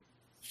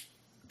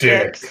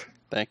Dick.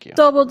 Thank you.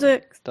 Double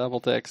dicks. Double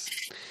dicks.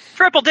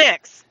 Triple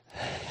dicks.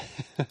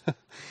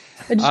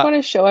 I just want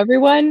to show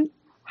everyone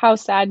how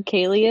sad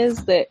Kaylee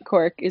is that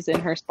Cork is in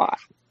her spot.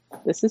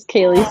 This is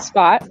Kaylee's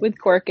spot with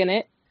Cork in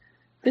it.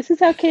 This is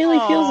how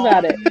Kaylee feels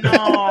about it.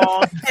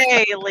 No,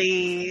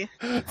 Kaylee.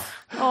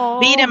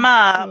 Beat him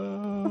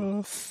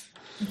up.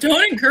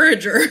 Don't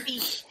encourage her.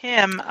 Beat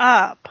him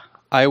up.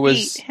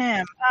 Beat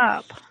him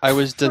up. I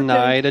was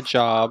denied a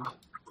job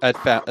at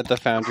the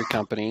foundry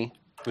company.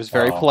 It was a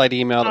very polite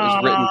email that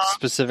was written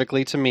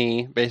specifically to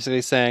me,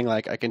 basically saying,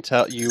 like, I can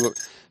tell you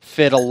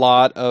fit a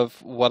lot of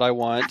what I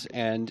want,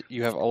 and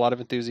you have a lot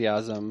of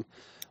enthusiasm,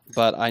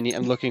 but I'm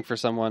looking for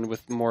someone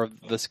with more of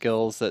the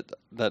skills that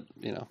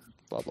you know,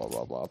 blah blah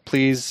blah blah.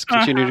 Please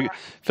continue to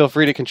feel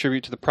free to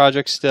contribute to the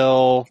project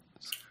still.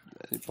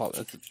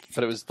 But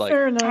it was like,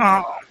 fair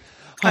enough.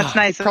 That's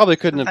nice. Probably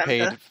couldn't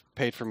have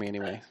paid for me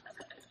anyway.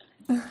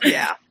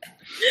 Yeah.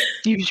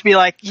 You should be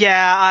like,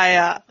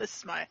 yeah, this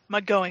is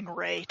my going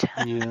rate.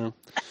 Yeah.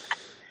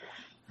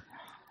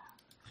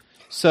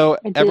 So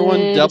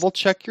everyone, double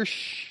check your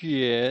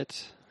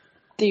shit.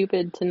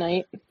 Stupid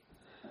tonight.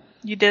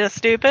 You did a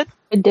stupid?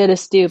 I did a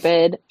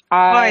stupid.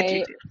 Why'd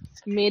you do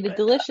made a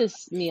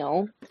delicious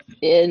meal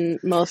in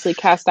mostly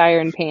cast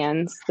iron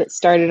pans that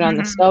started on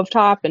the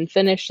stovetop and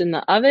finished in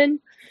the oven.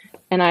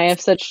 And I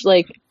have such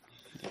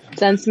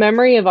sense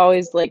memory of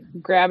always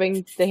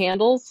grabbing the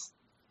handles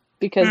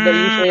because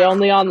they're usually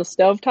only on the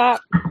stovetop.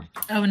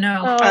 Oh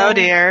no. Oh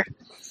dear.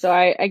 So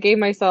I gave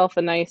myself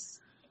a nice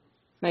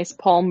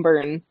palm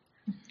burn.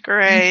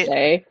 Great.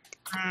 Day.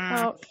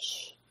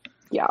 Ouch.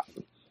 Yeah.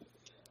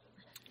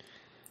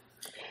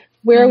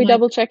 Where are we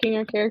double checking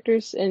our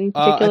characters in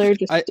particular,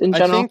 in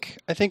general?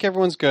 I think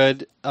everyone's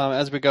good.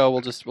 As we go,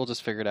 we'll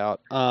just figure it out.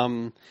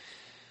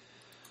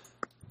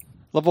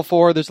 Level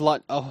 4, there's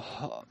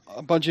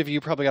a bunch of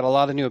you probably got a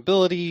lot of new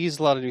abilities,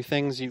 a lot of new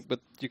things you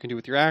can do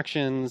with your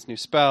actions, new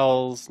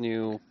spells,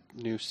 new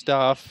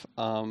stuff.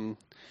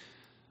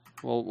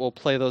 We'll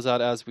play those out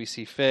as we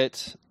see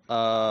fit.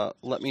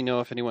 Let me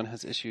know if anyone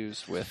has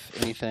issues with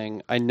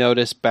anything. I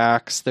noticed,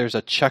 Bax, there's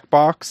a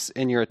checkbox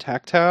in your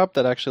attack tab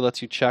that actually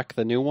lets you check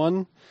the new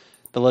one.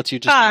 That lets you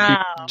just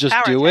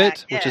do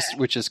attack, it,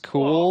 which is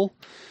cool.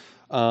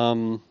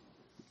 I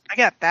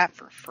got that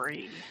for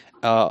free.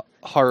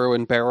 Haru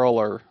and Beryl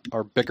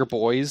are bigger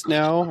boys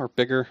now, or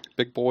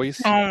big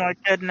boys. Oh my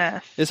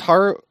goodness! Is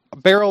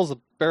Beryl's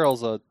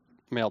a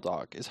male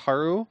dog? Is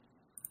Haru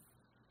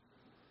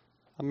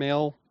a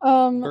male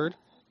bird?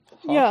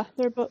 Hawk? Yeah,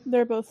 they're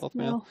both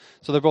male.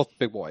 So they're both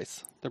big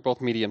boys. They're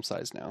both medium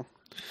sized now.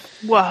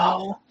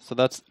 Whoa! So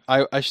that's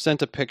I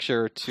sent a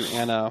picture to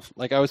Anna.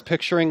 I was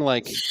picturing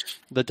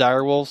the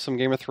direwolves from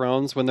Game of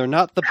Thrones when they're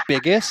not the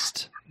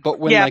biggest. But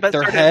when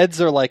their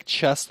heads are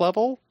chest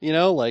level,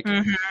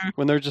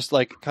 when they're just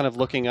kind of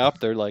looking up,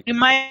 they're you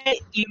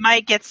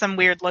might get some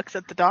weird looks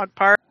at the dog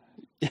park.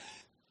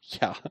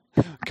 Yeah,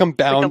 come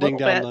bounding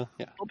down a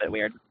little bit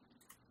weird.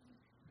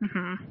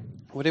 Mm-hmm.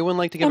 Would anyone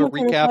like to give a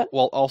recap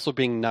while also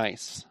being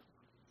nice?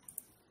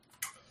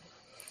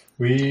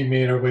 We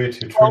made our way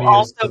to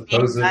Trinia's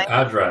supposed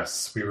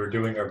address. We were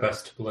doing our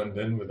best to blend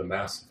in with a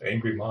mass of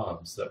angry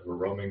mobs that were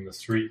roaming the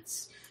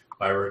streets.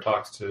 Myra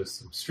talks to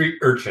some street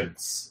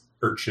urchins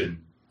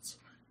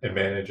and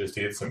manages to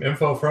get some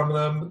info from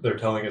them. They're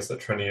telling us that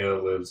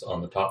Trinia lives on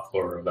the top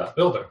floor of that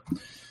building.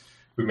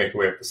 We make our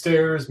way up the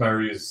stairs.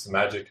 Myra uses some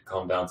magic to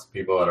calm down some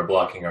people that are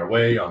blocking our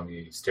way on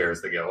the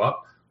stairs that go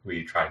up.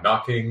 We try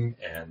knocking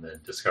and then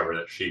discover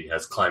that she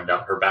has climbed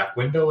out her back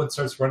window and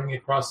starts running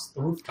across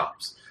the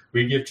rooftops.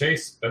 We give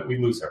chase, but we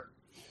lose her.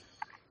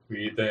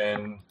 We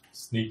then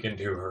sneak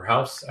into her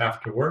house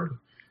afterward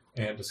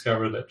and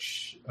discover that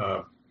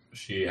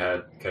she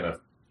had kind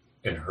of,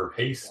 in her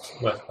haste,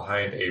 left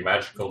behind a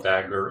magical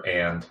dagger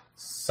and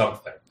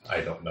something. I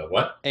don't know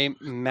what. A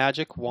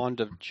magic wand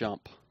of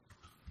jump.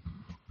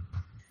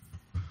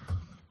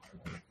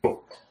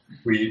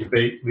 We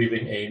debate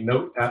leaving a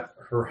note at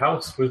her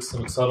house with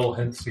some subtle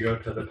hints to go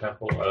to the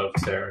Temple of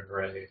Saren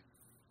Ray.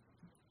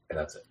 And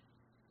that's it.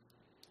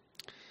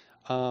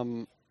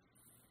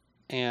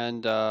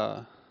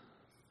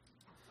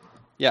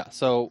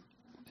 So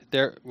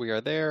there we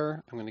are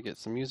there. I'm going to get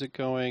some music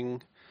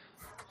going.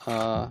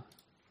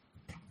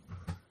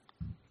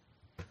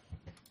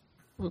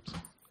 Oops.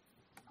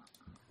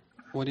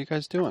 What are you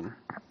guys doing?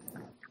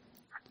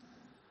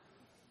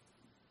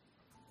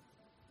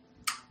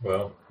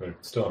 Well, we're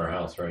still in our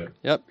house, right?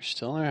 Yep, you're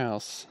still in our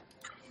house.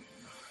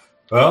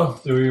 Well,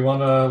 do we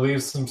want to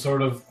leave some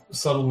sort of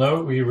subtle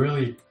note?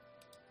 We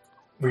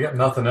got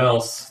nothing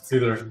else. It's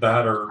either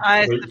that or...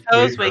 I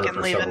suppose we can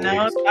leave a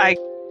note. I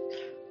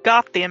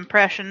got the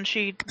impression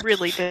she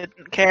really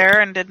didn't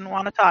care and didn't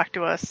want to talk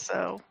to us,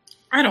 so...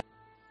 I don't...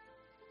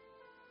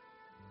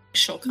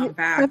 She'll come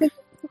back.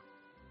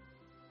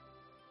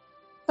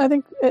 I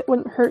think it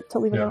wouldn't hurt to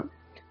leave a note.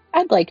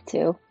 I'd like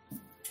to.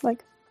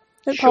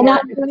 It probably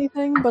won't do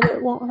anything, but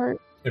it won't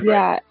hurt.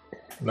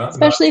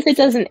 Especially if it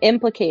doesn't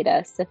implicate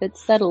us, if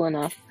it's subtle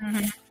enough.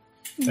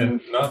 Mm-hmm.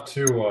 And not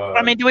to...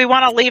 I mean, do we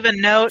want to leave a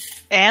note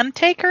and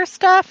take her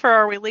stuff, or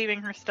are we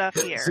leaving her stuff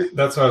here? See,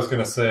 that's what I was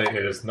going to say,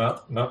 is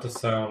not to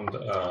sound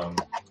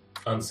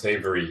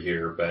unsavory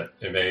here, but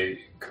it may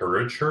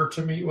encourage her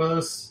to meet with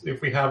us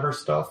if we have her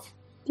stuff.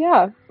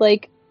 Yeah,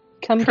 like,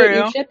 come get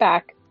your shit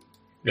back.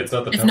 It's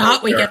at the If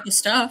not, we get the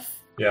stuff.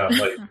 Yeah,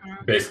 like,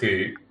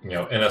 basically,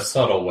 in a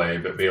subtle way,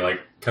 but be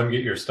like, come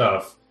get your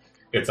stuff.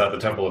 It's at the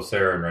Temple of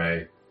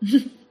Sarenrae.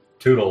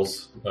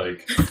 Toodles,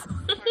 like...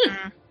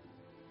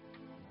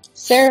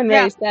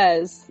 Sarenrae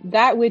says,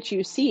 that which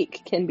you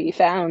seek can be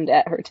found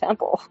at her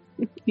temple.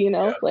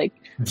 Like,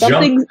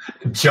 something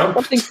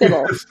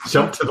civil.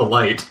 Jump to the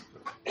light.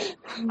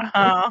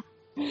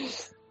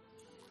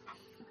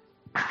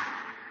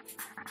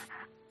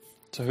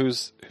 So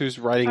who's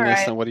writing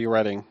this, and what are you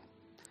writing?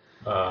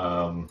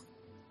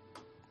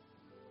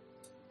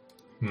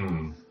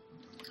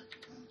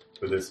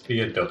 Would this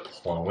be a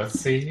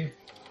diplomacy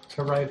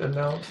to write a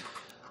note?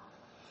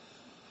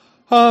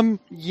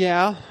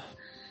 Yeah.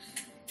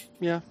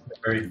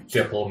 Very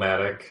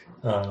diplomatic.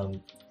 I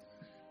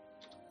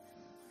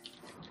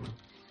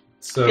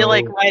feel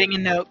like writing a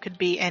note could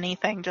be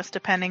anything, just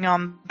depending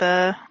on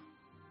the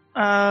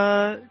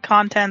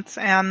contents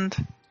and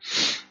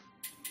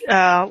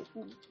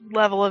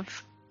level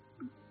of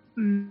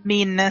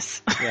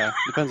meanness. Yeah,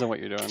 depends on what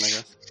you're doing, I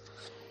guess.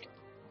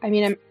 I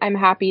mean, I'm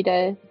happy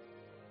to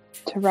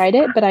write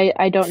it, but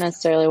I don't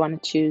necessarily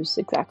want to choose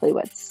exactly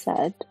what's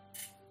said.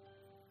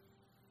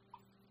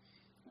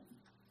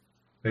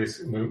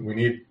 Basically, we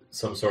need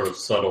some sort of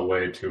subtle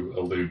way to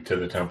allude to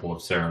the Temple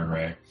of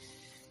Sarenrae.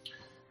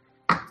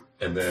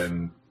 And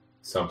then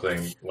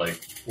something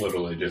like,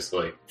 literally just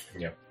like,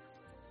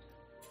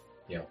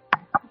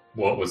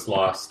 what was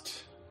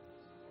lost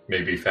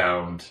may be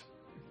found.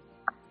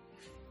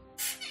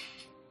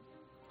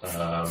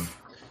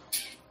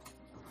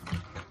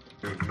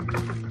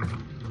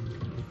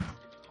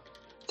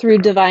 Through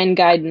divine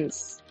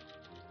guidance.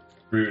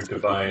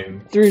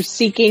 Through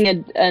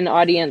seeking an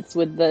audience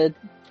with the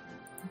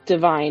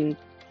divine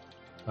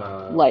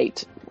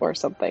light or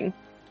something.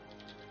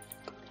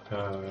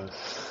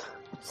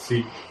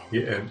 Seek,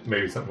 and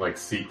maybe something like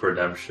seek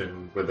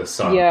redemption with a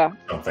sun. Yeah.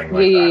 Something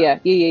like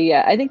that.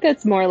 Yeah. I think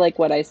that's more like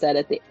what I said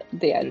at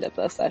the end of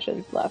the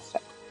session last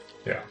time.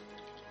 Yeah.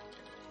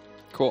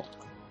 Cool.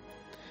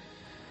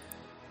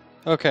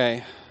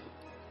 Okay.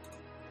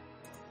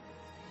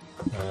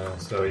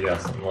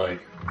 Something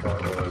like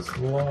what was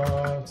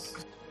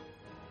lost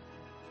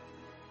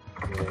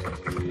may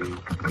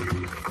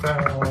be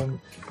found.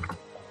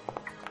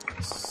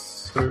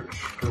 Search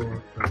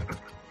for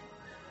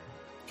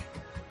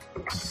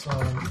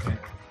some.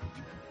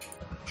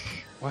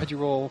 Why'd you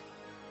roll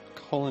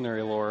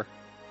culinary lore?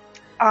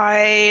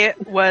 I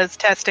was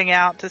testing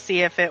out to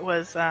see if it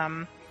was.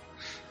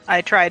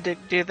 I tried to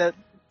do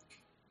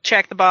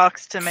check the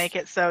box to make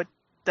it so it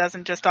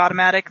doesn't just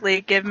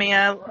automatically give me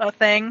a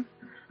thing,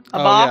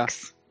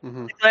 box. Yeah.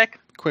 Mm-hmm. Click.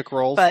 Quick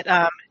rolls. But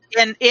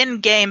in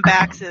game,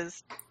 Bax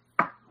is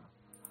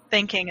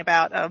thinking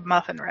about a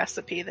muffin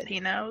recipe that he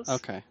knows.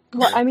 Okay.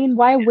 Well, I mean,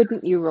 why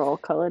wouldn't you roll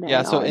culinary?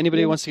 Yeah. So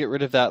anybody who wants to get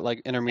rid of that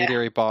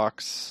intermediary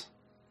box,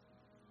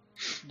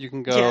 you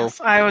can go. Yes,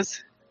 I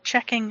was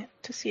checking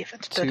to see if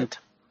it did it.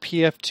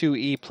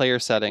 PF2E player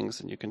settings,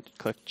 and you can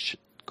click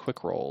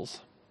quick rolls.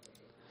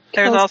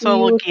 There's also a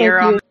little gear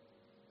on the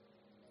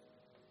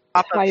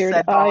top of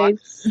said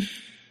box.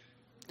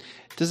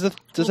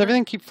 Does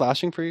everything keep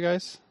flashing for you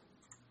guys?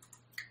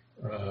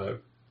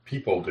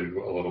 People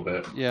do a little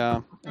bit.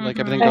 Yeah, like Mm-hmm.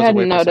 everything goes I away hadn't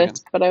for a noticed,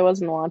 second. but I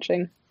wasn't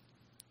watching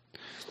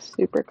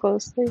super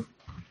closely.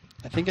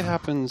 I think it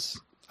happens.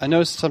 I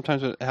know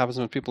sometimes it happens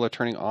when people are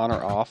turning on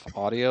or off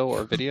audio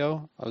or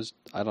video.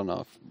 I don't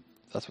know if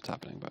that's what's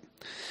happening, but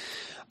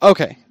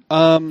okay.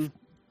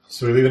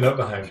 So we leave a note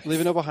behind.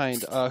 Leave a note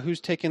behind.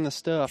 Who's taking the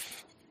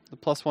stuff? The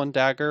 +1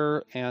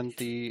 dagger and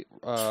the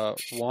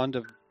wand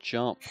of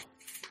jump.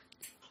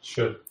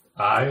 Should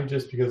I,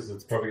 just because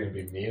it's probably going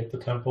to be me at the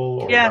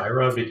temple, or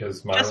Myra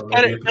because Myra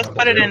just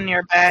put it in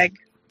your bag.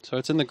 So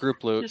it's in the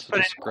group loot.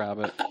 Just grab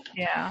it.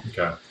 Yeah.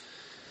 Okay.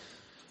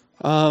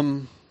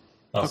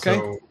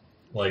 Okay.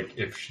 Like,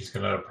 if she's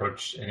going to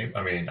approach any,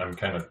 I mean, I'm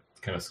kind of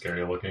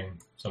scary looking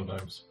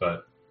sometimes,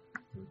 but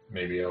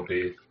maybe it'll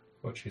be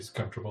what she's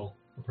comfortable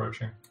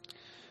approaching.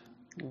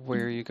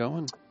 Where are you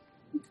going?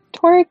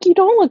 Torek, you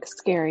don't look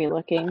scary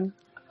looking.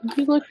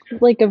 You look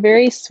like a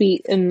very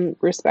sweet and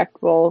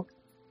respectful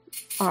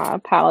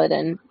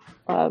paladin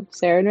of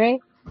Sarenrae.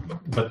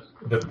 But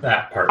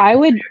that part. I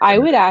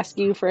would ask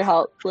you for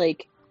help,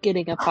 like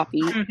getting a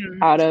puppy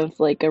out of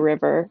like a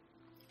river.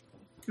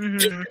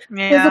 Mm-hmm.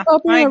 Yeah,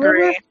 I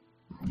agree.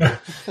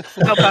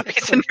 No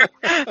puppies in here.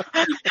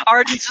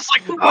 Arden's just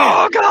like,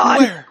 oh god.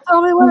 Where?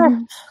 Tell me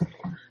where.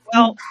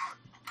 Well,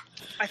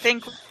 I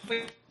think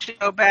we should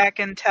go back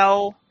and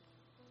tell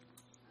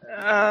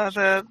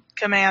the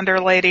commander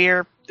lady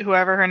or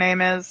whoever her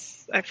name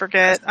is. I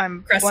forget.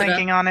 I'm Cressida.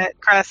 blanking on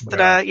it.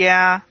 Cressida,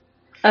 yeah.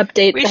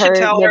 Update We should her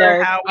tell with her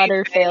our how we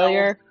utter failed.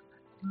 failure.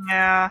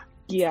 Yeah.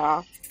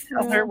 Yeah.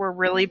 Tell her we're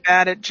really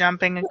bad at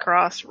jumping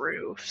across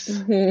roofs.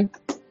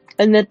 Mm-hmm.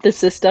 And that the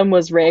system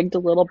was rigged a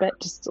little bit,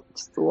 just a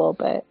little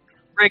bit.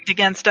 Rigged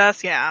against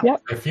us, yeah.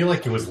 Yep. I feel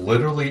like it was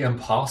literally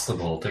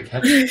impossible to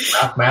catch.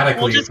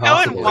 Mathematically We'll just go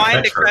and impossible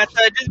whine to to catch her.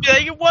 Cressa. Just be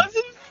like, it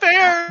wasn't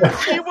fair.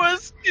 She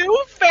was too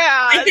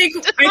fast. I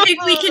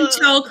think we can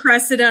tell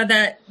Cressida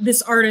that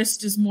this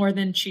artist is more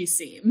than she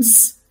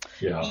seems.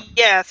 Yeah.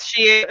 Yes,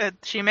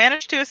 she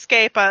managed to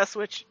escape us,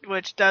 which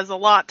does a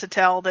lot to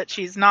tell that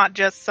she's not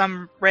just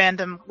some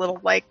random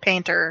little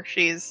painter.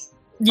 She's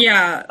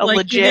a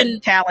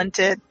legit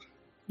talented.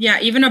 Yeah,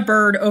 even a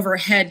bird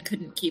overhead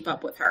couldn't keep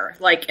up with her.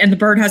 And the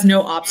bird has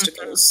no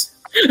obstacles.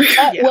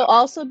 We'll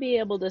also be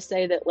able to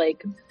say that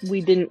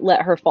we didn't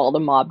let her fall to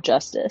mob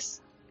justice.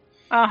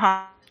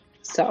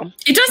 So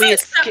it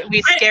doesn't.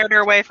 We scared her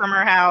away from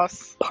her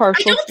house. I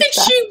don't think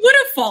she would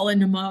have fallen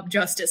to mob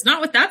justice.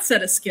 Not with that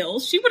set of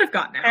skills. She would have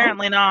gotten out.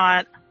 Apparently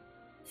not.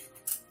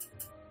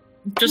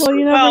 Just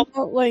you never know,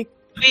 thoughts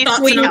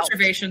and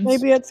observations.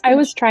 Maybe it's. I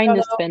was trying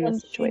to spin the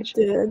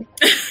situation.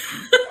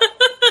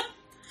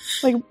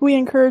 We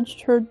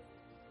encouraged her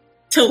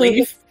to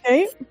leave.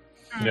 Escape.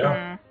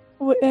 Yeah.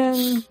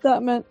 And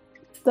that meant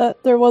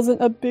that there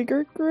wasn't a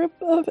bigger group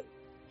of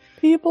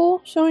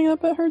people showing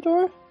up at her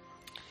door.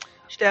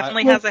 She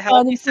definitely has a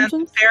healthy sense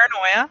of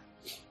paranoia.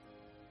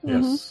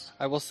 Yes.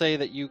 I will say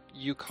that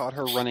you caught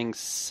her running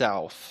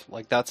south.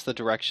 That's the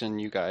direction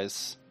you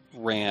guys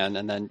ran,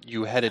 and then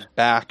you headed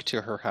back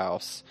to her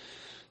house.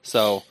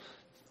 So,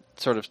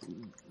 sort of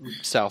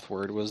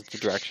southward was the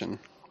direction,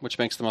 which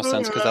makes the most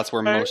sense because that's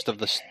where most of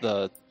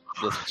the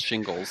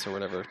shingles or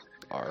whatever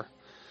are.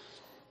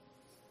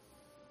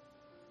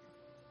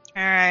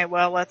 All right,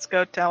 well, let's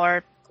go tell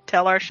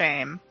our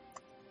shame.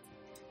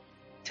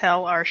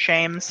 Tell our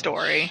shame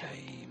story.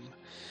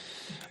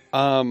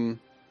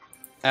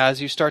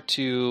 As you start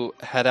to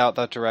head out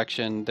that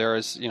direction,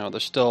 there's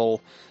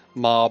still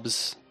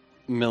mobs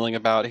milling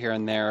about here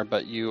and there,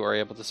 but you are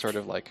able to sort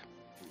of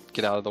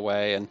get out of the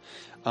way.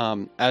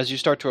 And as you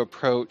start to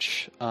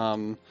approach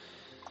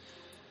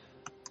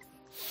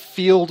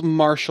Field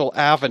Marshal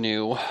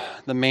Avenue,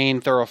 the main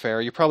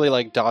thoroughfare, you're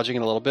probably dodging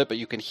it a little bit, but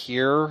you can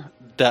hear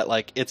that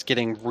it's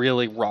getting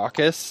really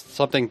raucous.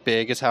 Something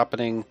big is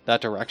happening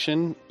that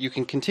direction. You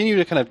can continue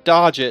to kind of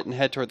dodge it and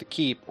head toward the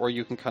keep, or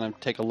you can kind of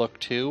take a look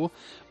too,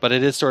 but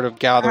it is sort of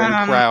gathering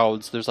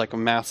crowds. There's a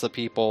mass of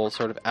people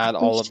sort of at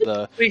all of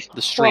the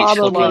streets.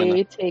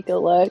 Probably take a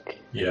look.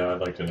 Yeah,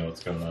 I'd like to know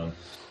what's going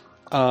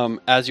on.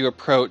 As you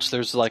approach,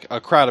 there's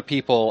a crowd of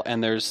people,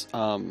 and there's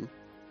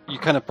you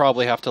kind of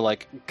probably have to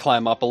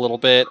climb up a little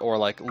bit or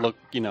look,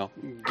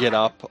 get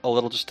up a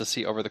little just to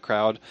see over the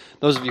crowd.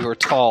 Those of you who are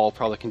tall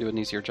probably can do an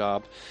easier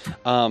job.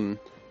 I'm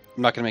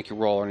not going to make you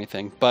roll or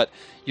anything, but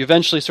you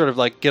eventually sort of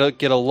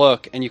get a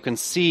look, and you can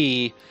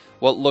see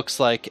what looks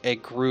like a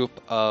group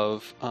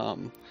of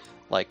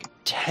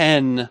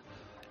 10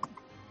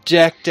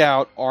 decked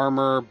out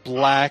armor,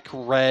 black,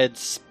 red,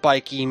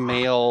 spiky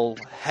mail,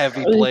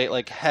 heavy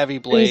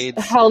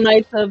blades. Hell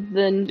Knights of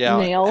the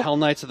Nail. Hell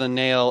Knights of the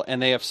Nail,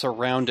 and they have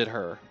surrounded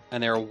her,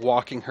 and they are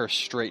walking her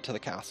straight to the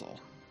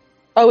castle.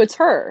 Oh, it's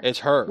her. It's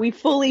her. We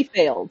fully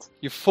failed.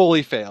 You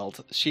fully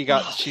failed. She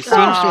seems to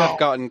have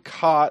gotten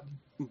caught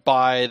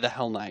by the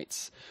Hell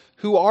Knights,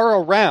 who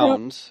are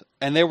around,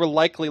 and they were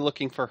likely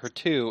looking for her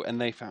too,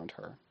 and they found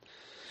her.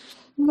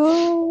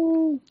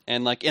 No.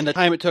 And in the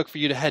time it took for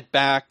you to head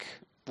back,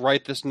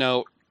 write this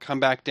note, come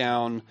back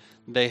down,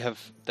 they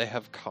have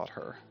caught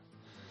her.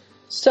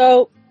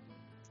 So,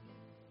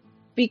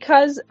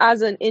 because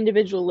as an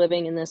individual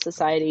living in this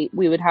society,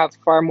 we would have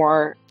far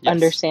more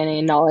understanding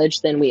and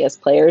knowledge than we as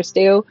players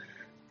do.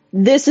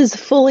 This is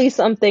fully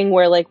something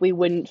where we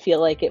wouldn't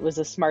feel like it was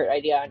a smart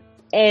idea on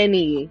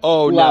any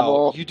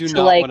level. No, you do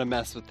not want to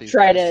mess with these.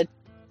 Try to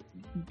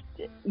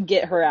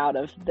get her out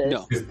of this.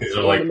 No. These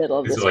are the middle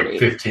of these the are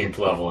street. 15th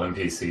level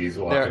NPCs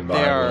walking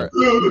by.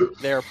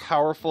 They are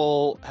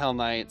powerful Hell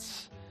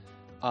Knights,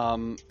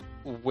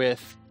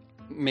 with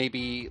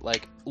maybe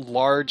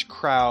large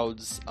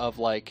crowds of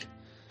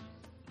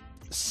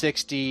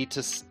 60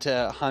 to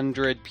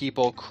 100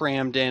 people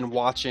crammed in,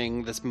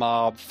 watching this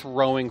mob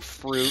throwing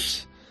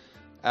fruit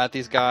at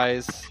these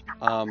guys,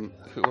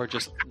 who are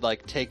just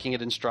taking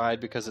it in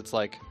stride because it's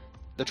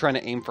they're trying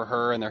to aim for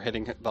her and they're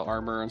hitting the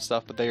armor and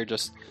stuff, but they are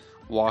just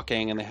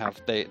walking, and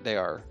they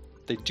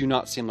do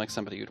not seem like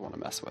somebody you'd want to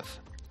mess with.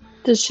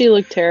 Does she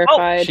look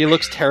terrified? She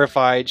looks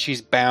terrified.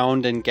 She's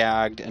bound and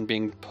gagged and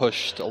being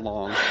pushed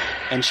along,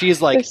 and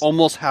she's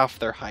almost half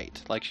their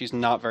height. She's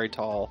not very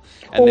tall,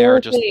 and they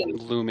are just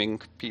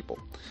looming people.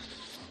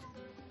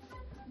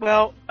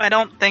 Well, I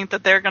don't think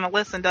that they're going to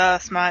listen to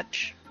us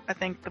much. I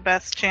think the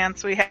best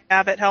chance we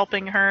have at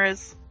helping her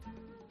is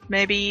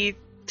maybe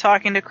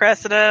talking to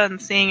Cressida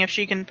and seeing if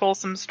she can pull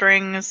some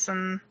strings,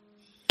 and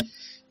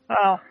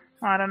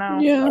I don't know.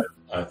 Yeah.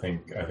 I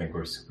think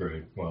we're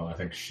screwed. Well, I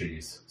think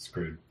she's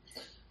screwed.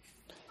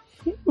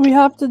 We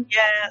have to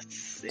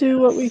do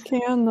what we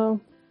can, though.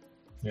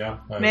 Yeah.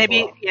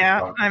 Maybe,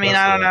 yeah. I mean,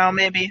 I don't know.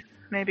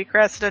 Maybe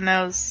Cressida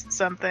knows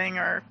something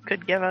or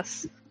could give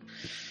us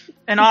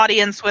an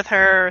audience with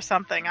her or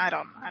something. I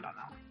don't know.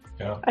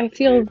 Yeah. I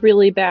feel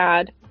really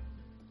bad.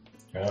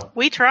 Yeah.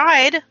 We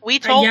tried. We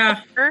told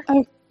her.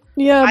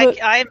 Yeah,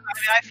 but I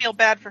feel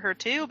bad for her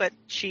too, but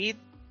she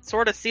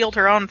sort of sealed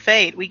her own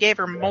fate. We gave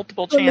her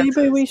multiple but chances.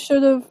 maybe we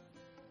should have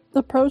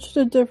approached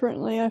it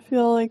differently. I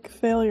feel like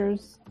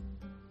failures.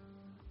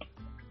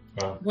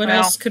 What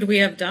else could we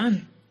have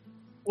done?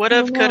 Would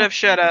have, could have,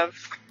 should have.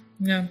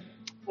 Yeah.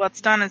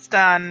 What's done is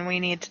done. We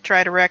need to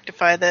try to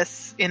rectify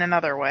this in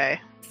another way.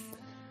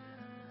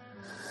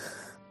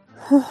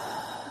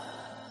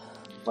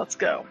 Let's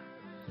go.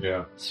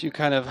 Yeah. So you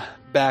kind of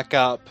back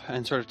up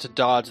and sort of to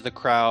dodge the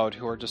crowd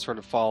who are just sort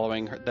of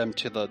following them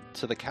to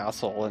the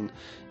castle, and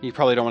you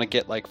probably don't want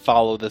to get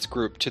follow this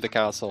group to the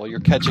castle. You're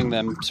catching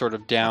them sort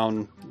of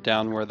down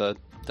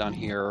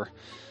here,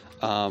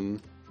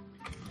 and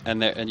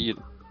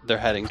they're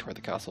heading toward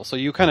the castle. So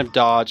you kind of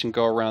dodge and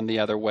go around the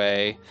other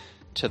way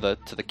to the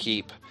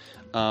keep.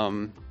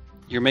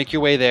 You make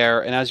your way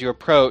there, and as you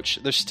approach,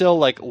 there's still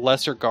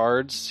lesser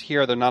guards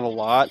here. They're not a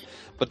lot,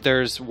 but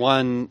there's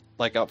one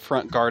up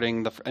front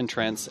guarding the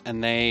entrance,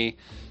 and they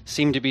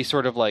seem to be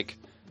sort of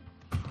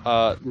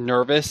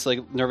nervous,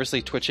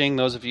 nervously twitching.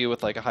 Those of you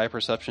with a high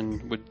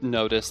perception would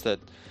notice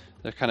that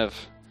they're kind of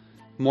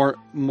more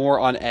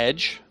on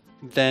edge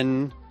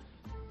than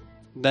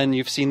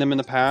you've seen them in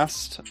the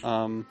past.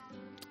 And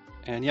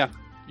yeah,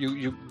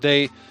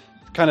 they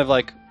kind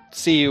of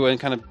see you and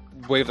kind of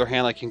wave their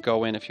hand you can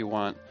go in if you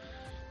want.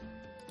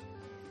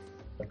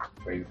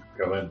 We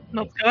go in.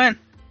 Let's go in.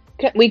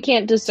 We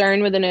can't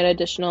discern with an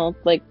additional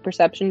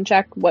perception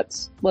check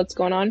what's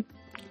going on.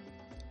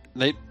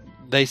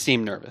 They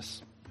seem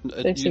nervous.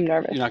 They seem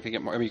nervous. You're not gonna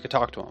get more. I mean, you could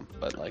talk to them,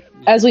 but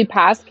as we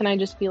pass, can I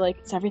just be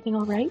is everything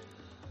all right?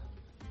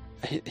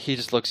 He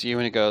just looks at you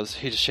and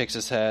he just shakes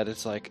his head.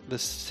 It's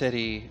this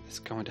city is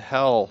going to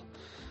hell.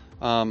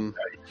 One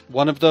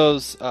of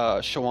those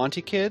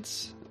Shawanti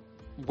kids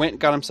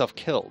got himself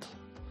killed,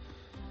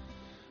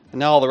 and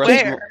now all the rest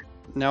of them.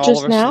 Now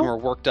all the rest of them are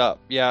worked up.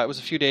 Yeah, it was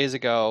a few days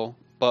ago,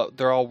 but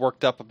they're all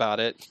worked up about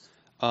it.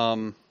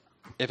 If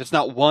it's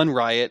not one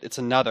riot, it's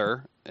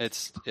another.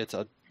 It's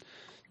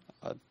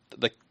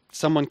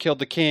someone killed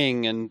the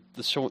king, and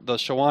the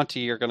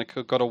Shawanti are going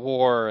to go to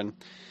war, and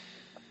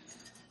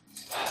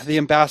the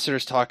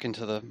ambassador's talking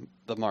to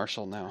the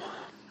marshal now.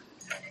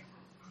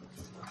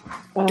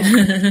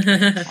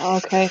 Oh.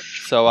 Okay.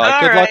 So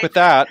good luck with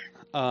that.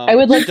 I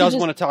would he does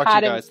want to talk to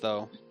you guys,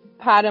 though.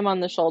 Pat him on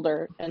the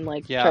shoulder and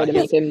try to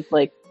make him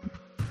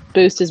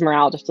boost his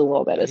morale just a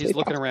little bit. He's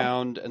looking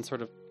around and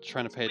sort of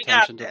trying to pay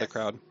attention to the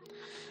crowd.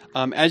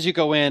 As you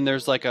go in,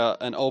 there's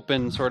an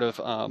open sort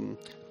of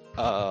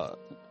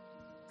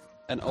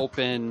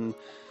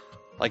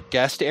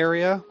guest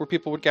area where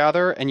people would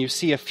gather, and you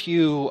see a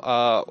few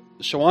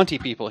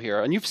Shawanti people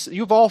here, and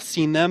you've all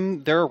seen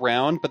them. They're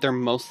around, but they're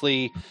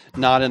mostly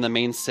not in the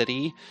main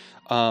city.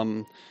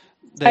 I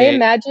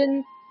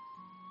imagine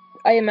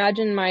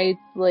my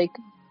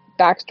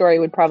backstory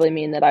would probably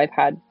mean that I've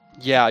had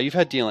you've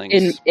had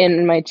dealings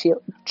in my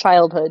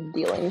childhood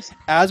dealings.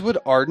 As would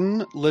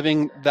Arden,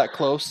 living that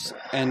close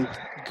and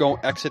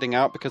exiting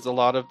out, because a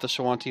lot of the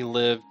Shawanti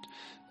lived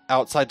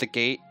outside the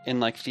gate in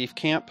thief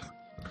camp,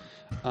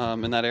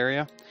 in that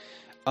area,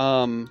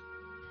 and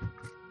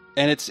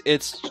it's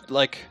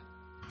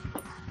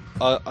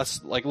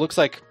looks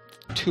like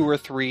two or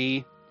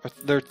three.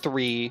 They're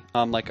three,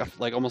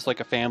 almost like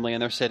a family,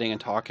 and they're sitting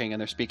and talking, and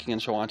they're speaking in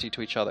Shawanti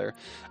to each other,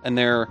 and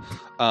they're,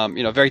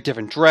 very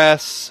different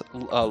dress,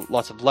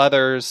 lots of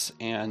leathers,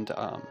 and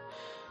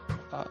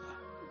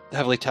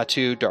heavily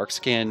tattooed, dark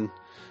skin,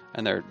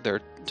 and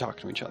they're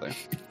talking to each other.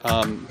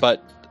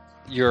 But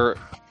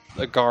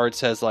the guard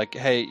says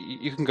hey,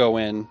 you can go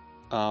in.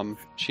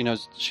 She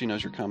knows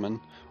you're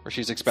coming, or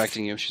she's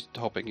expecting you. She's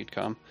hoping you'd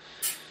come.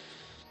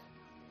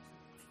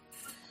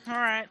 All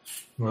right.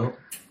 Well,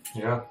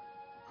 yeah.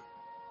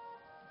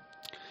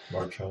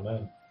 March on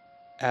in.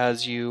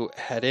 As you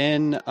head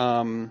in,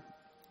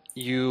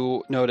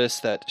 you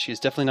notice that she's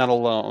definitely not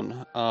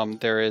alone.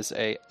 There is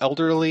a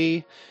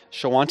elderly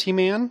Shawanti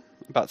man,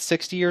 about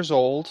 60 years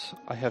old.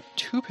 I have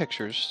 2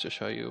 pictures to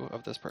show you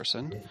of this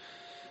person.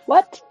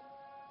 What?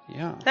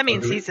 Yeah. That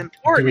means he's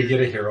important. Do we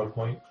get a hero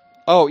point?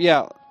 Oh,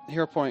 yeah.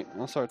 Hero point.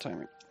 I'll start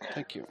timing.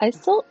 Thank you. I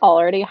still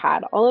already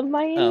had all of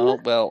mine. Oh,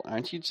 well,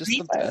 aren't you just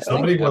the best?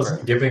 Somebody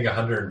wasn't giving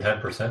 110%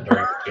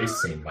 during the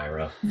chase scene,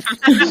 Myra.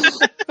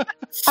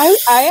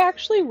 I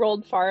actually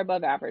rolled far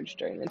above average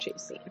during the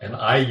chase scene. And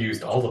I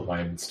used all of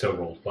mine and still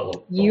rolled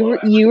well.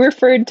 You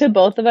referred to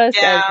both of us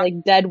as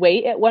dead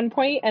weight at one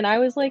point, and I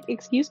was like,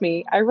 excuse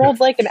me, I rolled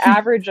an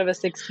average of a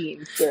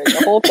 16 during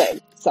the whole thing.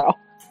 So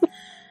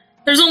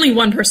there's only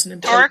one person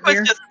in Torek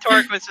was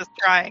just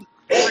trying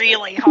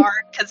really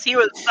hard because he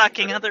was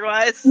sucking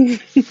otherwise.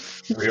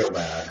 Real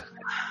bad.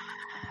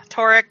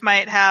 Torek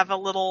might have a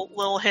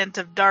little hint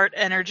of dart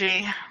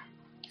energy.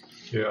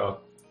 Yeah.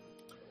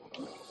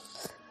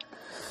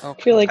 I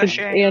feel like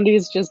Okay.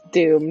 Andy's just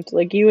doomed.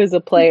 Like, you as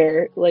a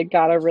player, like,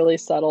 got a really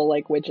subtle,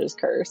 like, witch's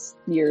curse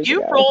years ago.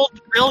 You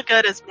rolled real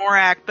good as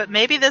Morak, but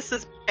maybe this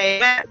is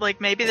payback. Like,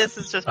 maybe this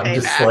is just payback.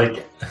 I'm just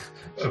like,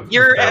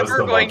 You're that was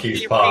ever the going to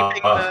monkey's be paw.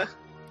 reaping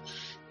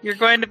You're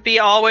going to be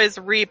always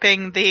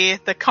reaping the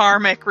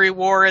karmic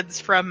rewards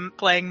from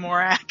playing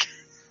Morak.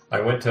 I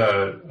went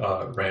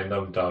to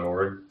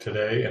random.org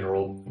today and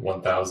rolled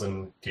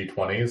 1,000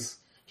 d20s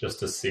just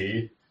to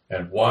see.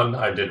 And 1,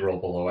 I did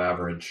roll below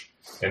average.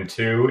 And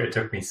 2, it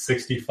took me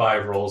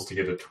 65 rolls to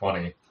get a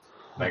 20.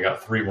 And I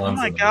got 3 ones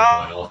in the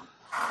meanwhile.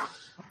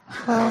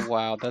 Oh,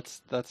 wow,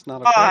 that's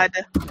not God.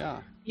 Okay. Yeah.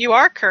 You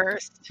are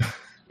cursed.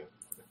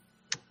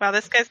 Wow,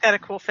 this guy's got a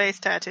cool face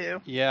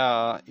tattoo.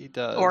 Yeah, he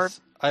does. Or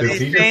does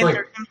he just, like,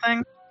 or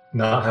something?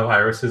 Not have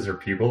irises or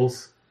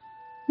pupils?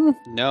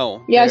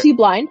 No. Yeah, is he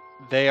blind?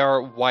 They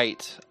are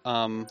white.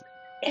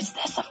 Is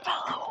this a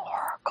fellow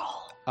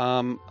oracle?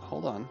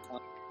 Hold on.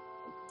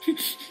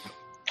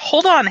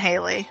 Hold on,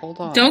 Haley. Hold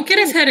on. Don't get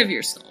ahead of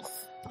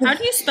yourself. How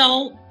do you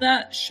spell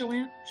that,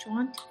 Shawant?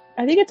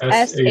 I think it's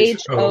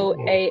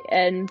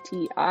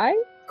Shoanti.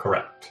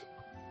 Correct.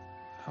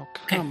 Oh,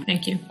 come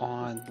thank you.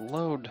 on,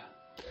 load.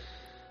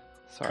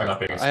 Sorry,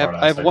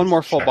 I have one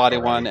more full body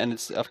one, and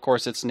it's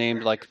it's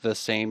named like the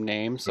same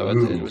name, so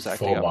it was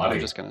acting up. I'm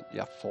just gonna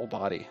full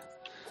body.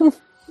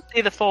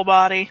 See the full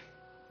body.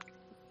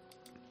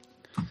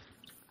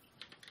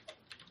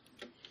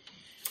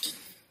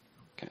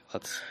 Okay,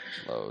 let's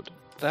load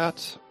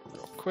that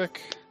real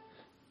quick.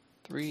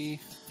 3,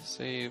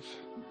 save,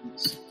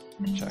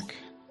 check,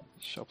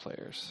 show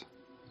players,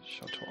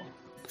 show tool.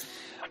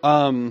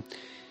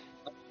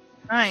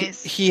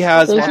 Nice. He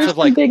has Those lots are of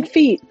like big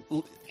feet.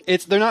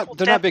 They're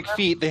not big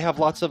feet. They have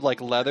lots of like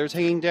leathers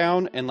hanging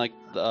down and like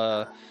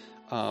lots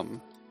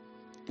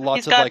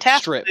of like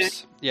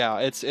strips. Yeah,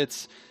 it's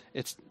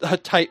a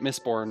tight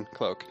Mistborn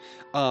cloak.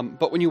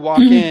 But when you walk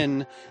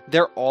in,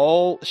 they're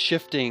all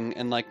shifting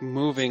and like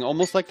moving,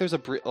 almost like there's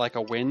a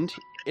wind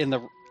in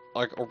the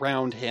like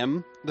around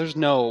him. There's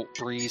no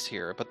breeze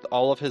here, but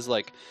all of his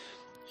like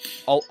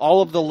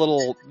all of the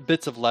little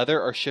bits of leather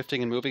are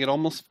shifting and moving. It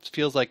almost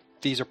feels like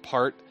these are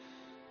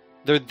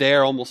they're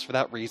there almost for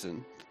that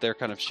reason. They're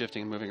kind of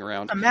shifting and moving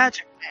around. A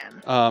magic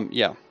man.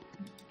 Yeah.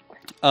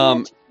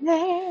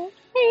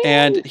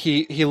 And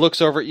he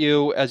looks over at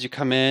you as you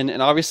come in,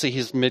 and obviously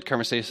he's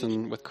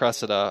mid-conversation with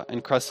Cressida,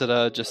 and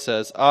Cressida just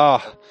says, she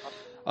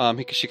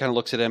kind of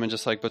looks at him and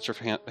just like puts her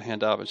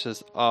hand up and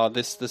says,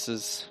 this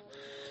is,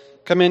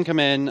 come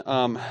in.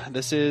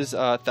 This is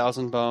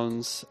 1,000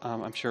 Bones.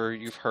 I'm sure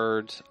you've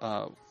heard,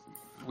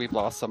 we've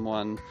lost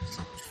someone.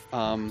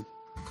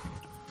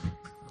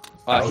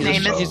 His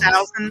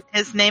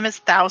name is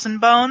 1,000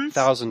 Bones?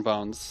 1,000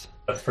 Bones.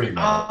 That's pretty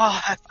cool. Oh,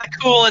 that's the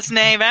coolest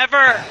name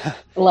ever.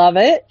 Love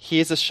it. He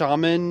is a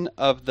shaman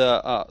of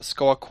the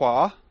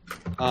Skoakwa,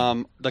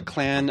 the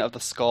clan of the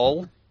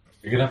skull.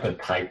 You're going to have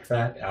to type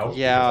that out?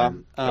 Yeah.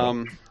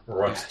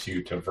 Trust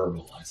you to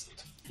verbalize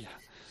it. Yeah.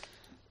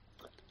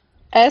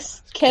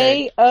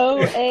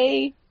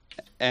 Skoaqua?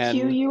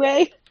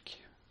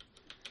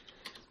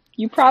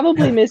 You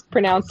probably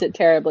mispronounced it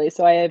terribly,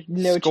 so I have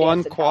no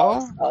chance in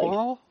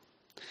hell.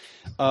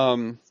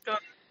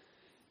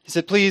 He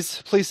said,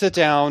 please sit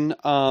down.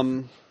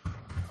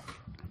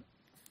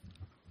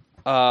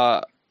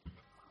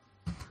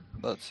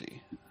 Let's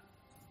see.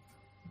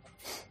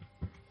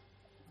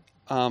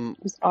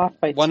 He's off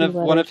by one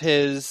of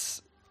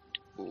his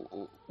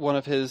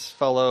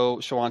fellow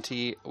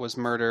Shoanti was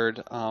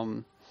murdered.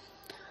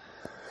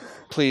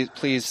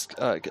 Please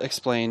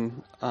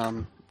explain.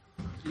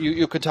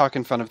 You could talk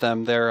in front of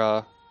them. They're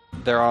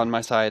on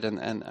my side,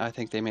 and I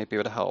think they may be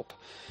able to help.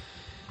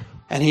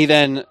 And he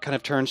then kind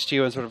of turns to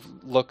you and sort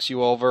of looks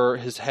you over,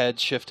 his head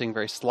shifting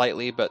very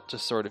slightly, but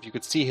just sort of, you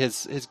could see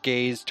his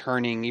gaze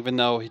turning, even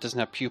though he doesn't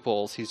have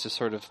pupils. He's just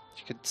sort of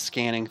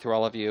scanning through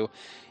all of you.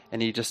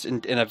 And he just,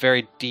 in a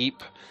very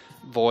deep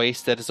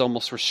voice that is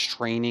almost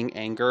restraining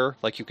anger,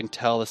 like you can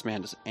tell this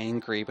man is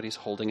angry, but he's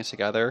holding it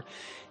together.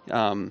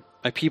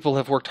 My people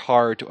have worked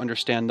hard to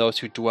understand those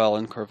who dwell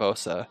in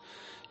Corvosa.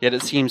 Yet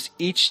it seems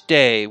each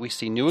day we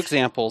see new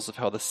examples of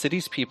how the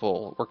city's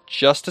people work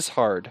just as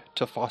hard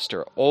to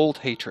foster old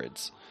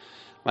hatreds.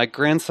 My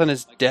grandson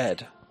is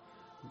dead,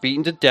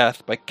 beaten to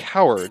death by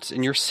cowards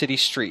in your city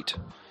street.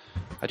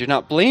 I do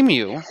not blame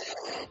you,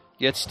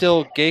 yet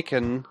still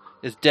Gaken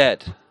is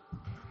dead,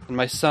 and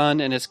my son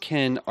and his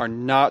kin are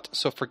not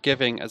so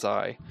forgiving as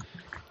I.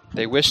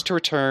 They wish to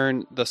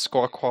return the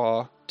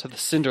Skoakwa to the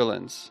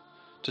Cinderlands,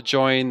 to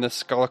join the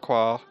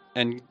Skalakwa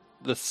and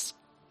the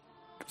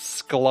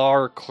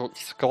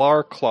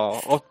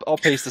Skalarclaw. I'll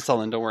paste this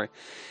all in, don't worry.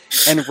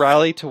 And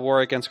rally to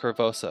war against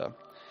Corvosa.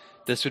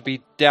 This would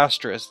be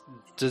disastrous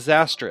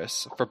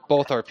for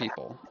both our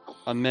people.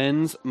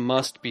 Amends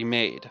must be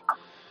made.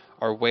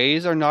 Our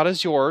ways are not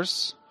as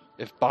yours.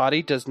 If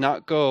body does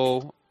not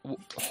go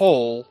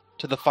whole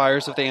to the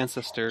fires of the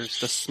ancestors,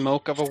 the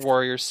smoke of a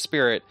warrior's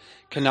spirit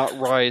cannot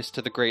rise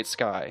to the great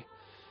sky.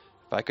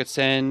 If I could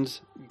send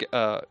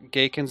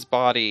Gaken's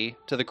body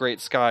to the great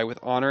sky with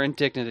honor and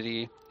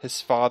dignity,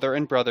 his father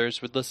and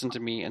brothers would listen to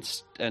me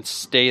and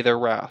stay their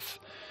wrath.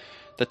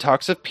 The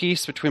talks of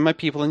peace between my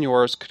people and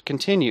yours could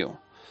continue.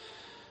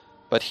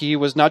 But he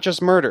was not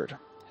just murdered.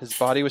 His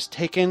body was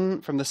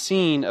taken from the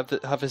scene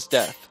of his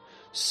death,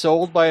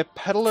 sold by a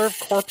peddler of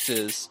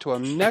corpses to a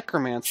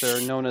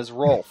necromancer known as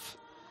Rolf,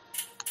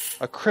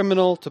 a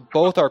criminal to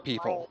both our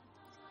people.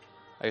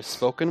 I have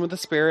spoken with the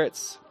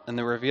spirits, and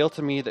they reveal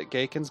to me that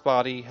Gaken's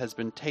body has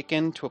been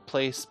taken to a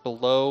place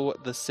below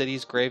the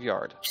city's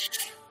graveyard,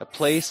 a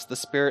place the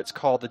spirits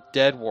call the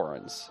Dead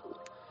Warrens.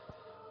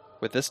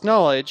 With this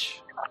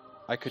knowledge,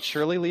 I could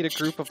surely lead a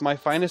group of my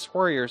finest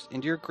warriors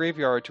into your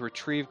graveyard to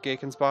retrieve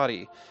Gaken's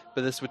body,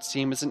 but this would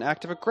seem as an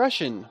act of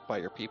aggression by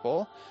your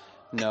people.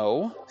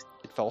 No,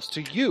 it falls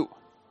to you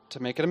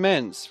to make an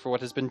amends for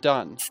what has been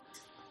done.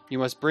 You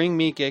must bring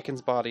me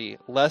Gaken's body,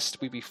 lest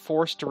we be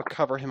forced to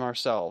recover him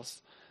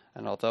ourselves.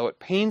 And although it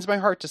pains my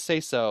heart to say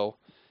so,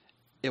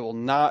 it will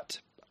not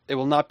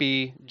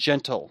be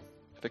gentle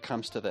if it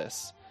comes to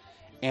this.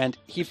 And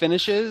he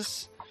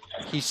finishes,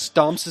 he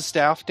stomps his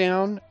staff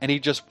down, and he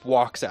just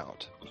walks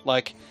out.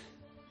 Like,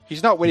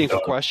 he's not waiting for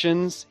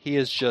questions, he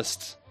is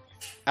just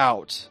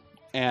out.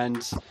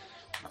 And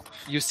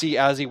you see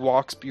as he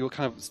walks, you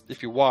kind of,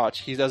 if you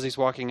watch, as he's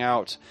walking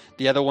out,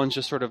 the other ones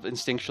just sort of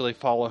instinctually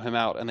follow him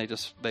out, and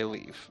they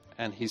leave.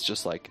 And he's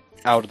just like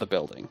out of the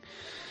building.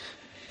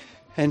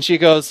 And she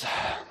goes,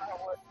 I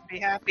wouldn't be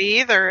happy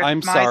either if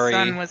I'm sorry.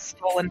 My son was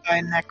stolen by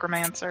a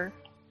necromancer.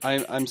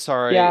 I'm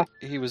sorry. Yeah,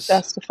 he was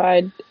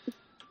justified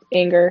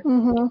anger.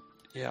 Mm-hmm.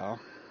 Yeah,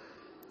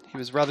 he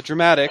was rather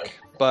dramatic,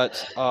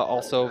 but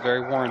also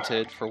very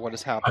warranted for what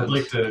has happened.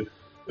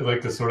 I'd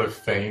like to sort of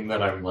feign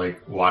that I'm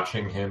like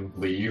watching him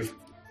leave,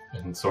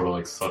 and sort of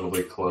like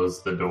subtly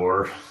close the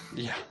door.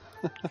 Yeah.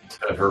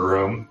 To her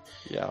room.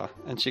 Yeah,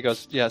 and she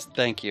goes, "Yes,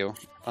 thank you."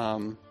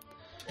 And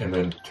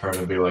then turn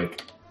and be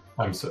like,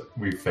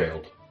 we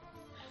failed.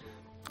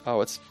 Oh,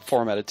 it's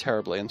formatted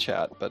terribly in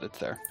chat, but it's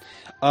there.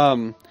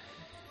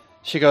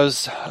 She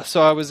goes,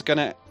 so I was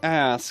gonna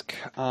ask,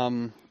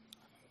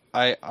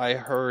 I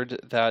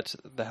heard that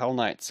the Hell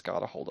Knights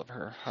got a hold of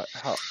her.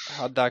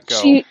 How'd that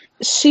go?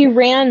 She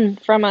ran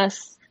from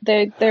us.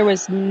 There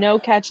was no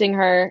catching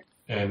her.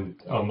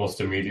 And almost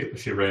immediately,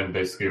 she ran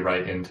basically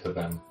right into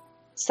them.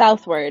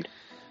 Southward.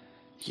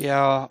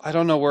 Yeah, I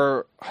don't know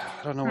where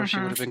she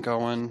would have been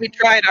going. We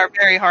tried our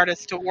very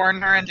hardest to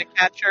warn her and to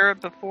catch her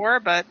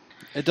before, but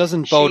it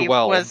doesn't bode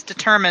well. She was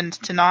determined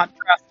to not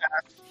trust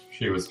us.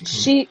 She was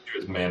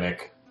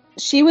manic.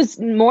 She was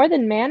more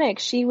than manic.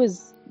 She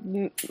was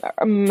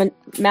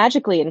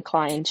magically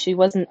inclined. She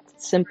wasn't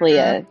simply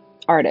an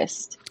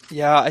artist.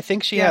 Yeah, I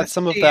think she had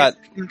some of that.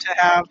 To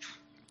have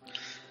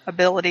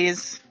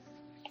abilities.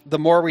 The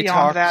more we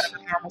talked, that of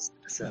a normal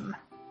citizen.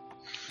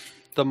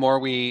 The more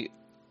we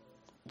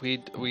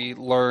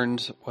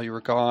learned while you were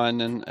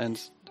gone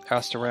and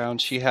asked around.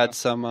 She had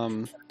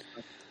some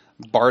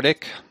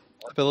bardic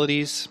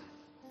abilities.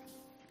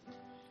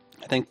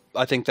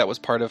 I think that was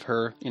part of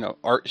her,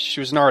 art. She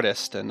was an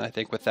artist, and I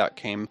think with that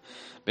came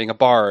being a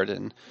bard,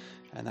 and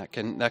that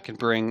can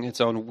bring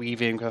its own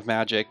weaving of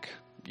magic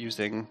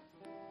using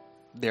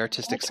the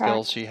artistic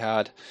skills she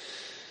had.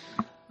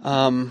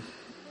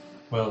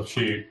 Well,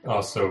 she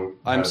also.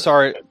 I'm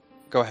sorry.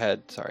 Go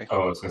ahead. Sorry.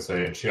 Oh, I was gonna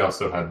say, and she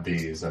also had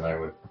these, and I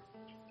would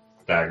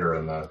dagger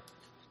and the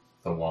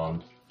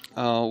wand.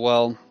 Oh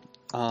well.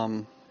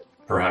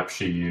 Perhaps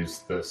she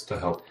used this to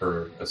help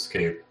her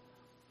escape.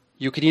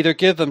 You can either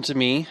give them to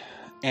me,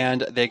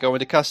 and they go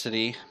into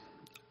custody,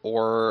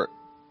 or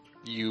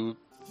you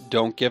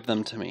don't give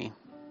them to me.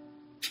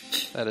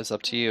 That is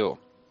up to you.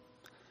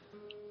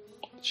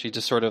 She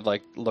just sort of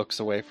like looks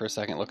away for a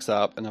second, looks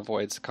up, and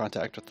avoids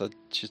contact with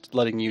she's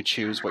letting you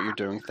choose what you're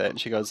doing with it. And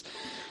she goes,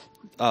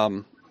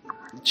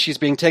 she's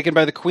being taken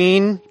by the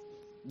queen.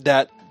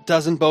 That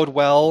doesn't bode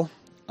well.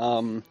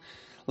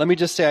 Let me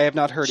just say I have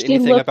not heard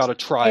anything about a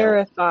trial.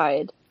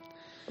 Terrified.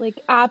 Like,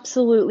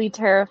 absolutely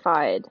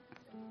terrified.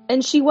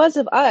 And she was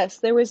of us.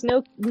 There was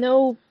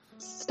no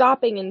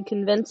stopping and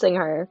convincing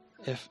her.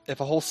 If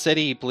a whole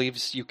city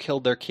believes you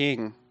killed their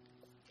king,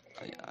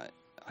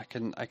 I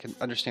can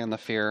understand the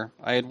fear.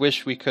 I had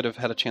wished we could have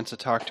had a chance to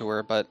talk to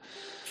her, but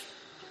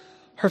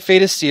her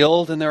fate is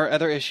sealed, and there are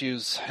other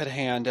issues at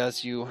hand,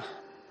 as you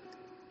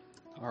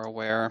are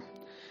aware.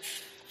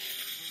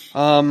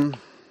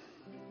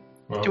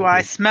 Well, do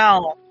I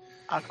smell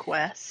a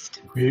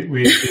quest? We'd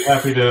be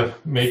happy to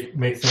make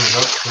things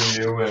up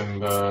for you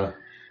and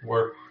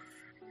work.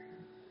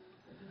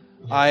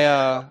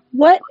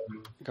 What?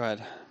 Go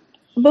ahead.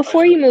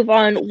 Before you move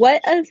on,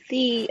 what of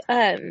the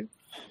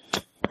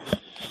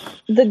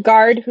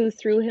guard who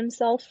threw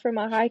himself from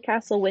a high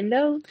castle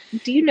window?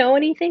 Do you know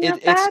anything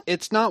of that?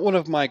 It's not one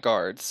of my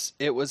guards.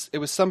 It was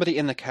somebody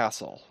in the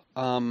castle.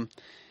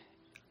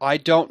 I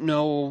don't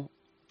know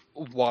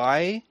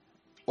why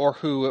or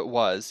who it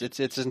was.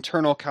 It's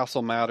internal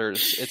castle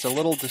matters. It's a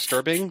little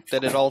disturbing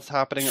that it all's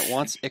happening at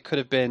once. It could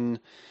have been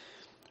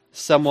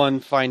someone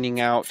finding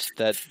out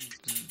that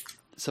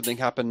something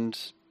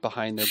happened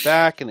behind their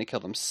back and they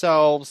killed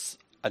themselves.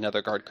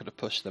 Another guard could have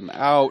pushed them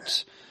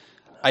out.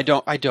 I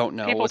don't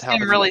know. People what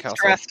happens seem really in the castle.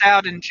 stressed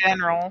out in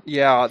general.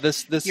 Yeah,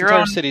 this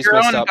entire city's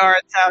messed up.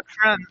 Guards out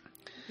front.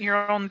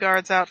 Your own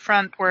guards out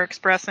front were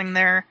expressing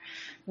their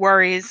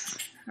worries.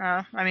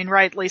 I mean,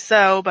 rightly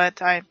so,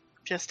 but I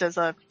just as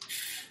a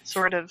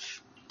sort of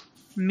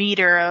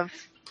meter of,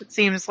 it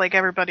seems like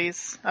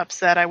everybody's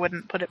upset. I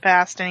wouldn't put it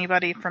past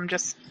anybody from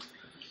just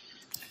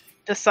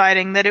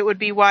deciding that it would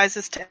be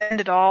wisest to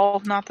end it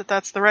all. Not that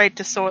that's the right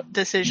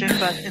decision,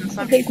 but in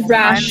some people's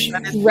minds,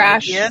 that is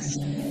rash, yes.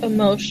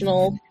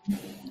 emotional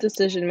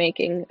decision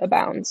making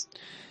abounds.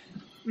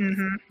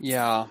 Mm-hmm.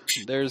 Yeah,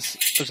 there's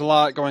a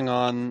lot going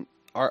on.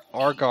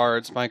 Our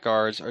guards, my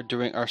guards,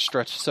 are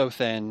stretched so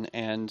thin,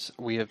 and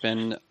we have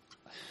been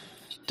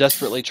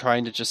desperately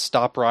trying to just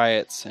stop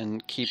riots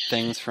and keep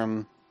things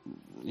from,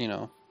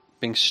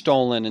 being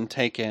stolen and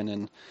taken.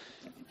 And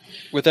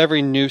with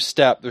every new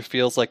step, there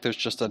feels like there's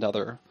just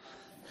another.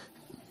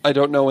 I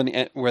don't know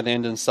where the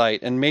end in sight,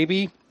 and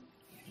maybe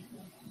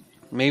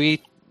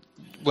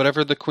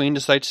whatever the Queen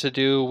decides to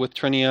do with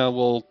Trinia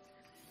will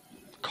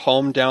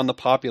calm down the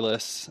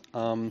populace.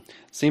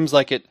 Seems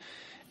like it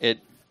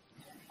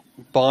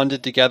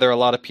bonded together a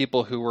lot of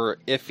people who were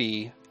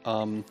iffy.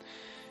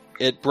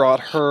 It brought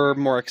her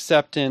more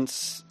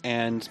acceptance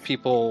and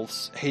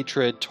people's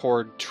hatred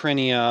toward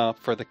Trinia.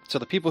 So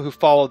the people who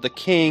followed the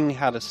king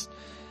had to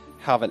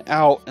have an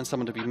out and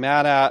someone to be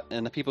mad at,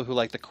 and the people who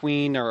like the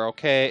Queen are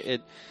okay.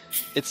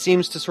 It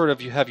seems to sort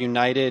of have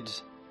united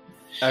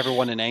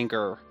everyone in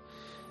anger.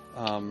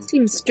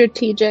 Seems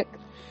strategic.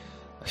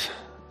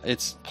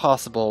 It's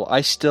possible.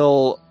 I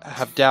still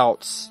have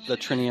doubts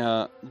that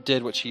Trinia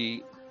did what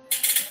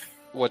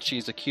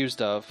she's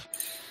accused of.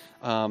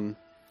 A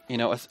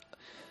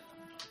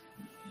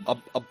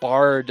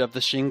bard of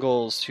the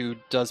shingles who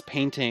does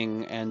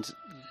painting and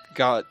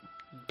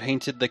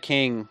painted the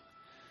king.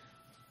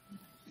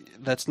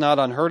 That's not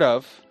unheard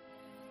of.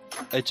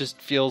 It just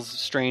feels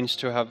strange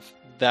to have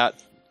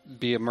that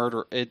be a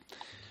murder.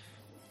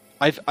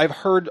 I've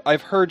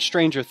heard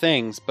stranger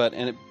things, but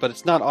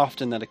it's not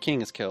often that a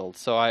king is killed.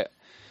 So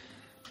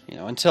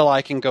until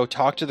I can go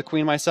talk to the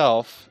Queen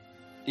myself,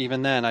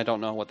 even then I don't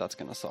know what that's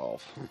going to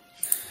solve.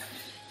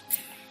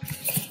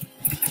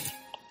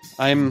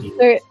 Is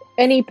there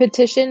any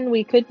petition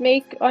we could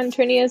make on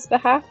Trinia's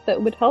behalf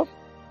that would help?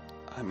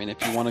 I mean,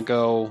 if you want to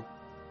go,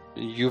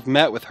 you've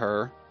met with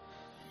her,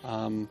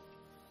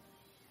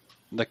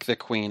 the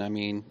Queen. I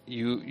mean,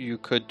 you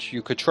could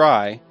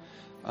try.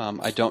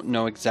 I don't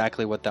know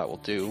exactly what that will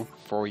do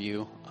for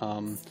you.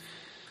 I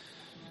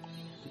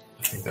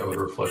think that would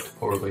reflect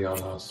poorly on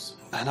us.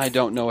 And I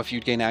don't know if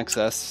you'd gain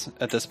access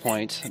at this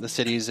point. The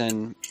city's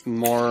in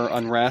more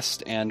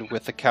unrest, and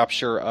with the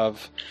capture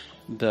of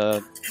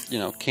the,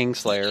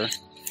 Kingslayer,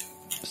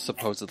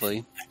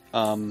 supposedly,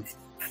 I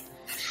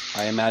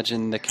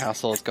imagine the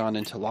castle has gone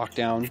into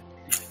lockdown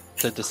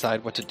to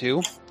decide what to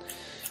do,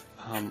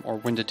 or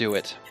when to do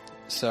it.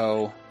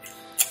 So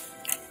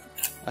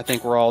I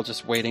think we're all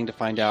just waiting to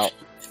find out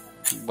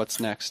what's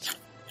next.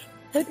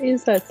 What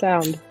is that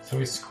sound? So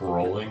he's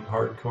scrolling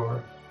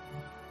hardcore?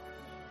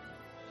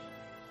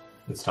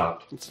 It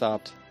stopped.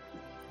 Does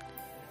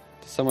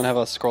someone have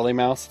a scrolling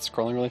mouse that's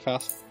scrolling really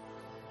fast?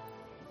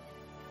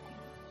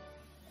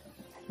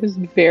 It was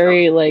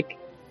very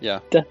yeah.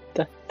 Da,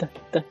 da, da,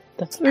 da, da.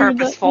 It's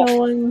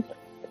purposeful.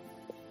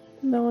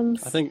 No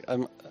one's. I think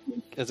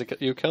is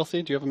it you,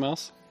 Kelsey? Do you have a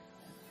mouse?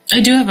 I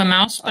do have a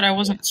mouse, but I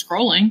wasn't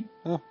scrolling.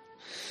 Oh.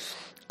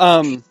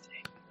 I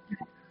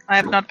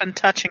have not been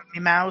touching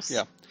the mouse.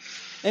 Yeah.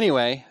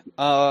 Anyway,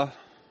 I'm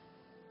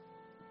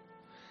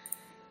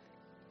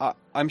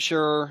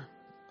sure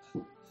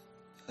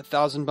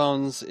 1,000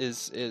 Bones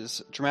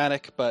is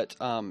dramatic, but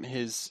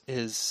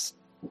his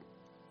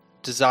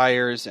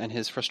desires and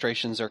his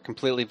frustrations are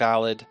completely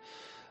valid.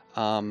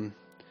 He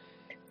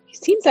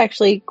seems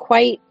actually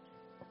quite.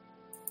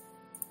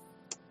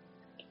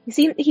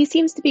 He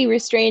seems to be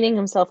restraining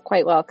himself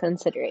quite well,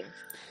 considering.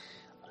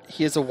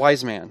 He is a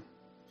wise man,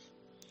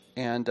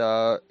 and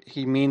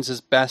he means as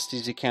best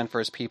as he can for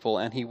his people,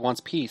 and he wants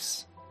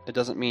peace. It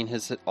doesn't mean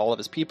all of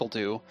his people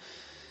do,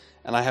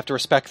 and I have to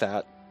respect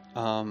that.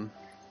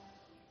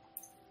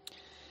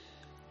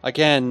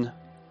 Again,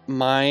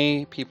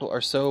 my people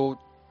are so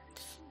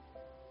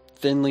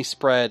thinly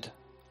spread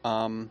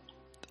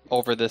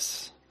over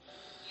this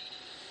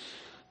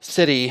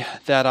city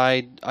that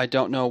I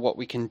don't know what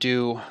we can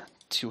do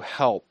to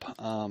help.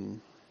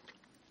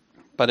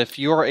 But if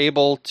you're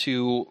able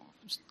to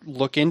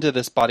look into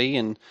this buddy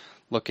and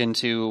look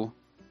into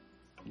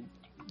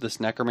this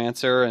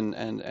necromancer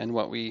and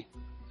what we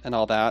and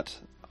all that,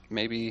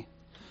 maybe.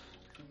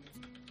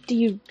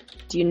 Do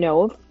you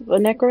know of a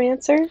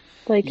necromancer?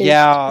 A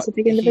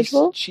specific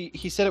individual?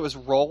 He said it was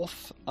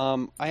Rolf.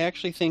 I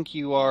actually think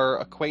you are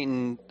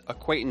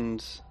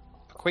acquaintance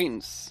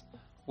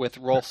with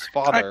Rolf's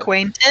father.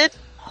 Acquainted?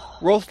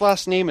 Rolf's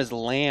last name is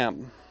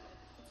Lamb.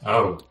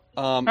 Oh.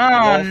 Oh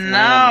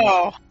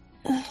no!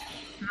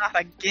 Not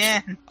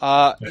again.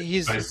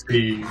 He's. I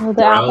see Well,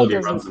 the apple morality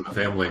doesn't- runs in the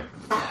family.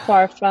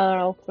 Far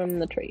fell from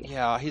the tree.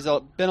 Yeah, he's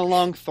been a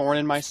long thorn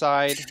in my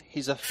side.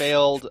 He's a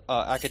failed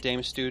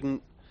academic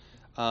student.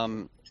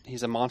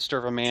 He's a monster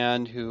of a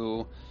man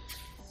who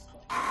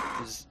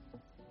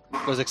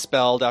was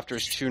expelled after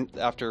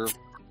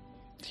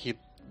he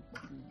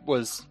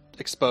was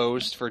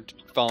exposed for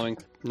following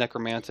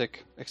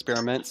necromantic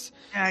experiments.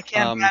 Yeah, I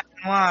can't imagine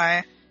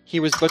why. He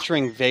was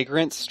butchering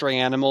vagrants, stray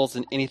animals,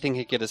 and anything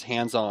he could get his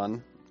hands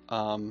on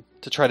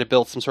to try to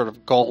build some sort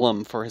of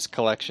golem for his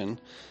collection.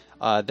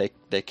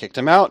 They kicked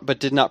him out, but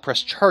did not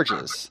press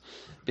charges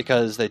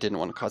because they didn't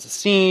want to cause a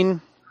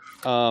scene.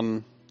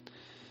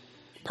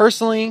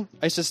 Personally,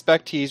 I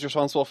suspect he's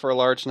responsible for a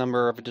large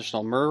number of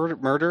additional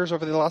murders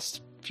over the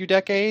last few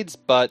decades,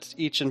 but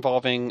each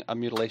involving a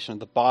mutilation of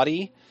the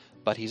body.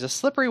 But he's a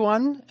slippery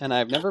one, and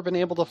I've never been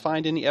able to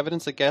find any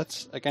evidence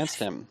against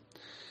him.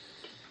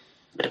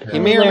 He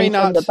may or may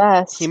not.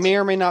 He may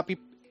or may not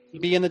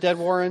be in the Dead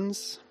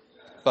Warrens,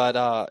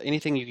 but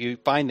anything you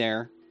find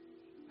there,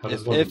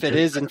 if it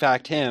is in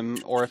fact him,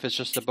 or if it's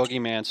just a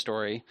boogeyman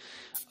story,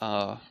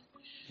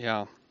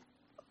 yeah.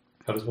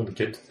 How does one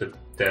get to the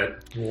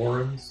Dead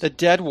Warrens? The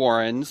Dead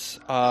Warrens,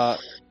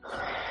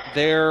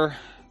 they're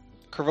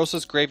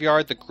Corvosa's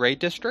graveyard, the Grey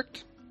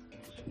District,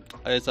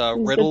 is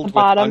riddled with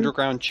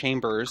underground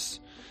chambers.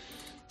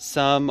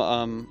 Some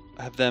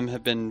of them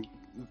have been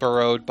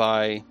burrowed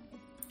by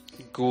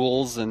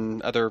ghouls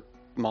and other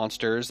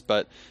monsters,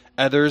 but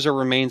others are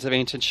remains of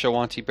ancient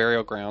Shoanti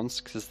burial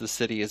grounds, because the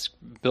city is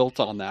built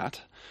on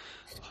that.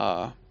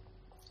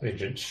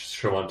 Ancient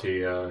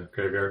Shoanti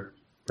graveyard?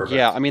 Perfect.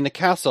 Yeah, I mean, the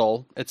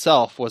castle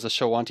itself was a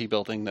Shoanti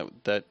building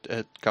that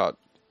it got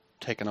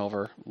taken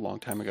over a long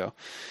time ago.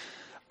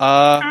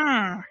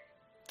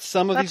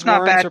 Some of these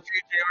warrens are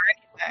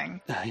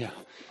anything. Yeah,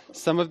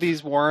 some of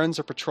these warrens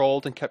are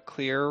patrolled and kept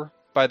clear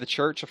by the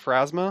Church of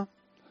Pharasma,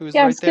 who's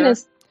right there.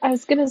 I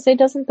was gonna say,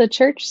 doesn't the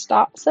church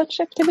stop such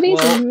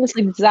activities? Isn't this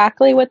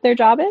exactly what their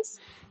job is?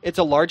 It's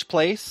a large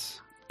place,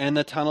 and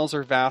the tunnels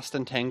are vast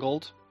and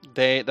tangled.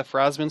 The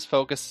Pharasmans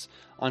focus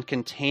on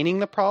containing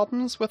the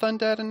problems with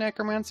undead and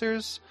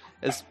necromancers,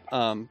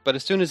 but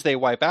as soon as they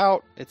wipe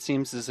out, it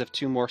seems as if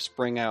two more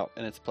spring out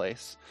in its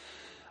place.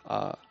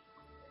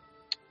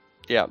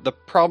 Yeah, the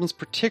problem's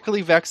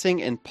particularly vexing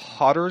in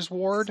Potter's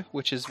Ward,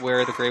 which is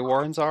where the Grey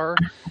Warrens are.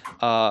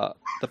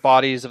 The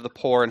bodies of the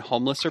poor and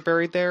homeless are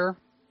buried there.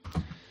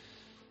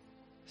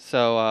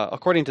 So,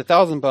 according to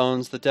Thousand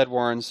Bones, the Dead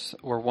Warrens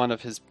were one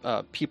of his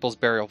people's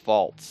burial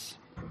vaults.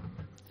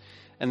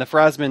 And the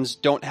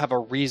Pharasmans don't have a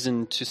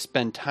reason to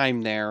spend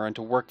time there and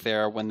to work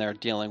there when they're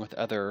dealing with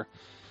other,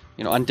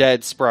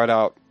 undead sprout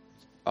out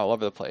all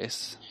over the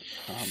place.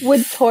 Would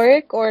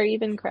Toric or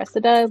even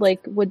Cressida,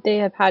 would they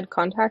have had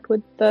contact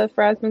with the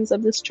Pharasmans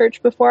of this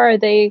church before? Are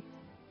they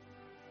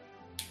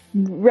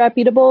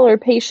reputable or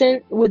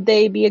patient? Would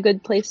they be a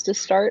good place to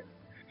start?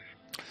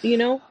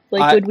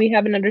 Would we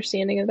have an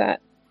understanding of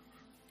that?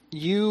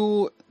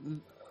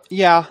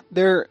 Yeah,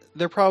 they're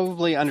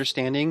probably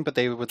understanding, but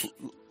they would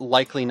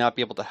likely not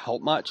be able to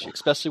help much,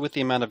 especially with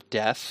the amount of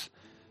death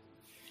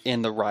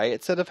in the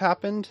riots that have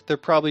happened. They're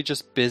probably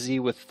just busy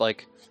with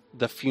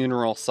the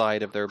funeral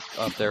side of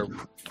their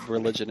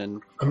religion,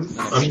 and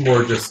I'm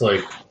more just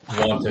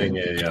wanting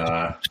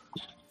a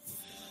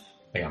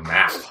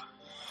map.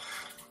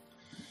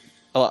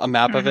 A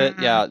map of it.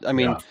 Yeah, I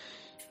mean.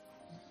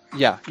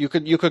 Yeah, you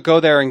could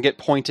go there and get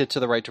pointed to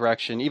the right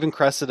direction. Even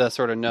Cressida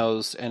sort of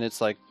knows, and it's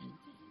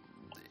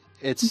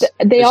it's.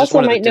 They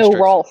also might know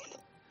Rolf.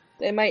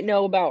 They might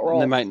know about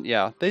Rolf. They might,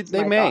 yeah.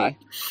 They may,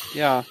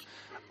 yeah.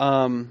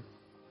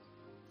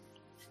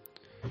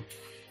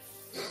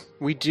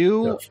 We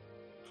do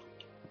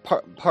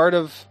part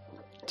of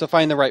to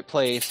find the right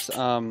place.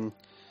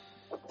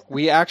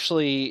 We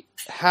actually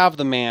have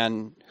the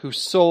man who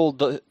sold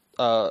the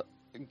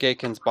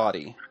Gaken's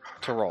body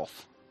to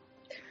Rolf.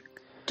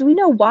 Do we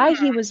know why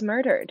he was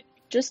murdered?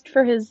 Just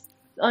for his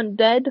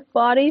undead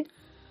body?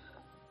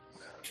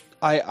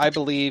 I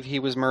believe he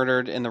was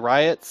murdered in the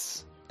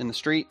riots, in the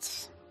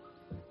streets.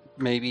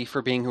 Maybe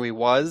for being who he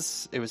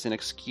was. It was an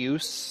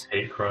excuse.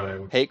 Hate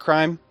crime. Hate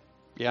crime.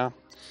 Yeah.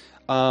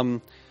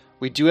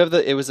 We do have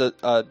it was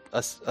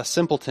a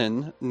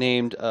simpleton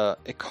named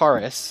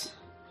Icarus.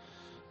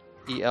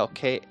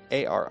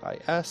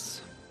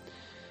 Elkaris.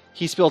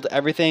 He spilled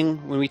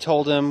everything when we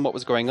told him what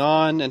was going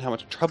on and how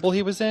much trouble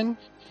he was in.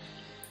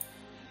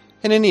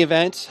 In any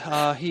event,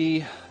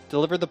 he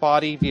delivered the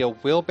body via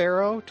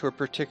wheelbarrow to a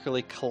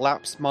particularly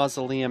collapsed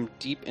mausoleum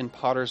deep in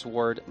Potter's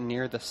Ward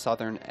near the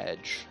southern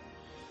edge.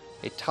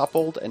 A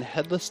toppled and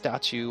headless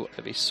statue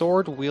of a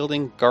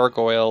sword-wielding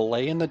gargoyle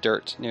lay in the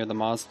dirt near the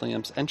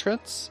mausoleum's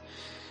entrance.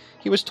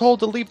 He was told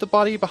to leave the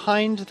body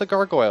behind the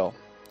gargoyle.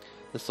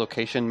 This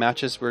location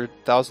matches where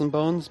Thousand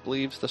Bones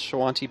believes the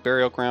Shoanti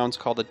burial grounds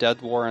called the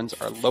Dead Warrens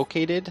are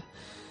located,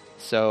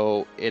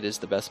 so it is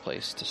the best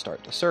place to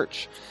start the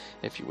search.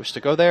 If you wish to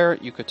go there,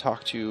 you could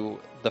talk to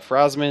the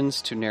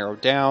Pharasmans to narrow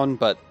down,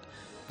 but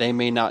they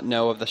may not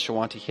know of the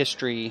Shoanti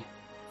history.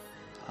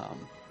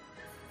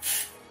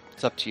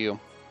 It's up to you.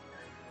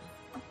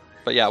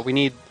 But yeah, we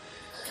need...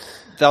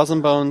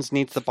 Thousand Bones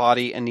needs the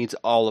body and needs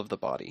all of the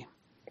body.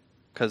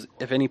 Because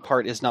if any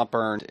part is not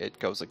burned, it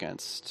goes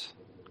against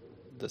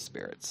the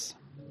spirits.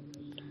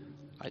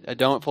 I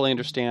don't fully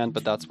understand,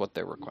 but that's what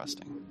they're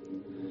requesting.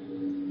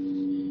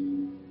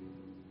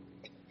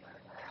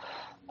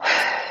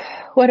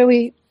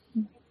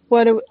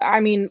 I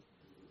mean,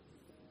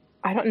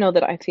 I don't know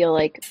that I feel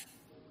like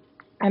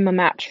I'm a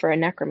match for a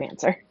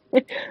necromancer.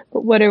 But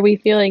what are we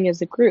feeling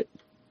as a group?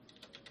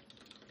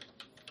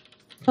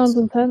 Sounds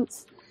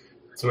intense.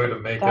 It's a way to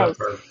make up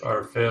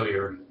our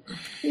failure.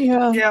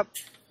 Yeah. Yep.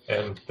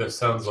 And this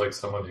sounds like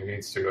someone who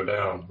needs to go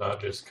down, not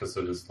just because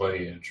of his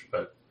lineage,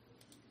 but...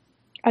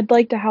 I'd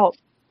like to help.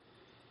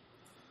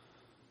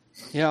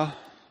 Yeah.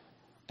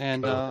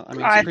 And, I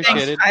mean, it's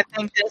appreciated. I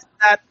think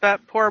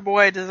that poor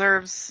boy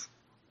deserves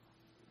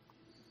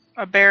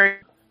a burial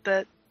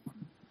that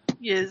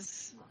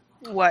is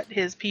what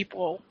his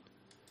people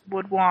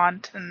would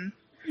want. And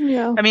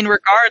Yeah. I mean,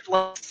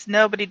 regardless,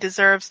 nobody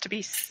deserves to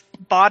be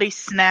body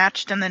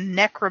snatched and then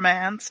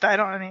necromanced.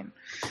 I mean,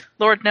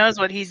 Lord knows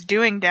what he's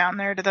doing down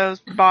there to those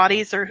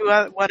bodies, or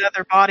what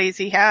other bodies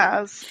he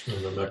has.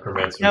 And the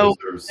necromancer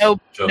deserves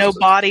no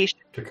body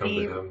should to come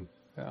to him.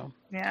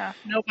 Yeah,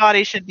 no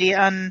body should be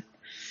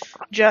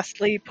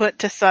unjustly put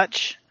to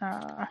such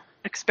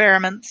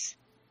experiments.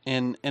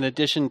 In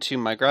addition to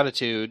my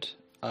gratitude,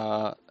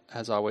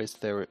 as always,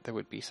 there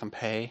would be some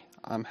pay.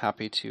 I'm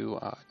happy to,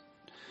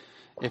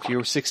 if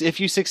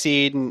you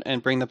succeed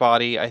and bring the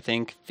body, I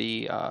think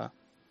the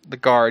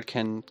guard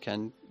can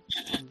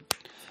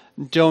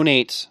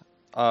donate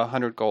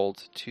 100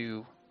 gold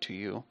to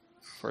you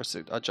for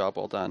a job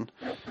well done.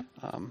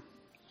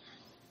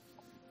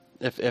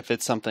 If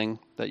it's something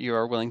that you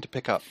are willing to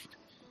pick up.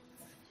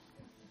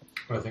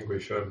 I think we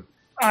should.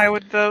 I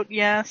would vote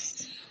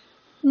yes.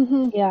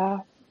 Mm-hmm. Yeah.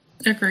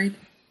 Agreed.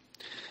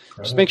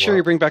 Just make sure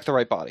you bring back the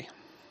right body.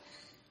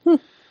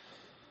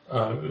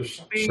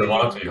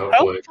 Charlotte,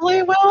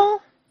 hopefully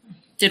will.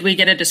 Did we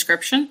get a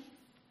description?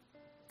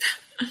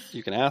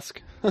 You can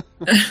ask.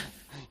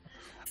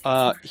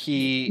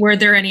 Were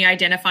there any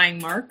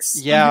identifying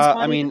marks? Yeah, on his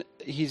body? I mean,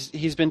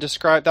 he's been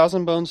described.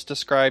 Thousand Bones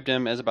described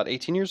him as about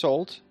 18 years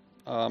old,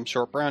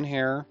 short brown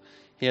hair.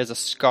 He has a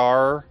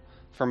scar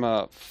from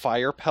a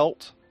fire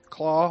pelt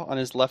claw on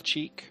his left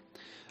cheek.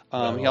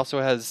 He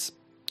also has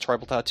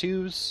tribal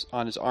tattoos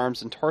on his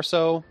arms and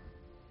torso.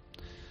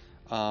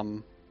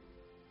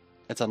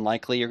 It's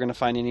unlikely you're going to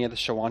find any of the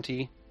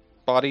Shawanti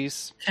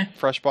bodies,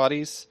 fresh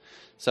bodies.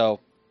 So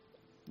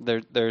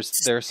there's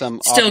some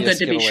still obvious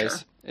good to giveaways. be sure.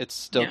 It's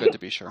still good to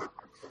be sure.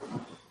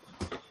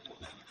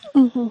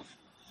 Mm-hmm.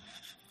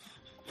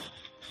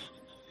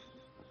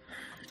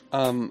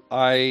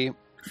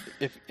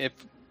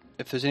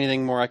 If there's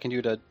anything more I can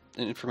do to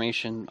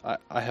information,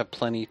 I have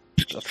plenty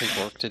of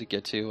paperwork to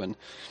get to, and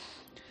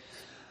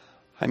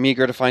I'm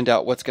eager to find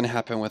out what's going to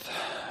happen with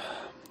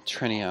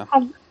Trinia.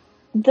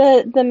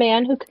 The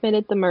man who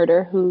committed the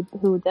murder, who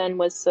then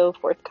was so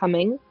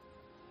forthcoming.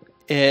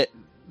 The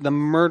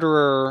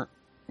murderer,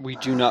 we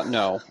do not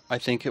know. I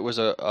think it was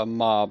a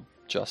mob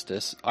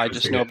justice. I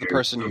just know of the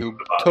person who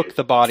took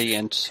the body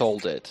and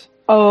sold it.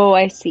 Oh,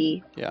 I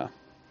see. Yeah.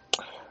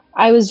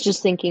 I was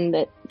just thinking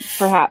that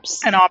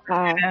perhaps An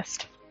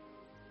opportunist.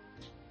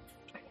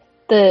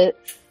 The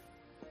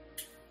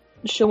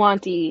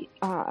Shawanti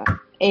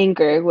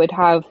anger would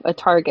have a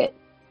target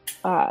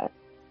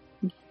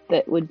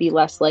that would be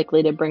less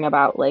likely to bring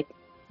about like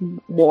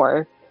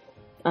war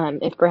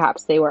if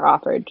perhaps they were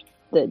offered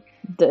the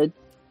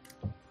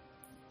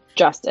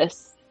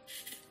justice,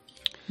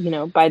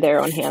 by their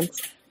own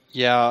hands.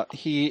 Yeah,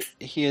 he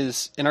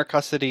is in our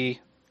custody,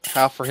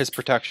 half for his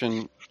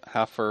protection,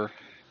 half for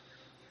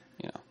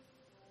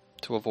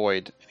to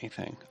avoid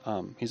anything.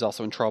 He's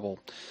also in trouble,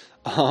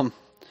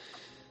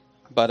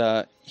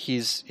 but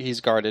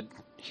he's guarded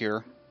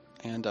here,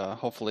 and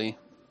hopefully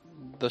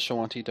the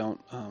Shawanti don't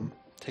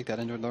take that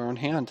into their own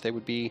hand. They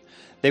would be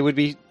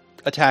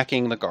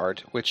attacking the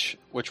guard, which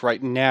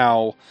right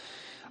now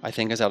I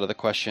think is out of the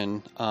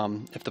question.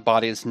 If the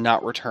body is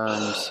not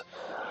returned,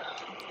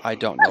 I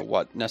don't know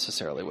what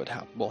necessarily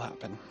will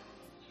happen.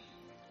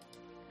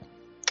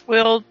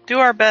 We'll do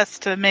our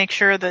best to make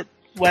sure that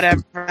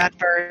whatever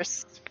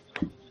adverse,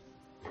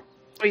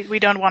 we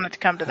don't want it to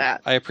come to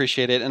that. I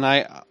appreciate it, and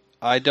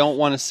I don't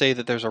want to say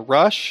that there's a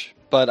rush,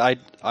 but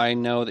I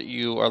know that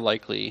you are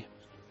likely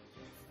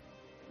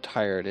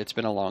tired. It's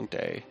been a long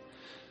day,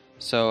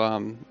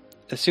 so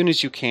as soon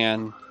as you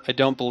can.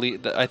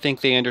 I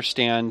think they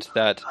understand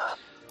that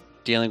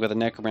dealing with a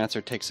necromancer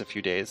takes a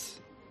few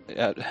days,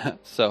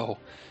 so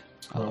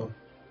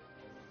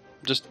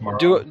just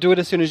do it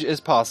as soon as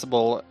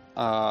possible.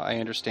 I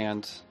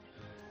understand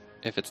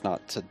if it's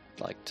not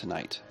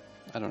tonight.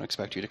 I don't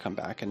expect you to come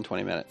back in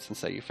 20 minutes and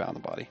say you found the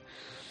body.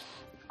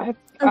 I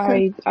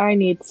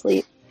need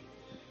sleep.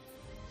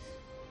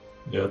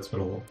 Yeah, it's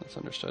been That's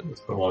understood. It's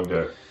been a long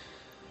day.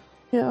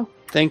 Yeah.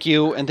 Thank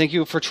you, and thank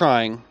you for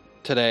trying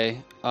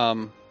today.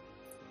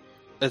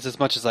 It's as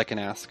much as I can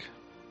ask.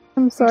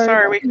 I'm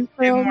sorry. We can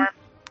do more.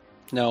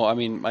 No, I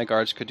mean my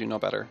guards could do no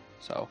better.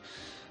 So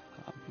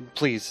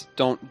please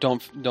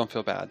don't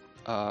feel bad.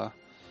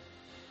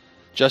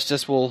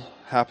 Justice will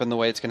happen the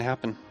way it's going to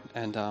happen,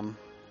 and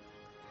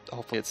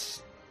hopefully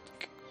it's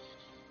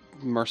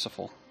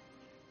merciful.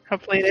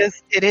 Hopefully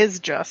it is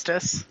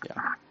justice.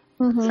 Yeah.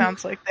 Mhm.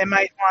 Sounds like they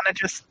might want to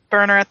just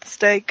burn her at the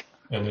stake.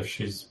 And if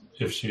she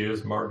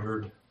is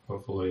martyred,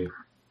 hopefully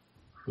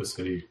the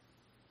city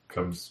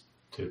comes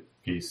to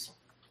peace.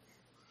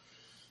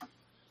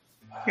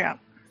 Yeah.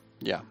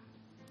 Yeah.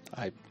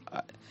 I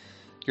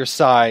your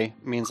sigh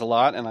means a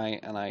lot, and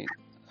I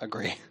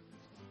agree.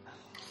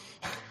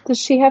 Does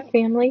she have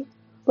family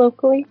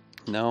locally?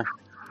 No,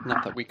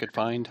 not that we could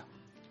find.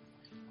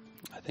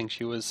 I think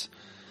she was.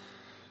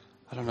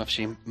 I don't know if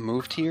she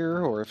moved here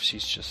or if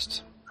she's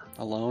just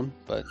alone,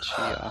 but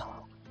she.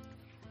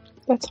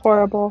 That's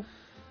horrible.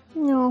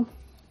 No.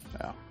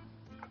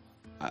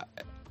 Yeah.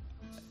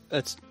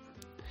 It's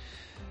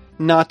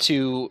not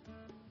to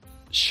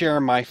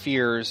share my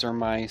fears or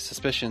my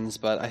suspicions,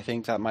 but I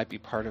think that might be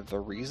part of the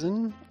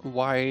reason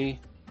why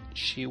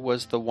she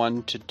was the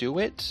one to do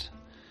it.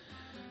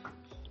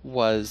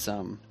 Was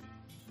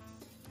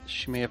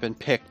she may have been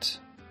picked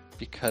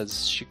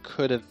because she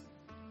could have.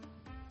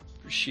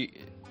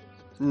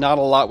 Not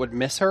a lot would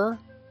miss her,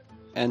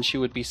 and she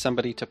would be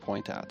somebody to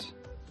point at,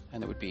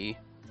 and it would be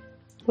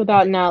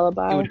Without an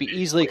alibi. it would be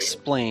easily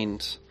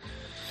explained.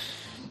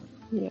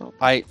 Yeah.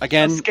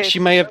 She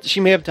may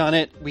have done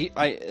it.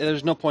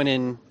 There's no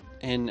point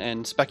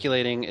in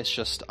speculating. It's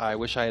just I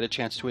wish I had a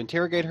chance to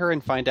interrogate her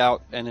and find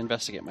out and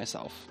investigate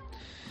myself.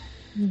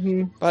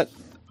 Mm-hmm. But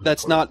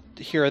that's not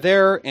here or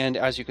there, and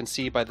as you can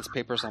see by this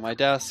papers on my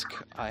desk,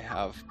 I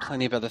have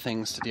plenty of other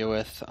things to deal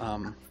with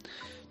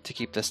to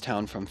keep this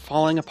town from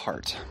falling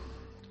apart.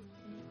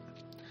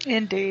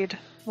 Indeed.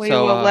 We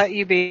will let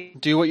you be.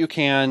 Do what you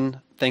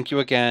can. Thank you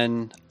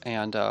again,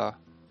 and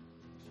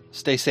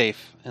stay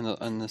safe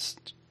in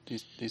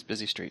these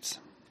busy streets.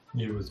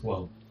 You as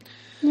well.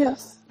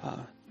 Yes.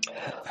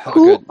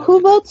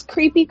 Who votes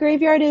creepy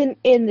graveyard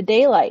in the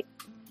daylight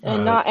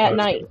and not at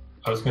night?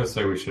 I was going to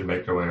say we should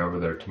make our way over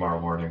there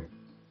tomorrow morning.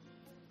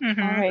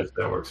 Mm-hmm. All right. If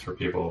that works for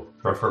people,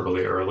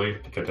 preferably early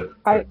to get it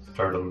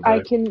started on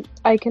the day.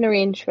 I can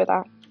arrange for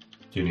that.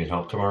 Do you need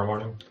help tomorrow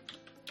morning?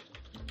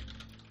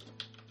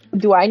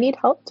 Do I need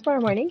help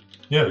tomorrow morning?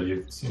 Yeah,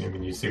 you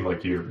seem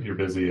like you're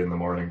busy in the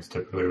mornings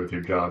typically with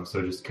your job,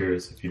 so just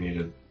curious if you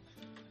needed.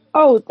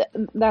 Oh,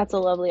 that's a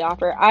lovely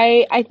offer.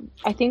 I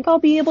think I'll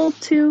be able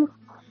to.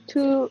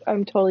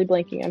 I'm totally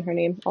blanking on her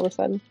name all of a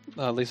sudden.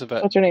 Lisa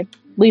Vett. What's her name?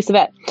 Lisa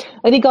Vett.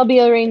 I think I'll be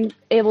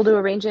able to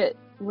arrange it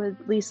with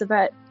Lisa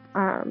Vett,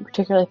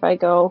 particularly if I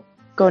go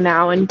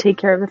now and take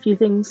care of a few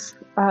things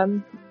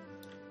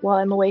while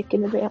I'm awake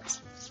in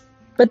advance.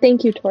 But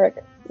thank you,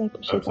 Torek. I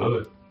appreciate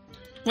Absolutely. that.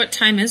 What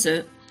time is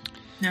it?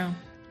 No.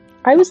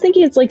 I was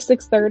thinking it's like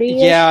 6:30.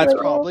 Yeah, it's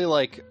probably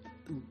like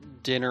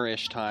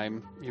dinner-ish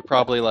time. You're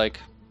probably like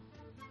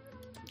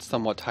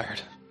somewhat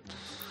tired.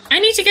 I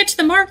need to get to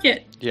the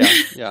market.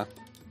 Yeah.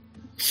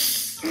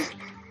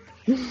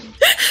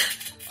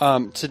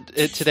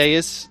 Today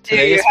is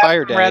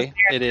Fire Day.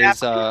 It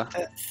is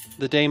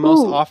the day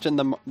most often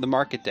the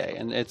market day,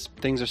 and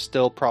things are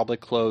still probably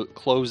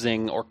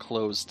closing or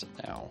closed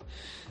now.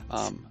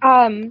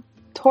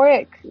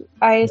 Torek,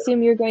 I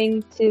assume you're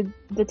going to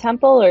the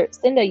temple, or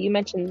Cinda, you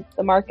mentioned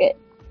the market.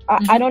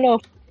 I don't know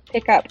if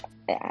pick up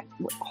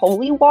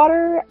holy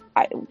water.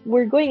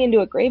 We're going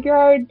into a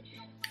graveyard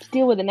to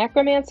deal with a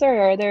necromancer.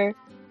 Are there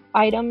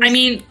items? I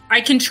mean,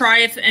 I can try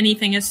if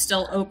anything is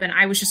still open.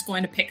 I was just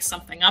going to pick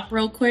something up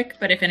real quick,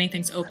 but if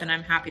anything's open,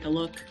 I'm happy to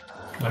look.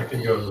 I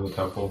can go to the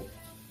temple.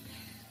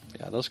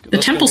 Yeah, the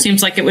temple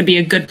seems like it would be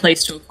a good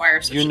place to acquire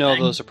such a thing.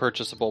 Those are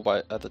purchasable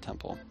at the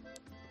temple.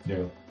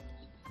 Yeah.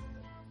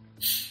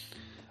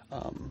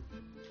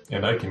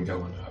 And I can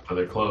go in after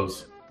they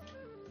close.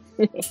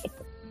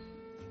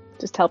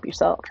 Just help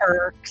yourself.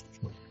 Perks.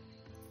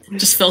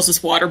 Just fills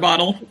his water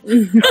bottle.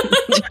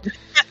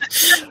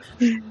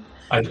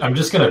 I'm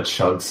just gonna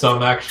chug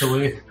some,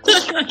 actually.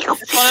 It's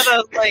one of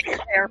those like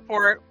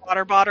airport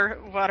water bottle.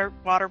 The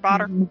water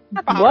bottle.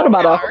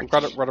 Like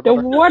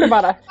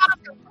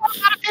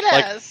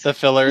the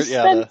filler,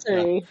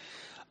 dispensary.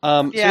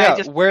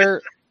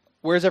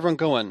 Where's everyone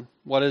going?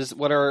 What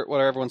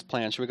are everyone's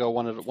plans? Should we go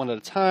one at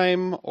a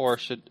time, or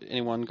should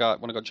anyone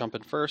want to go jump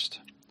in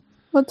first?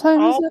 What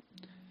time is it?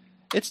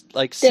 It's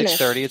like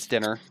 6:30. It's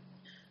dinner.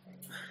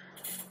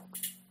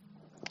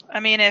 I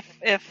mean,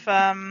 if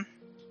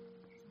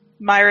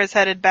Myra's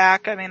headed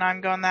back, I mean,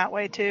 I'm going that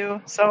way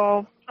too.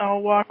 So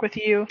I'll walk with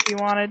you if you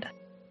wanted.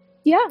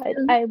 Yeah,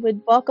 I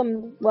would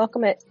welcome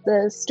it.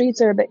 The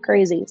streets are a bit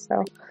crazy,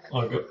 so.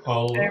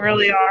 They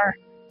really are.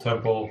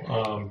 Temple.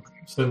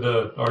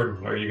 Cinda,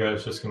 Arden, are you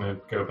guys just going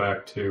to go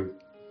back to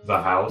the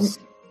house?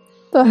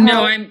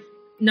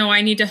 No,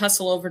 I need to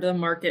hustle over to the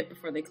market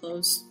before they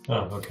close.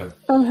 Oh, okay.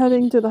 I'm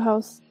heading to the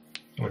house.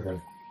 Okay.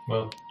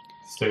 Well,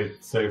 stay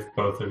safe,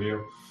 both of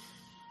you.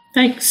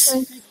 Thanks.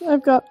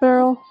 I've got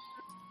Beryl.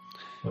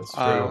 That's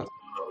true.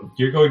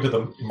 You're going to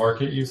the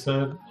market, you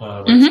said?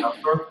 South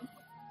Shore?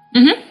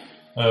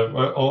 Mm-hmm.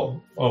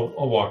 I'll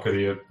walk with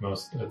you.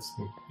 It's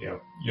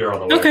you're on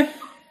the way. Okay.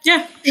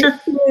 Yeah, sure.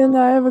 And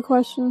I have a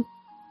question.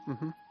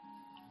 Mm-hmm.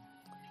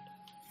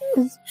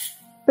 Is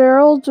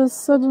Beryl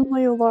just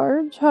suddenly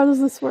large? How does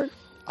this work?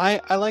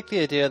 I like the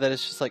idea that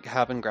it's just like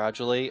happen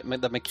gradually.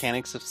 The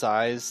mechanics of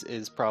size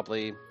is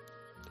probably,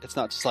 it's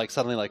not just like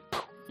suddenly like,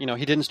 he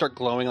didn't start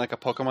glowing like a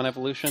Pokemon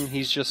evolution.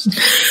 He's just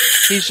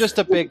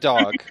a big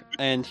dog,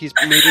 and he's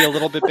maybe a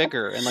little bit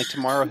bigger. And like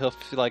tomorrow he'll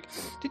feel like,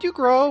 did you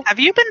grow? Have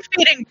you been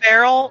feeding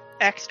Beryl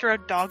extra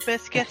dog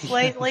biscuits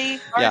lately?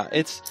 Yeah,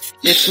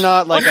 it's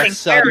not like a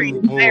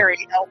sudden.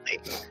 Very healthy.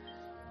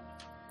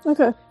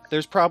 Okay.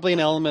 There's probably an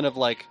element of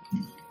like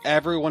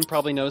everyone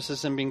probably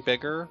notices him being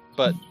bigger,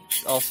 but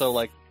also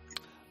like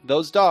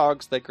those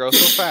dogs, they grow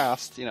so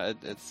fast.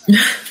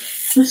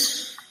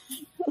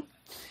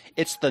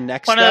 It's the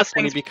next step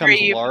when he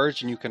becomes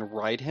large and you can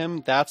ride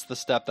him. That's the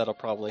step that'll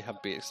probably have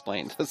to be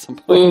explained at some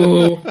point.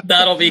 Ooh,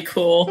 that'll be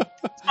cool.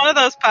 It's one of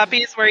those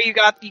puppies where you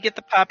get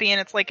the puppy and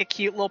it's like a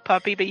cute little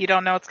puppy, but you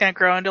don't know it's going to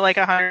grow into like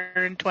a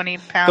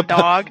 120-pound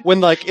dog. When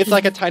like it's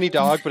like a tiny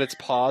dog, but its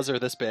paws are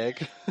this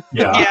big.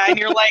 Yeah. Yeah, and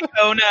you're like,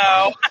 oh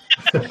no.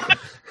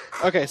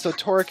 Okay, so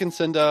Torek and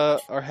Cinda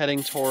are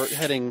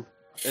heading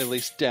at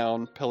least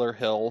down Pillar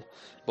Hill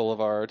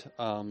Boulevard.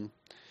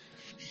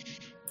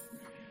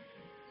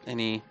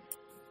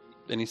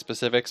 Any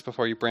specifics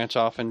before you branch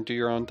off and do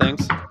your own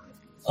things?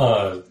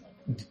 Do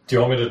you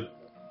want me to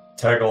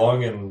tag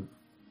along,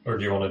 or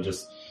do you want to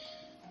just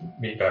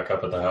meet back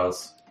up at the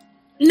house?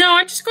 No,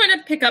 I'm just going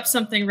to pick up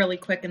something really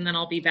quick and then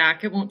I'll be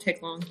back. It won't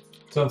take long.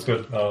 Sounds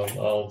good.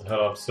 I'll head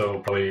up. So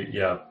probably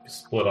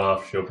split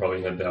off. She'll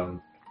probably head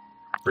down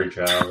Breach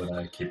Ave, and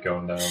I keep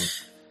going down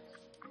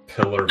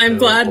Pillar. I'm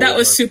glad that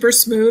was super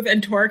smooth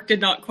and Torek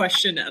did not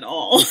question at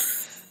all.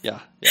 Yeah.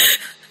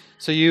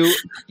 So you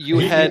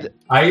head.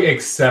 I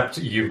accept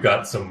you've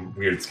got some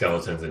weird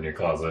skeletons in your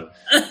closet.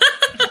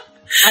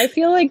 I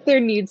feel like there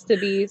needs to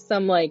be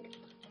some like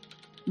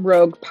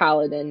rogue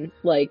paladin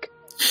like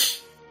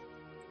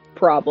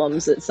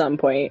problems at some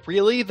point.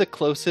 Really, the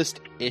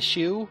closest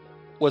issue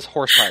was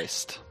horse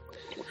heist.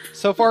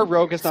 So far,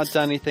 Rogue has not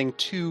done anything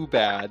too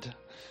bad.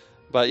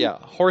 But yeah,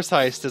 horse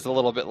heist is a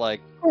little bit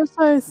like horse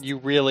heist. You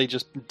really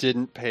just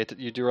didn't pay it.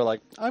 You were like,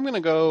 I'm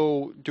gonna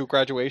go do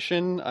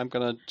graduation. I'm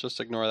gonna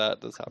just ignore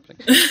that's happening.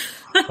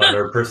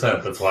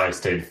 100%. That's why I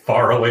stayed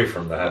far away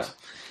from that.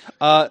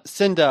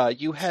 Cinda,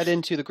 you head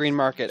into the green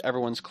market.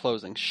 Everyone's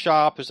closing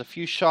shop. There's a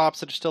few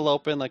shops that are still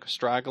open, like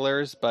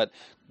stragglers, but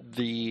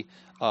the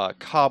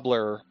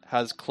cobbler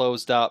has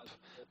closed up.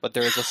 But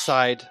there's the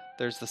side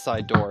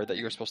door that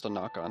you were supposed to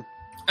knock on.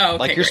 Oh, okay,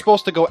 like you're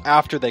supposed to go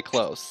after they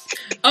close.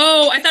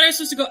 Oh, I thought I was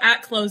supposed to go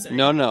at closing.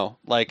 No.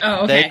 Like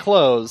they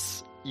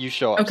close, you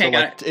show up. Okay, so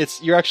like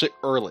you're actually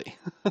early,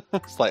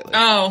 slightly.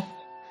 Oh,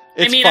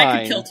 it's fine. I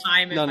could kill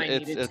time if I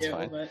needed it's to.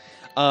 Fine.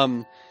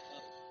 But...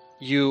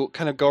 You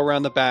kind of go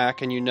around the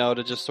back, and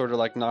to just sort of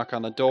like knock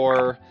on the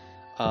door,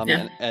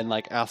 and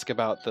like ask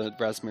about the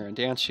Resmir and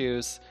dance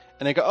shoes.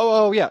 And they go,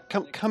 oh yeah,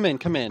 come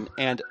in.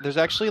 And there's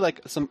actually like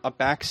a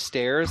back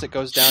stairs that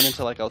goes down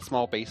into like a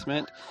small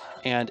basement.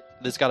 And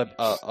there's got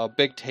a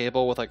big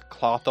table with like a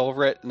cloth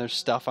over it, and there's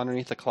stuff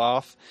underneath the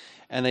cloth.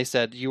 And they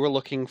said you were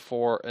looking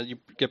for, you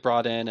get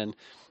brought in, and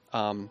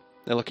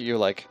they look at you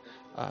like,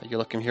 you're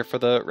looking here for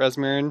the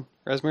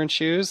Resmir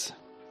shoes?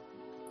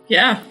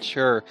 Yeah.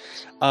 Sure.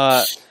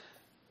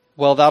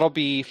 Well, that'll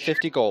be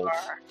 50 gold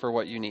for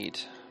what you need.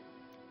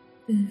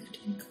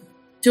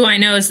 Do I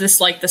know, is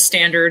this like the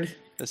standard?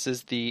 This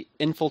is the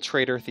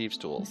Infiltrator Thieves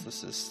Tools.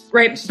 This is...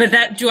 Right,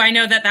 but do I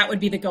know that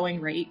would be the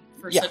going rate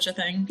for such a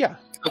thing? Yeah.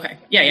 Okay.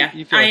 Yeah.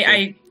 You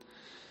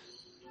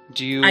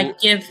I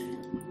give...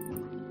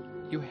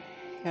 You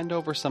hand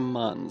over some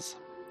muns.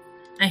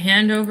 I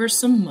hand over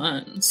some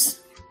muns.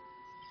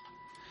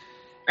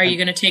 Are you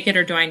going to take it,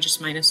 or do I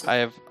just minus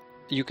it?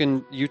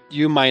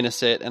 You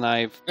minus it, and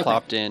I've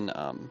plopped in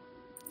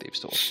Thieves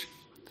Tools.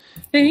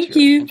 Thank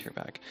you. Into your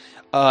bag.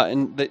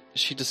 And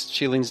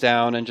she leans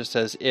down and just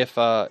says,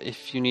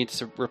 if you need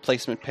some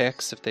replacement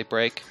picks, if they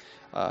break,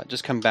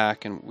 just come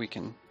back and we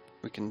can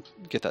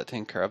get that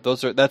taken care of.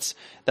 That's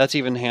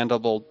even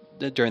handleable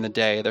during the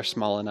day. They're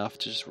small enough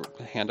to just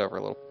hand over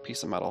a little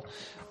piece of metal.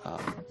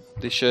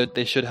 They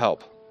should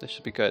help. They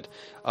should be good.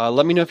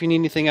 Let me know if you need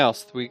anything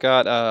else. We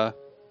got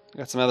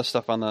some other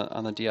stuff on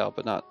the DL,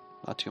 but not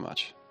too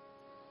much.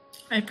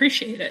 I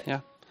appreciate it.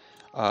 Yeah.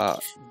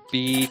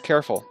 Be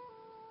careful.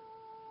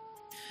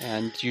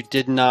 And you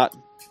did not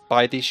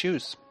buy these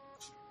shoes.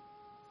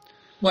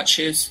 What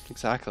shoes?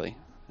 Exactly.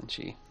 And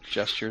she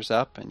gestures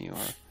up, and you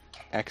are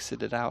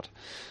exited out.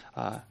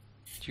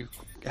 You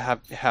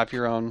have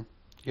your own.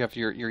 You have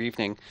your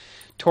evening.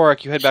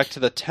 Torek, you head back to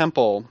the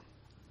temple,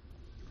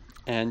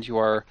 and you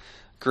are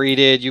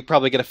greeted. You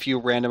probably get a few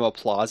random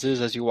applauses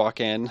as you walk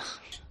in,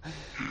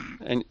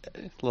 and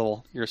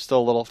you're still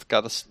a little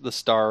got the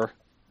star.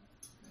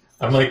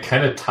 I'm like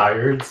kind of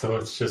tired, so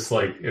it's just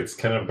like it's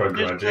kind of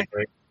begrudging.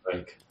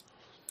 Like,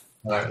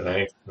 all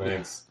right,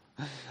 thanks.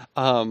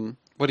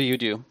 What do you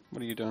do?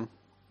 What are you doing?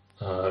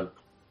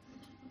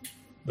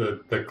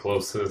 the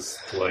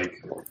closest,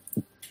 like,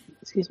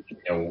 Excuse me.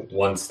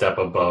 one step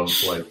above,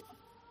 like,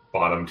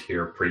 bottom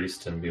tier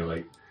priest and be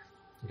like,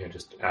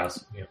 just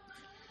ask,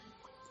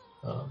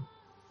 I'd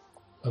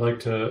like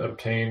to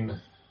obtain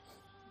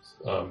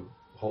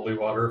holy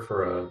water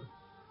for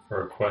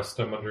a quest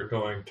I'm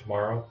undergoing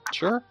tomorrow.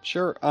 Sure.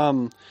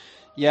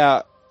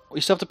 Yeah,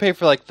 we still have to pay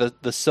for like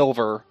the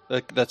silver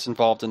that's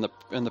involved in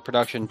the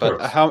production.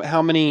 But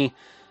how many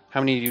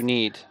do you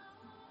need?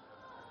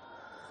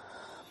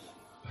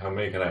 How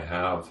many can I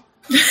have?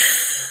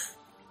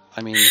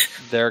 I mean,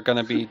 they're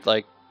gonna be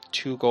like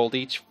 2 gold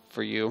each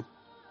for you.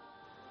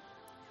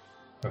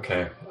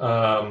 Okay.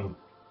 I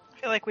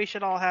feel like we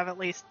should all have at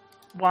least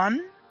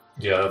one.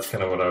 Yeah, that's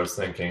kind of what I was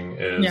thinking.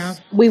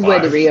 We 5?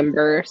 would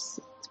reimburse.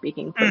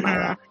 Speaking for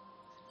Myra.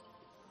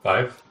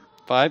 5?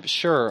 5,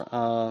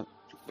 sure.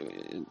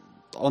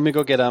 Let me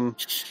go get them.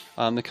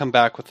 They come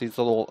back with these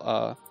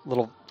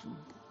little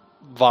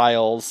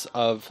vials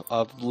of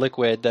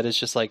liquid that is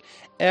just like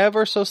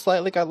ever so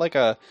slightly got like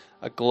a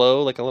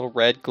glow, like a little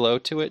red glow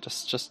to it,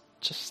 just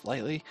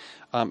slightly.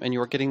 And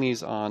you are getting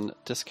these on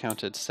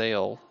discounted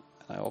sale.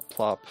 I will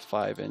plop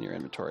 5 in your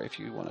inventory if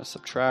you want to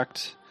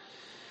subtract.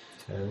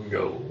 10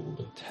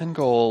 gold. 10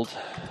 gold.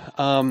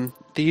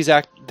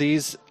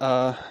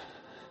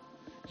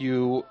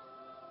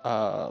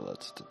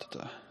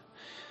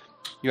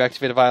 You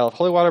activate a vial of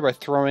holy water by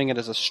throwing it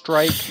as a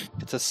strike.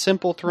 It's a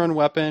simple thrown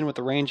weapon with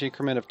a range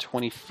increment of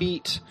 20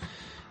 feet.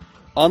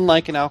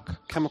 Unlike an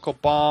alchemical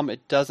bomb,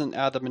 it doesn't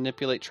add the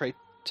manipulate trait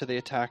to the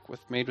attack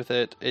made with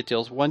it. It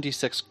deals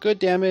 1d6 good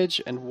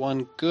damage and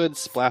 1 good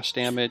splash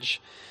damage.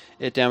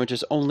 It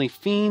damages only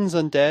fiends,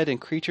 undead,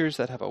 and creatures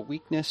that have a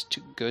weakness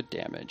to good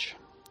damage.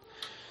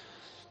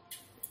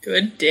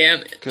 Good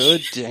damage.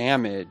 Good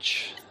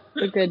damage.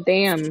 The good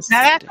dams.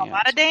 Now that's a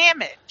lot of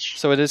damage.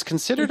 So it is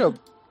considered a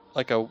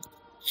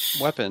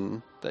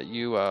weapon that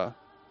you have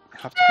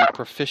to be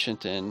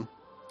proficient in,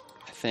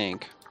 I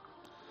think.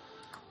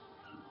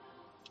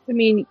 I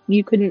mean,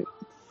 you couldn't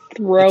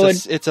throw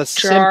it's a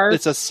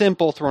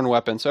simple thrown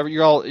weapon. So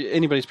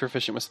anybody's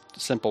proficient with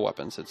simple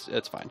weapons.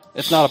 It's fine.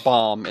 It's not a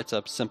bomb. It's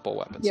a simple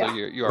weapon. Yeah. So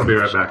you are. I'll be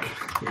right back.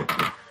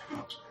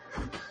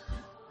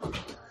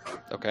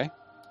 Okay.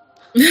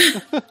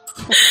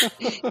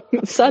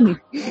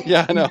 Sudden.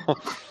 Yeah, I know.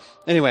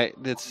 Anyway,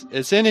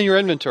 it's in your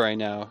inventory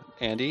now,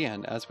 Andy.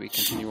 And as we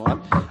continue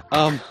on,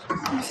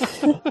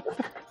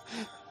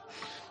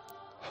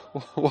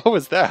 what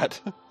was that?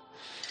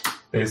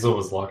 Basil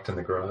was locked in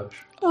the garage.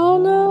 Oh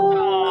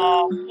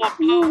no!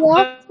 You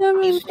locked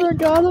him and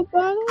forgot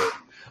about it?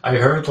 I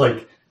heard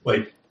like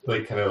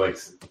kind of like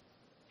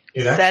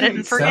it Set actually it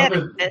and forget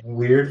sounded it.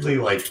 weirdly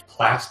like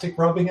plastic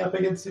rubbing up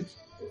against it,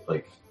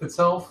 like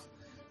itself,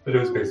 but it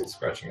was Basil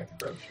scratching at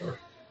the garage door.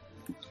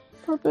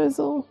 Poor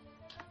Basil.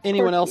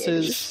 Anyone else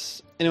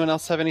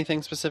have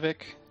anything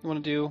specific you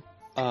want to do?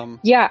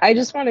 Yeah, I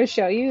just want to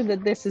show you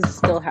that this is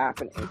still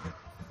happening.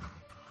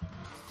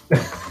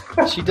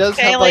 She does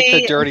have like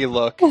the dirty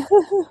look.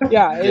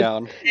 Yeah.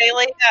 Down.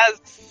 Haley has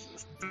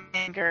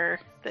anger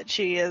that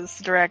she is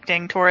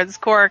directing towards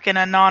Cork in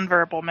a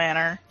nonverbal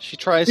manner. She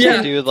tries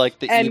to do like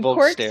the and evil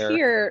Cork's stare.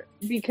 here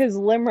because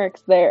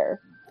Limerick's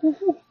there.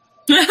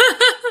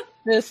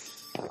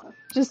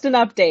 Just an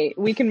update.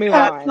 We can move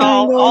on.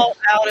 All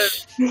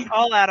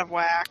out of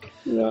whack.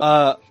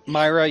 Yeah.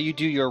 Myra, you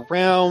do your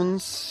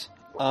rounds.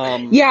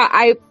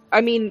 Yeah,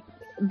 I mean,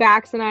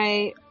 Bax and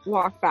I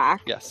walk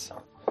back. Yes.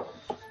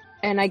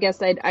 And I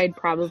guess I'd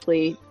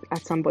probably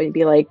at some point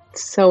be like,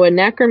 so a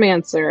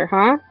necromancer,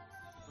 huh?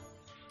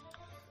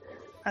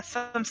 That's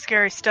some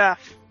scary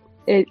stuff.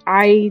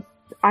 I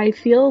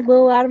feel a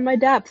little out of my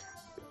depth.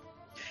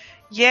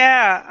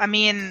 Yeah, I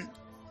mean,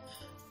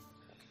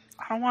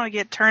 I don't want to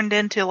get turned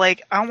into I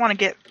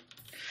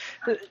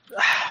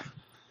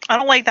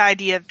don't like the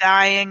idea of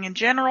dying in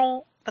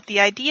general, but the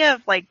idea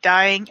of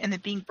dying and then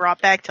being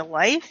brought back to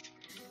life,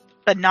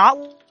 but not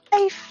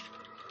life,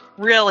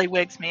 really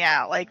wigs me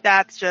out.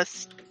 That's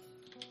just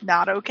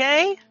not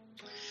okay.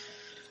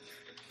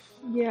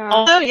 Yeah.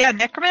 Although, yeah,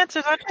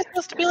 necromancers aren't they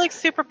supposed to be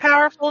super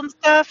powerful and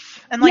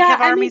stuff, and have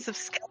armies of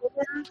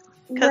skeletons?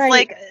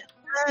 Because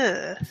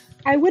ugh.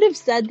 I would have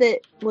said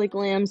that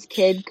Lamb's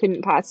kid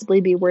couldn't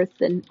possibly be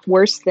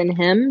worse than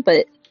him,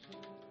 but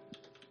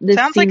this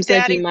sounds seems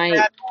like Daddy he might.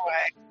 Bad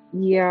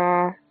Boy.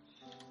 Yeah.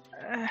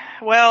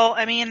 Well,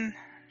 I mean,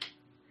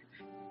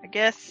 I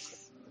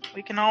guess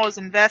we can always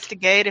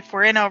investigate if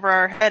we're in over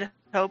our head.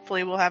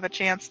 Hopefully, we'll have a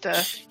chance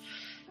to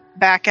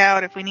back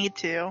out if we need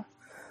to.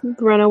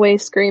 Run away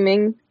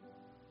screaming.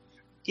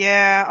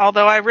 Yeah,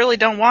 although I really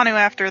don't want to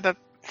after the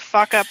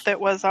fuck up that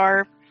was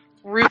our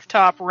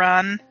rooftop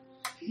run.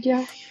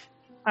 Yeah.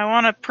 I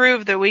want to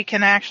prove that we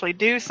can actually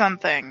do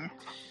something.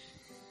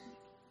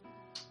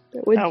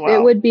 It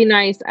would be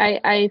nice.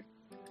 I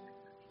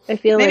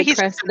feel Maybe like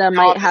Cressida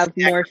might have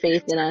more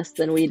faith in us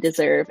than we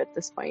deserve at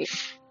this point.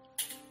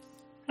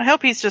 I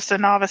hope he's just a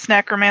novice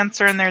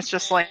necromancer and there's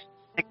just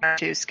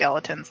 2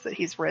 skeletons that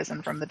he's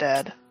risen from the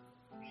dead.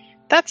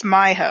 That's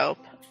my hope.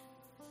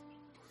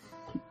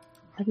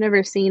 I've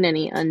never seen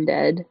any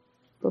undead.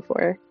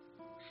 before?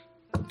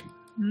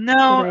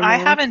 No, Did I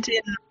know? haven't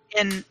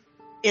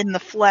in the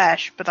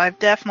flesh, but I've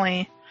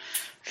definitely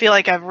feel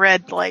like I've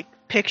read like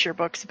picture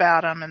books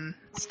about them and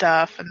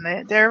stuff,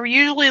 and they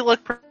usually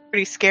look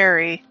pretty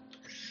scary.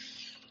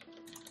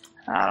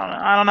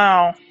 I don't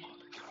know.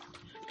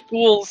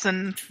 Ghouls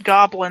and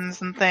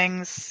goblins and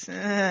things.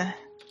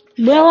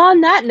 Well,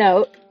 on that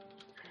note.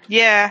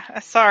 Yeah,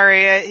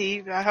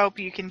 sorry. I hope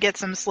you can get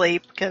some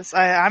sleep because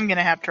I'm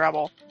gonna have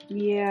trouble.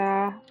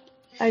 Yeah,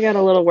 I got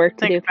a little work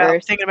to do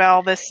first. Thinking about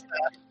all this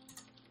stuff.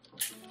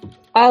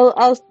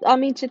 I'll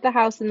meet you at the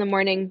house in the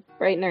morning,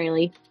 bright and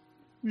early.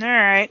 All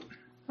right.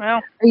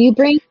 Well, are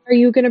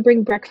you gonna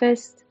bring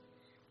breakfast?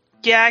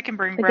 Yeah, I can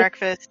bring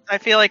breakfast. I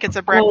feel like it's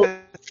a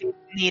breakfast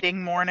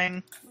needing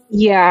morning.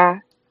 Yeah.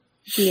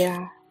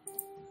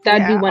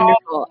 That'd be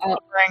wonderful.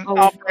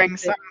 I'll bring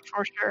some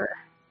for sure.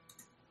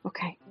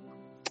 Okay.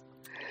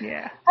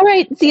 Yeah. All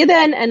right. See you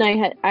then. And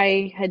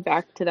I head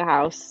back to the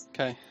house.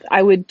 Okay.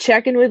 I would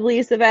check in with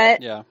Lisavet.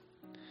 Yeah.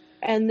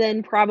 And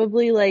then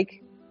probably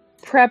like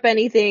prep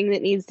anything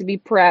that needs to be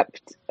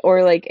prepped,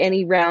 or like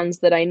any rounds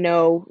that I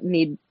know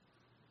need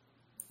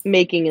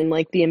making in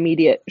like the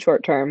immediate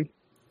short term.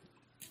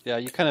 Yeah,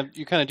 you kind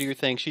of do your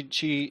thing.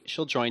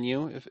 She'll join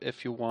you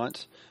if you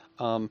want.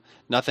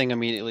 Nothing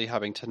immediately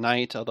having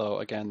tonight, although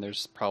again,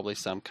 there's probably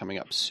some coming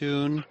up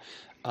soon.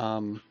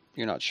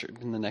 You're not sure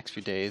in the next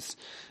few days,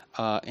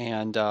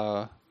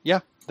 yeah,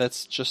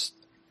 that's just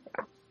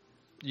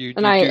you.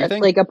 And you I do your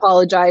thing. like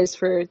apologize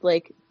for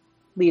like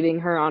leaving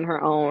her on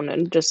her own,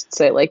 and just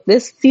say like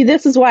this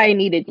is why I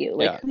needed you.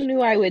 Like, who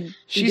knew I would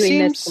be doing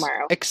this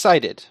tomorrow?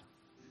 Excited.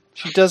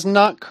 She does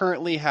not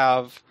currently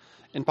have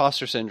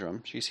imposter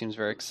syndrome. She seems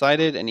very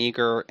excited and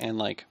eager and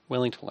like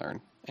willing to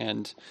learn.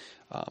 And,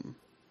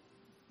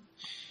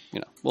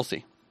 we'll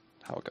see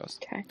how it goes.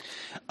 Okay.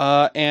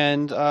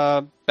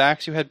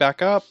 Bax, you head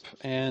back up,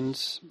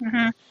 and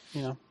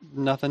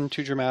nothing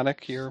too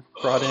dramatic. You're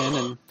brought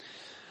in,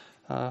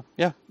 and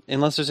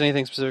unless there's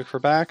anything specific for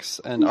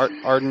Bax and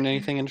Arden,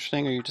 anything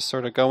interesting, or you just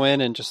sort of go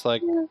in and just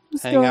like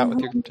hang out with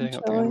your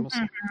animals.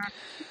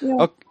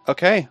 Yeah.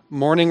 Okay,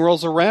 morning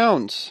rolls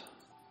around.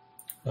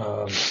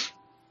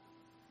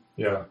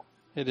 Yeah.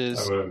 It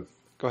is.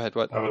 Go ahead.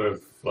 What? I would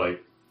have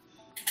like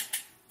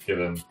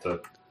given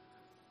the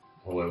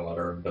holy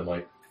water and been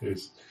like,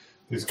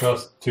 these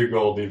cost 2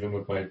 gold even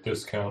with my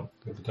discount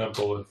at the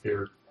temple if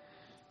you're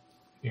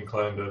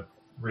inclined to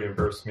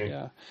reimburse me.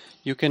 Yeah,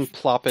 you can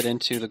plop it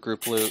into the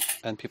group loot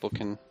and people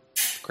can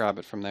grab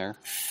it from there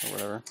or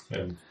whatever.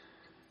 And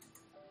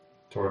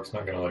Torik's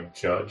not gonna like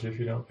judge if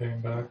you don't pay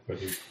him back, but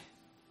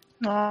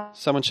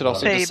someone should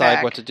also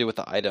decide what to do with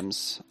the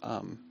items.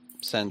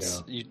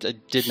 Since you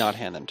did not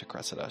hand them to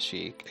Cressida,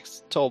 she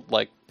told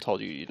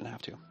you didn't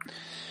have to.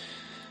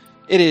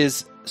 It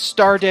is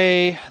Star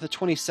Day, the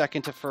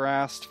 22nd of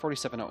Farast,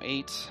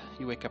 4708.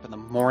 You wake up in the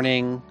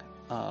morning.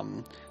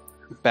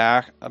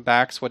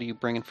 Bax, what are you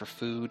bringing for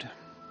food?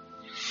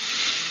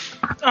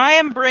 I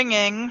am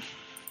bringing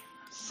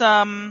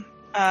some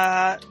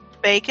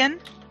bacon,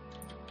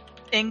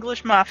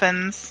 English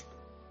muffins,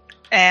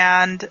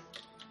 and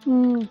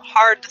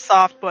hard to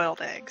soft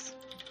boiled eggs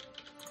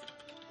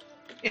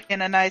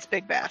in a nice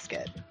big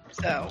basket.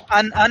 So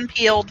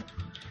unpeeled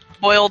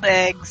boiled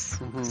eggs,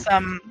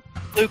 some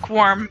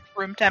lukewarm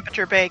room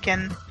temperature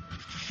bacon,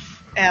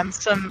 and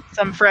some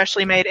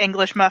freshly made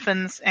English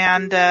muffins,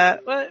 and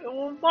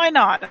why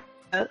not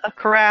a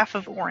carafe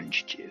of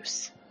orange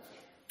juice.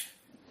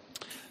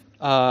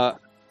 And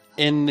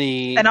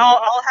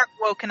I'll have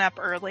woken up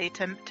early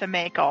to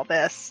make all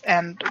this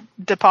and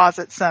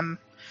deposit some.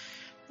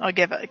 I'll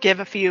give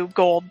a few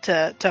gold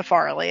to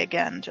Farley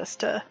again just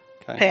to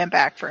pay him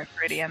back for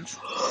ingredients.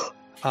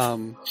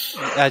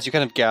 As you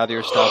kind of gather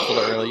your stuff a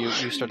little early, you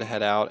start to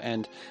head out,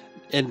 and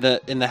in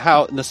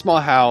the small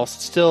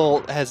house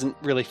still hasn't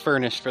really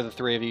furnished for the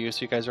three of you,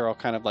 so you guys are all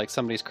kind of like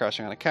somebody's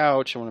crashing on a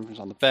couch and one of them's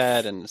on the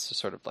bed, and it's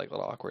just sort of like a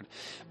little awkward.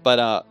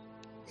 But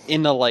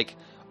in the like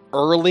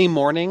early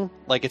morning,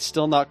 like it's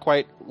still not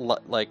quite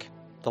like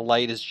the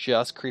light is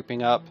just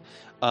creeping up.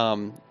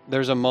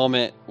 There's a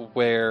moment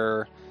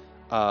where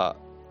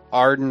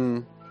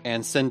Arden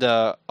and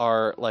Cinda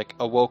are like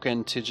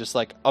awoken to just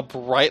like a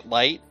bright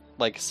light.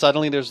 Like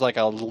suddenly there's like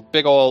a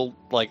big old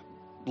like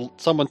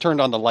someone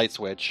turned on the light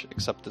switch,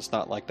 except it's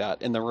not like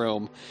that in the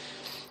room.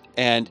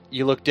 And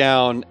you look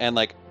down and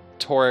like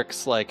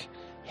Torik's like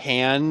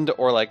hand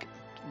or like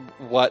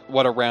what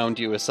around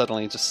you is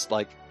suddenly just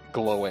like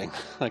glowing,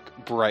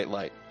 like bright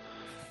light.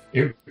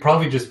 It would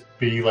probably just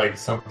be like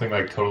something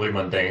like totally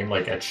mundane,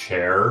 like a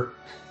chair.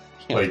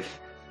 Yeah. Like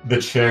the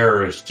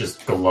chair is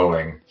just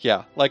glowing.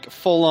 Yeah, like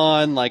full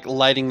on, like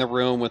lighting the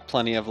room with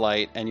plenty of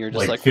light, and you're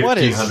just like what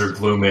is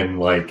 1500 lumen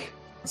like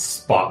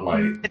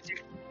spotlight.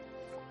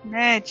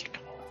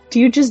 Magical. Do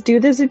you just do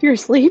this if you're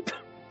asleep?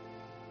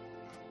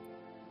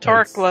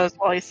 Torik glows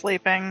while he's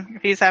sleeping.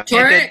 If he's having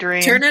a good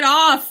dream, turn it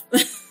off.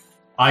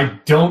 I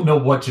don't know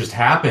what just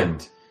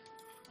happened.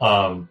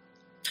 And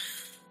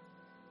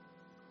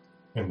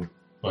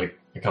like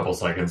a couple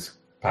seconds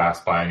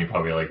pass by, and he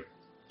probably like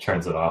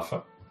turns it off.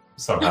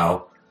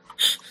 somehow.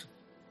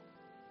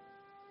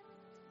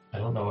 I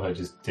don't know what I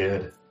just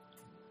did.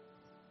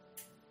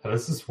 How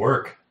does this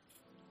work?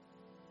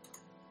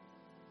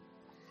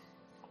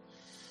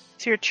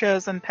 It's your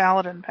chosen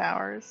paladin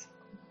powers.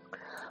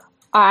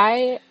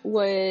 I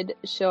would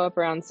show up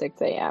around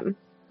 6 a.m.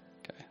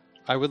 Okay.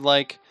 I would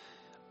like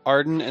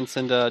Arden and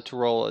Cinda to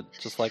roll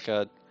just like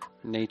a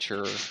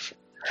nature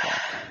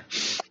check.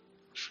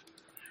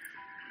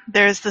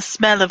 There's the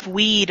smell of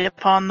weed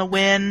upon the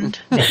wind.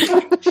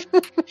 I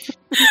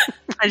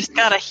just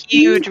got a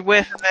huge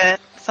whiff of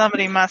it.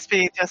 Somebody must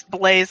be just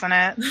blazing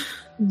it.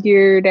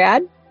 Your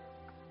dad?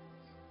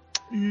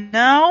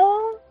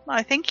 No,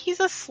 I think he's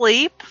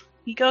asleep.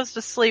 He goes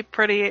to sleep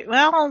pretty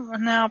well.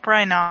 No,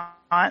 probably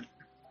not.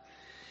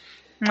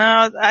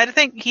 No, I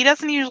think he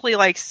doesn't usually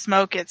like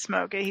smoke it.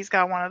 He's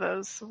got one of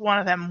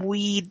them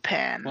weed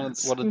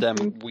pens. One of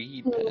them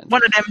weed pens.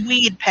 One of them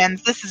weed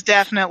pens. This is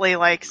definitely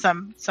like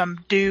some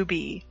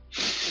doobie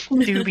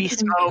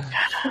smoke.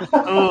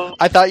 Oh.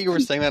 I thought you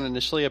were saying that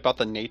initially about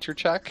the nature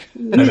check.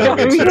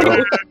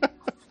 It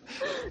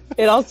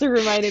also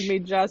reminded me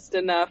just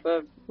enough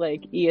of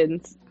like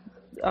Ian's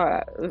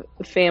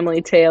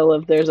family tale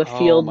of there's a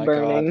field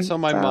burning. God. So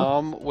my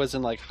mom was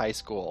in like high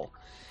school,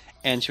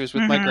 and she was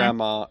with my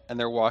grandma, and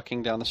they're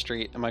walking down the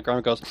street, and my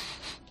grandma goes,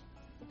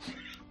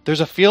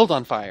 "There's a field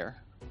on fire!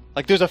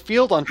 Like there's a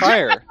field on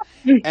fire!"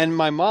 And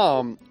my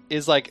mom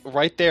is like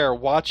right there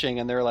watching,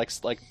 and there are like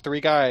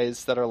three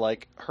guys that are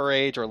like her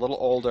age or a little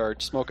older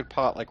smoking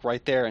pot like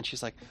right there, and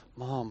she's like,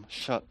 "Mom,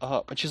 shut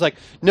up!" And she's like,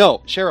 "No,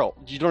 Cheryl,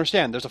 you don't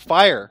understand. There's a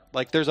fire.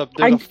 Like there's a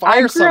fire somewhere."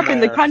 I grew up in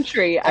the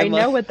country. And I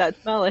know what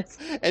that smell is.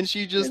 And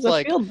she just there's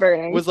like a field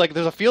burning. Was like,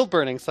 "There's a field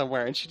burning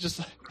somewhere," and she just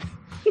like.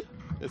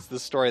 It's the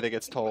story that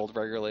gets told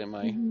regularly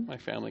in my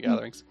family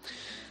gatherings.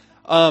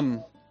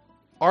 Arden,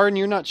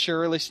 you're not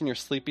sure, at least in your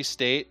sleepy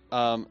state.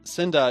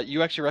 Cinda,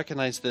 you actually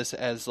recognize this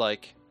as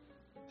like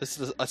this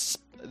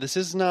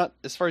is not,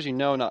 as far as you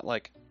know, not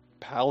like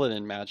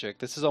paladin magic.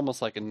 This is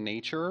almost like a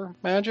nature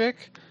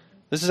magic.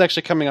 This is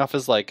actually coming off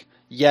as like,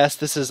 yes,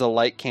 this is a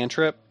light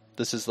cantrip.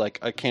 This is like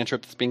a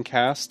cantrip that's being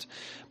cast,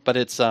 but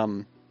it's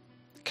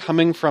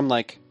coming from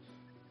like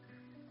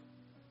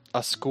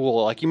a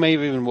school. Like you may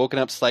have even woken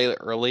up slightly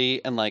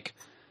early and like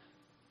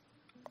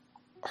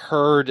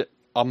heard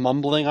a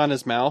mumbling on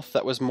his mouth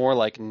that was more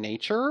like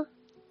nature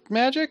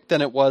magic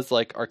than it was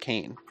like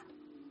arcane.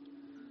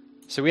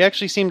 So we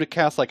actually seem to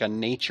cast like a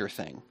nature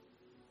thing,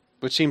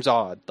 which seems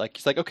odd. Like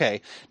he's like,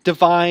 okay,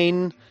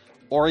 divine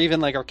or even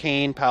like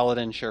arcane,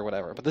 paladin, sure,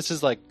 whatever. But this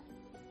is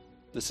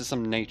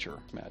some nature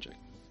magic.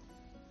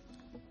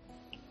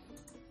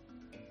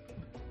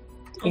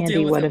 I'll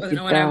deal with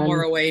it when I'm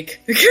more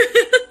awake.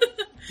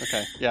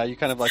 Okay, yeah, you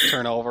kind of like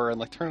turn over and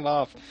like turn it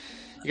off.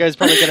 You guys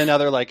probably get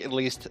another like at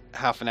least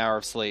half an hour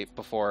of sleep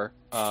before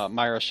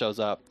Myra shows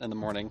up in the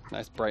morning,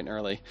 nice bright and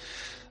early.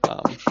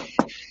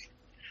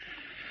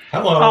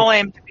 Hello. I'll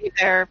aim to be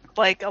there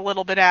like a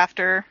little bit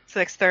after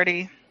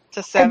 6:30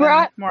 to 7.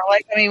 More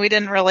like, I mean, we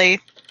didn't really.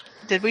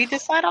 Did we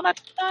decide on a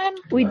time?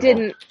 We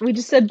didn't. We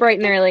just said bright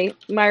and early.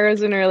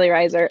 Myra's an early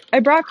riser. I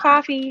brought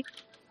coffee.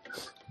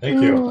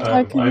 Thank you.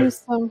 I could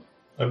use some.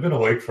 I've been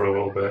awake for a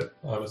little bit,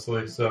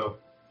 honestly, so.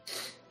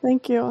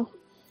 Thank you.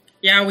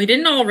 Yeah, we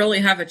didn't all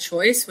really have a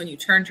choice when you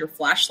turned your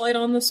flashlight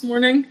on this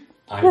morning.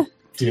 I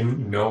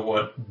didn't know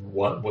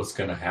what was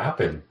going to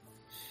happen.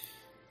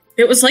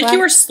 It was like you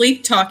were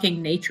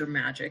sleep-talking nature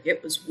magic.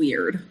 It was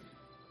weird.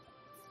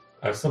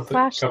 I have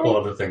a couple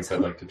other things I'd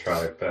like to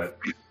try, but...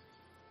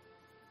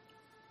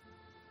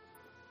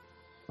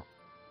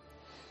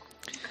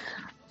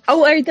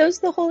 Oh, are those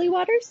the holy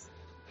waters?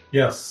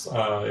 Yes,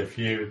 if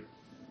you...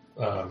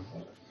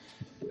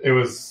 it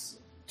was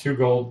 2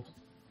 gold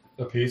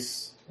a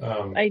piece.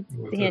 I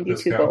hand you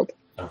 2 gold.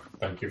 Oh,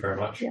 thank you very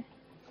much. Yeah.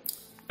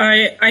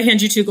 I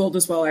hand you 2 gold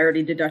as well. I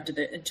already deducted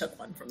it and took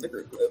one from the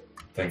group loot.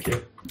 Thank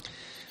you.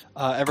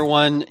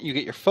 Everyone, you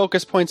get your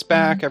focus points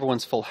back.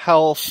 Everyone's full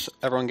health.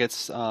 Everyone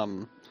gets...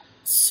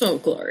 so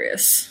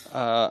glorious.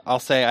 I'll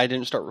say I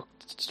didn't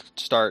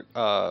start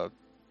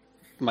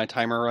my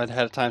timer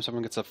ahead of time, so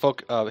everyone gets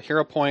a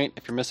hero point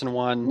if you're missing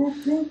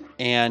one.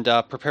 And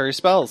prepare your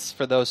spells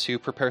for those who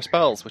prepare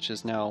spells, which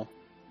is now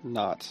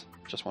not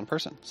just one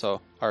person. So,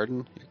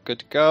 Arden, you're good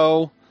to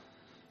go.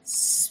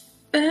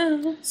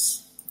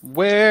 Spells.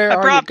 Where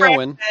are you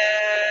going?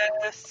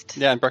 Breakfast.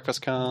 Yeah, and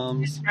breakfast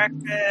comes.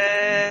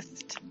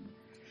 Breakfast.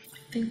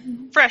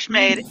 Fresh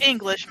made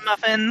English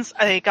muffins.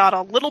 I got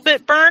a little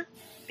bit burnt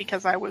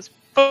because I was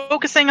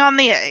focusing on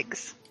the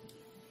eggs.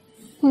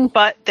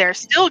 But they're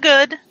still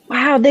good.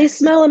 Wow, they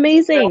smell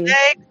amazing.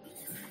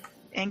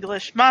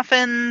 English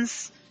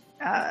muffins.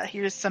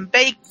 Here's some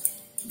bacon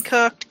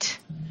cooked.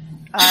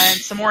 And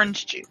some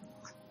orange juice.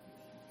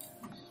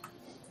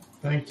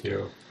 Thank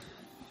you.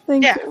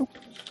 Thank you.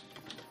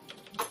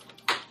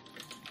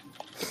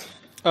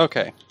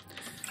 Okay.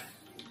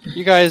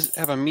 You guys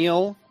have a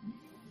meal.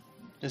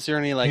 Is there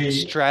any like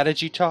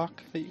strategy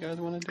talk that you guys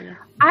want to do?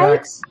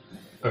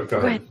 Oh, go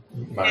ahead.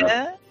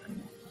 Yeah.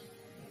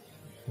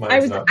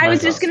 I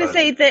was just going to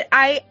say that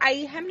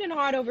I hemmed and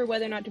hawed over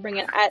whether or not to bring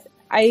it.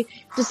 I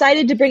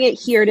decided to bring it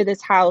here to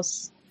this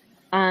house,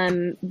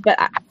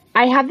 but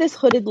I have this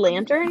hooded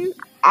lantern.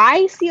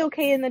 I see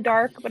okay in the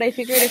dark, but I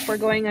figured if we're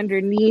going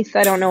underneath,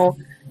 I don't know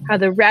how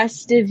the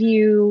rest of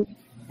you...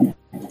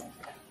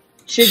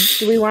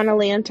 Do we want a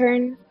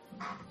lantern?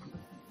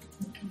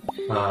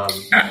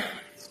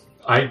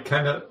 I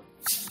kind of...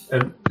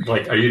 And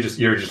like, you're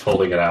just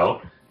holding it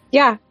out?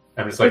 Yeah.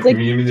 I'm just like, and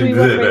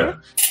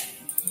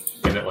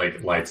it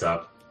like lights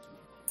up.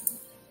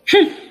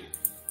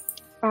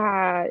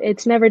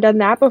 It's never done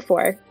that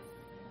before.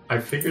 I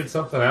figured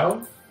something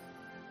out.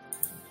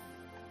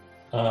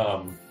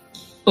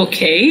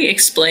 Okay,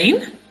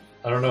 explain.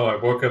 I don't know. I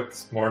woke up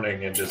this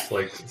morning and just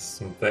like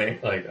something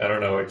like I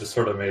don't know. It just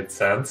sort of made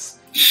sense.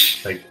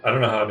 Like I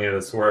don't know how any of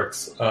this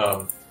works.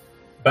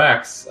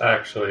 Bax,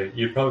 actually,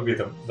 you'd probably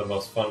be the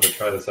most fun to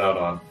try this out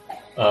on.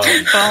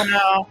 Oh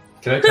no!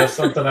 Can I test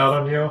something out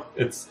on you?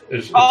 It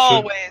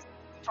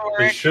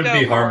should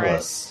be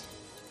harmless.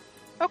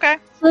 Okay.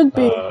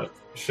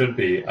 Should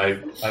be. I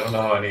don't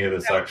know how any of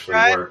this actually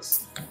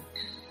works.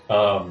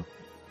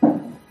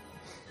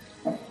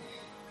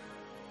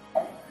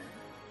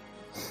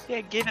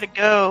 Yeah, give it a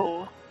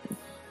go.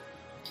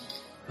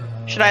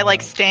 Should I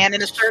like stand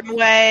in a certain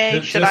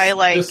way? Should I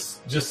like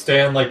just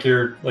stand like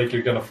you're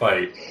gonna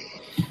fight?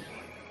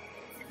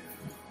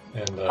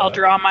 And I'll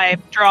draw my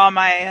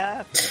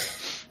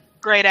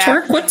great axe.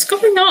 Turk, what's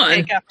going on?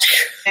 Take up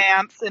a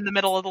dance in the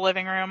middle of the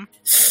living room.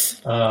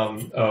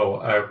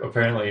 I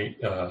apparently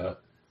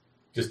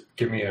just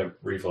give me a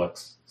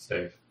reflex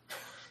save.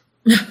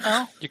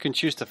 Oh, You can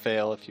choose to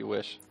fail if you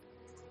wish.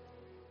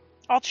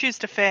 I'll choose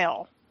to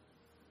fail.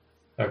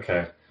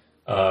 Okay.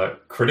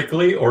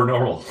 Critically or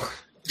normal?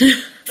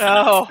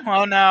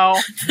 Oh no.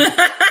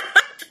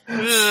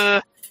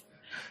 Ugh.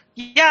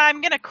 Yeah,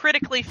 I'm gonna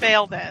critically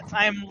fail this.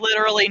 I'm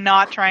literally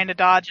not trying to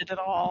dodge it at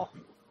all.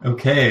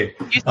 Okay.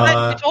 You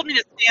told me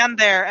to stand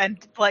there and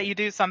let you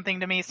do something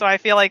to me, so I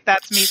feel like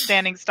that's me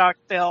standing stock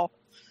still.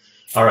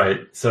 All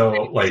right. So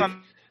like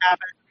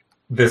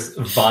this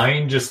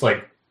vine just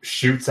like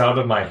shoots out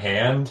of my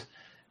hand,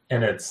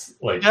 and it's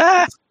like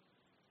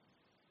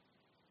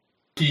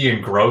icky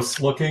and gross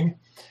looking,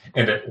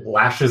 and it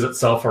lashes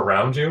itself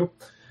around you,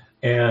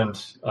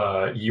 and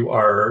you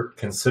are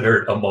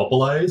considered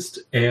immobilized,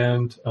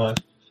 and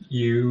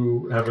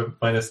you have a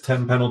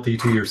 -10 penalty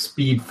to your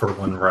speed for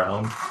 1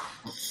 round.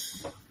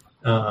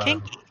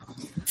 Kinky.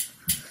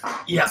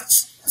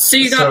 Yes. So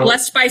you got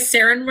blessed by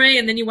Saren Ray,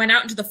 and then you went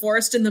out into the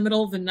forest in the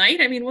middle of the night?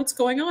 I mean, what's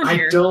going on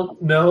here? I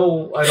don't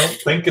know. I don't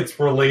think it's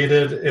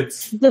related.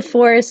 It's the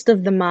forest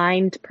of the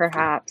mind,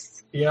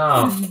 perhaps.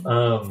 Yeah.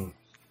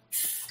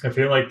 I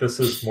feel like this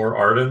is more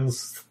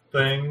Arden's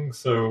thing,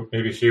 so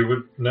maybe she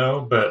would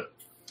know, but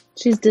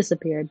she's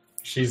disappeared.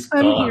 She's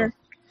I'm gone.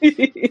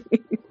 here.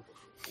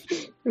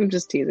 I'm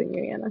just teasing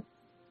you, Anna.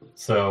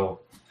 So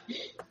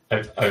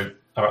I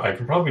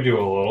can probably do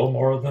a little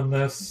more than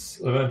this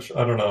eventually.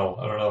 I don't know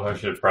if I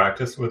should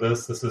practice with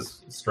this. This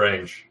is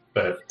strange,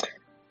 but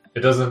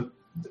it doesn't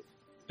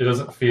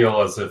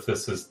feel as if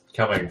this is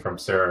coming from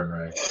Saren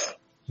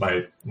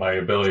Ray. My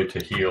ability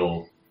to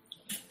heal.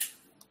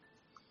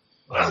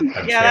 I'm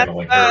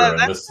channeling her, and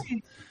this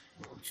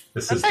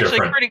is actually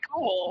different. Pretty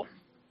cool.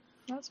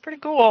 That's pretty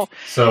cool.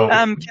 So,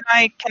 can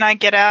I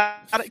get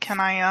out? Can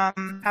I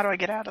how do I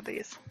get out of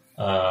these?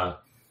 Yeah,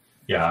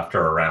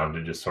 after a round,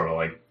 it just sort of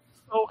like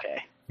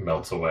Okay.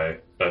 melts away.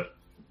 But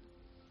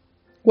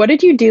what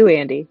did you do,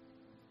 Andy?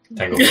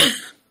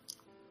 Tanglefoot.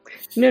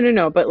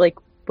 No. But like,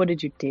 what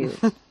did you do?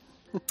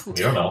 You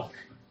don't know.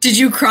 Did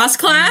you cross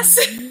class?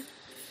 You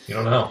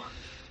don't know.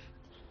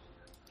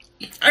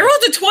 I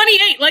rolled a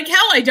 28. Like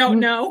hell, I don't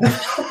know.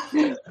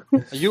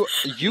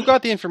 You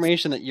got the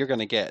information that you're going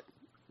to get.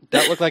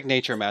 That looked like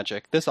nature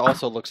magic. This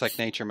also looks like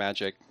nature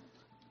magic.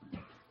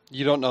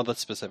 You don't know the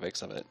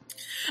specifics of it.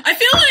 I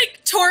feel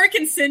like Torek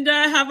and Cinda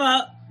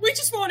have we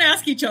just won't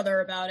ask each other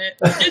about it.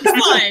 It's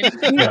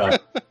fine. Yeah.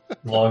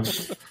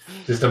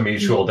 Just a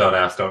mutual don't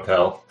ask, don't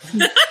tell.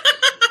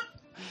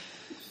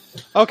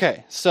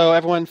 Okay, so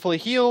everyone fully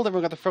healed.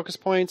 Everyone got the focus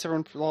points.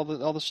 Everyone all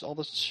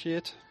the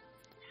shit.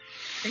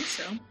 I think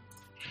so.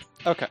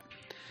 Okay.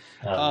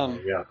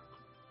 Yeah.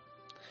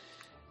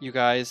 You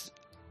guys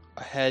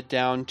head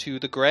down to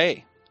the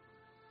Gray.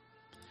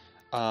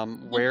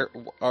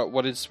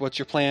 What's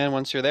your plan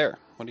once you're there?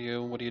 What are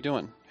you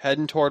doing?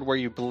 Heading toward where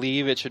you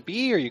believe it should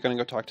be, or are you going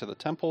to go talk to the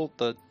temple,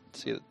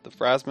 see the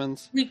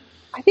Phrasmans?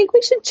 I think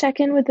we should check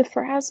in with the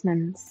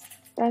Phrasmans.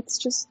 That's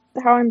just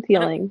how I'm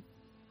feeling.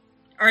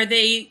 Are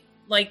they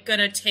like going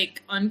to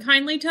take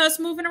unkindly to us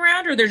moving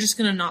around, or they're just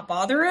going to not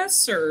bother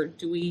us, or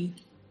do we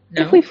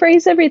know? If we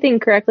phrase everything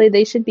correctly,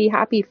 they should be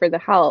happy for the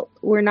help.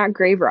 We're not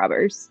grave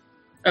robbers.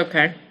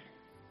 Okay.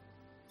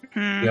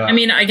 Yeah. I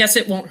mean, I guess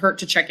it won't hurt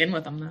to check in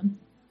with them then.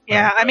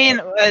 Yeah, I mean,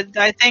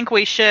 I think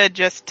we should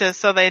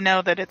so they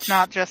know that it's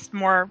not just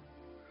more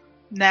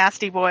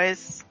nasty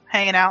boys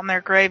hanging out in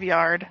their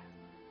graveyard.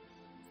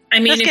 I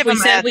mean, Just if give we him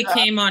a said heads we up.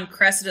 came on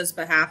Cressida's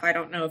behalf, I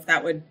don't know if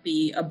that would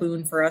be a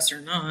boon for us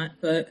or not,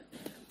 but...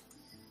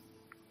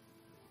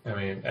 I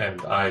mean, and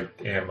I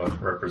am a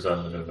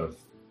representative of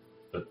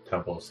the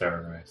Temple of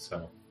Sarenrae,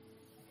 so...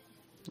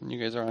 You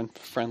guys are on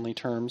friendly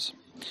terms.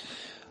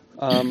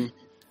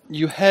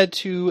 You head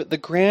to the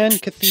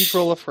Grand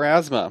Cathedral of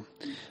Pharasma.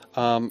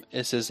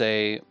 This is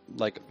a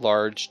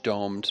large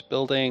domed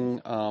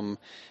building.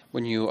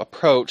 When you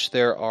approach,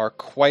 there are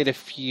quite a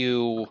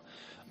few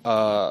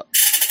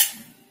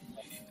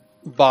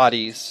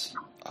bodies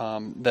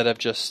that have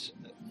just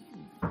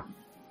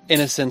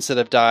innocents that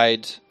have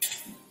died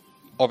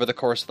over the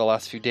course of the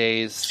last few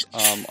days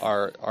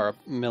are not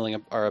milling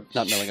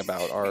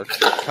about, are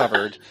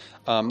covered.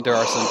 There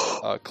are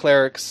some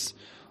clerics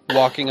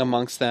walking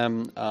amongst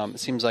them. It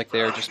seems like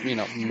they're just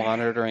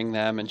monitoring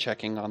them and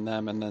checking on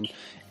them, and then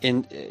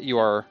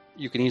you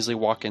can easily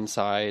walk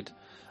inside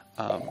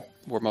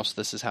where most of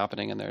this is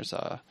happening, and there's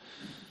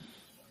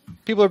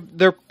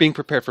they're being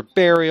prepared for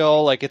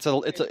burial.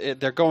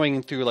 They're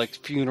going through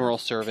funeral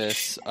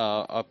service,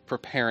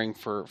 preparing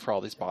for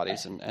all these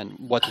bodies and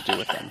what to do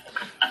with them.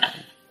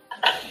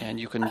 And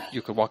you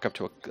could walk up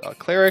to a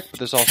cleric, but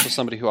there's also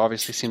somebody who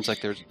obviously seems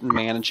like they're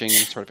managing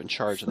and sort of in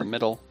charge in the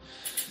middle.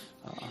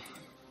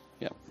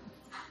 Yep.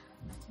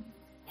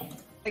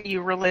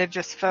 You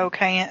religious folk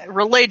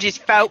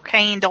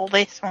handle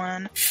this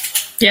one.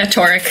 Yeah,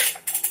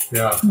 Torek.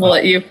 Yeah. We'll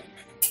let you.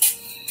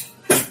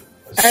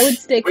 I would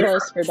stay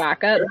close for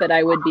backup, but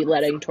I would be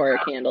letting Torek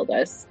handle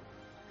this.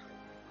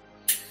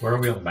 Where are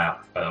we on the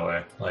map, by the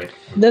way?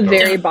 The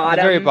very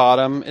bottom. The very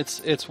bottom.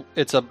 It's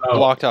a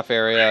blocked off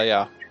area.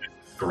 Yeah.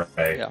 Great.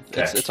 Yeah.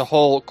 Okay. It's a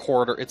whole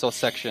quarter. It's a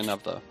section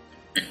of the.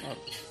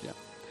 Yeah.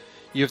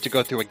 You have to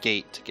go through a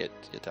gate to get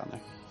down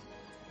there.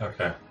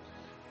 Okay.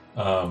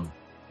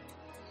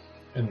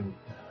 And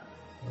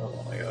I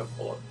gotta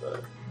pull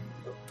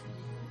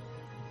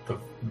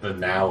up the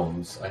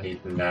nouns. I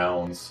need the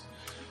nouns.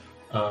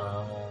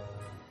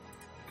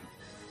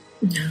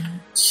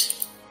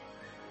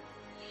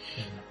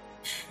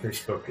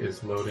 Facebook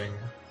is loading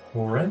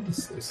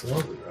horrendously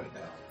slowly right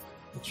now.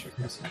 Let's check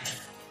this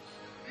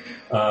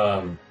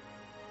out.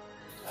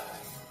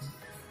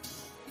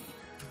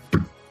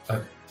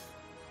 I'd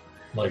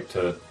like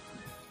to.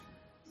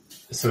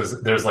 So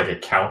there's a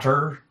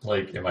counter.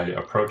 Am I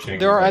approaching?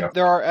 They're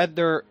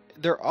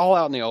all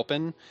out in the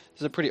open.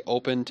 This is a pretty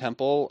open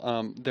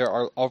temple. There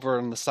are over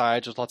on the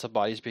sides. There's lots of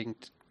bodies being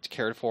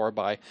cared for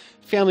by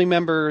family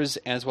members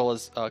as well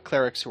as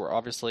clerics who are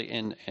obviously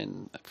in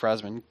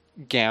Pharasman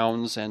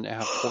gowns and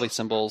have holy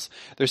symbols.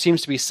 There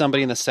seems to be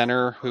somebody in the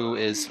center who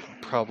is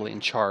probably in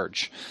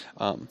charge.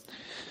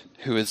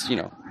 Who is,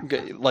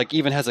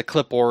 even has a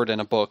clipboard and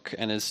a book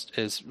and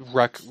is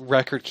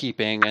record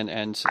keeping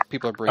and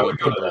people are bringing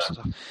papers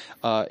and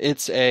stuff.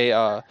 It's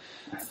a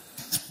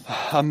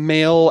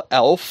male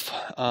elf.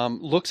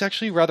 Looks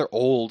actually rather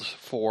old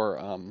for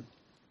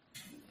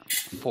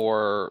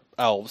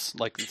elves.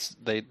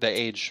 They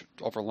age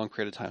over a long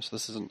period of time. So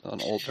this is an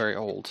very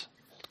old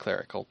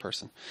cleric, old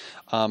person.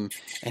 And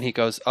he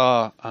goes,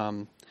 may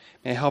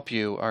I help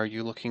you? Are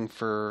you looking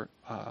for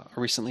a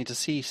recently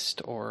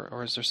deceased,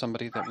 or is there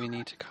somebody that we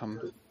need to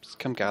come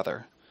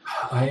gather?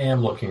 I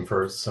am looking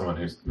for someone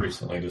who's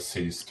recently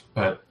deceased,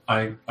 but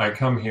I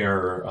come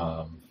here.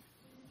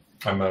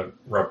 I'm a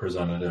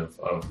representative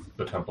of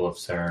the Temple of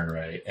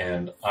Sarenrae,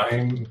 and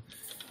I'm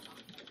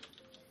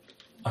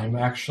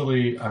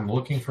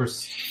looking for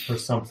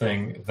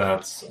something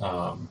that's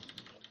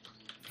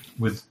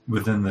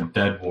within the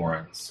dead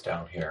warrens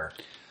down here.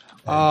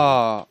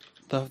 The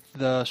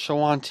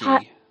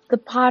Shawanti. The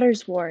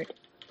Potter's Ward.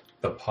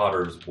 The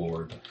Potter's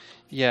Ward.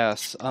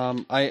 Yes,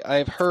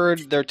 I've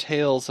heard their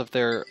tales of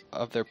their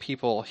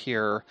people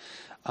here.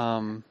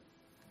 I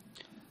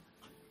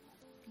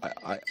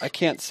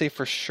can't say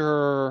for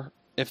sure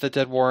if the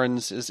Dead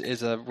Warrens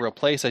is a real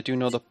place. I do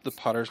know the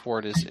Potter's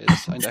Ward is.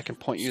 I can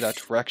point you that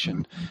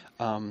direction.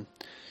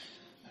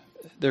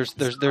 There's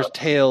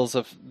tales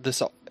of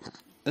this.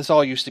 This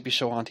all used to be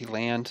Shawanti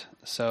land,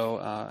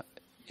 so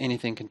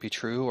anything can be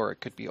true, or it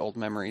could be old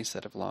memories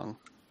that have long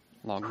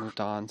moved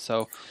on.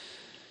 So.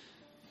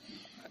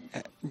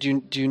 Do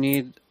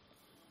you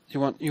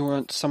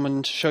want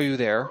someone to show you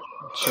there?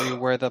 Show you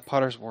where the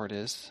Potter's Ward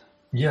is?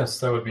 Yes,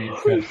 that would be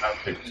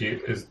fantastic.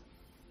 Is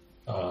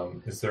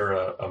there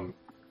a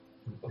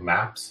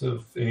maps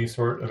of any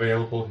sort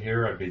available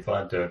here? I'd be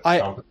glad to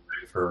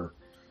compensate for.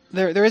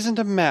 There isn't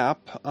a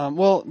map.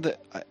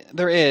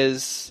 There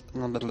is.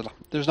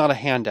 There's not a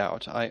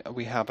handout.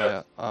 We have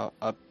a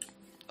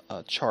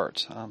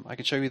chart. I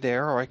can show you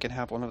there, or I can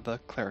have one of the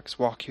clerics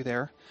walk you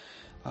there.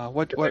 Can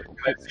I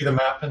see the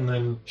map and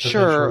then?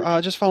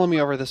 Sure. Just follow me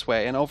over this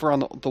way, and over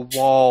on the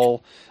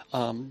wall,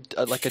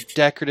 like a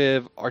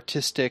decorative,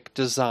 artistic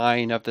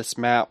design of this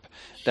map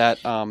that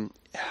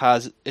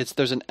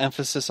there's an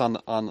emphasis on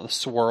the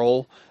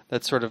swirl.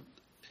 That's sort of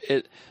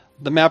it.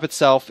 The map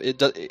itself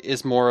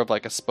is more of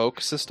like a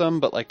spoke system,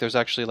 but there's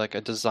actually like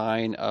a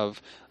design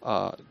of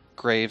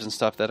graves and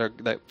stuff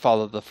that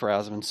follow the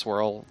Pharasman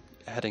swirl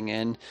heading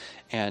in,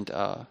 and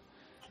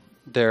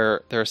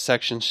there are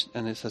sections,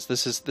 and it says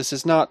this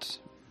is not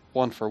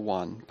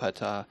 1-for-1,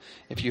 but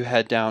if you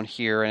head down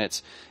here,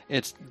 and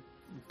it's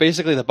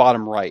basically the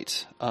bottom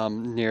right,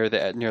 near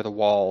the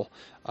wall,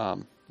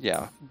 right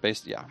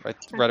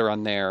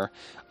around there.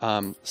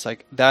 It's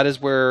like that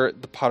is where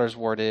the Potter's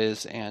Ward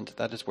is, and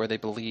that is where they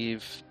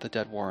believe the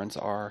Dead Warrens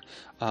are.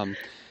 I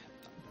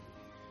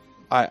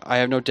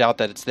have no doubt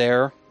that it's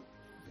there,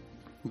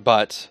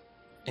 but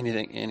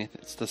anything,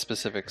 the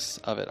specifics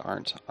of it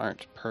aren't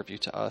purview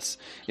to us.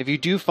 If you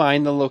do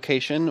find the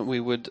location, we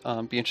would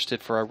be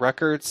interested for our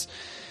records.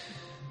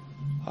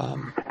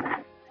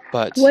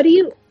 But what do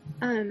you?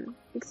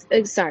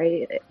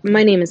 Sorry,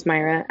 my name is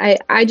Myra.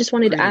 I just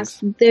wanted to ask.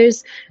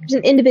 There's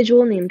an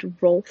individual named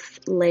Rolf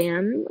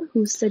Lamb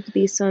who's said to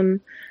be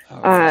some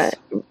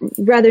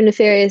rather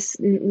nefarious,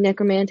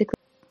 necromantically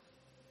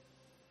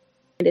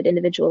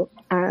individual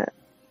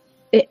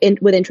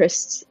with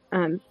interests.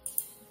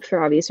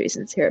 For obvious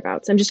reasons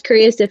hereabouts. I'm just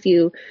curious if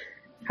you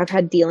have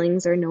had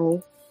dealings or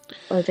know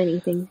of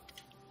anything.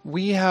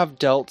 We have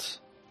dealt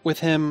with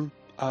him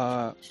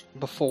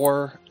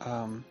before,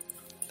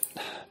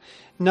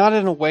 not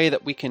in a way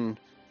that we can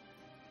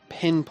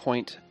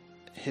pinpoint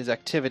his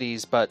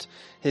activities, but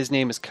his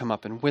name has come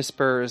up in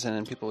whispers and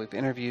in people we've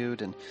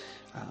interviewed, and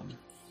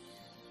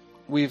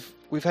we've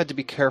had to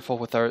be careful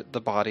with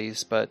the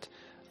bodies, but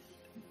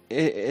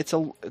it's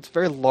a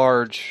very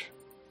large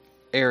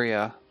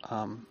area.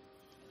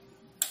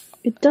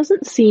 It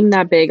doesn't seem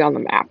that big on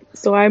the map,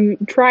 so I'm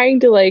trying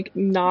to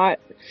not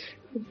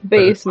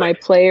base my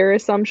player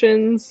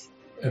assumptions.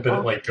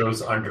 But it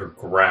goes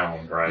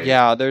underground, right?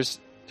 Yeah,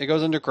 it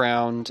goes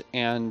underground,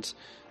 and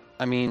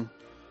I mean,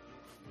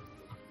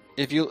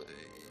 if you,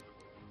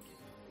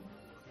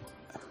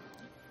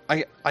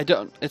 I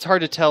don't. It's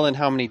hard to tell in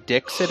how many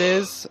dicks it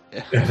is.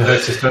 I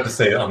was just about to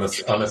say on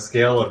a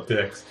scale of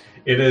dicks.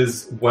 It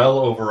is well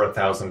over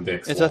 1,000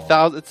 dicks. It's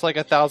long. It's like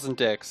 1,000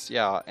 dicks,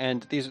 yeah.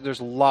 And there's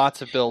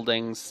lots of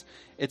buildings.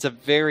 It's a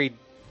very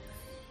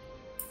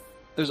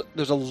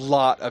there's a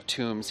lot of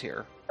tombs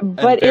here.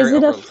 But is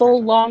it a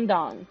full long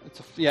dong?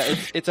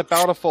 It's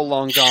about a full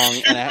long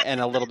dong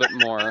and a little bit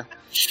more.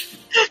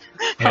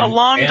 A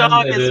long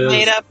dong is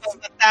made up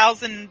of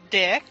 1,000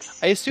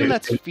 dicks. I assume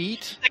that's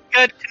feet. It's a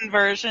good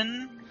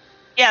conversion.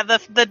 Yeah,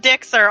 the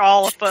dicks are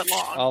all a foot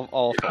long.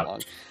 All a foot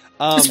long.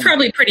 It's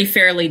probably pretty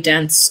fairly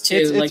dense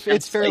too.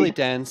 It's fairly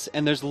dense,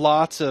 and there's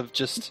lots of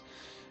just,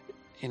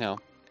 And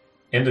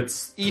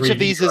it's each of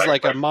these is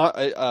like it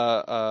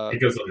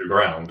goes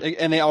underground,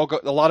 and they all go.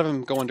 A lot of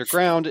them go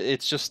underground.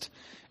 It's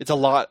a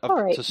lot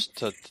of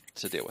to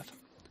deal with.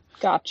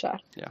 Gotcha.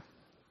 Yeah.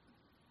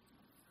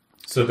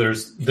 So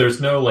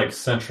there's no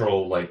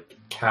central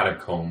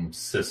catacomb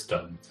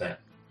system then.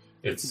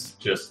 It's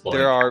just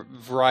there are a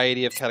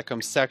variety of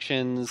catacomb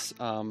sections.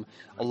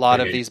 A lot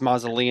of these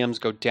mausoleums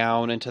go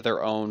down into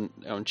their own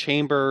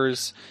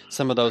chambers.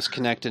 Some of those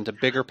connect into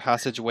bigger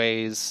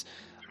passageways.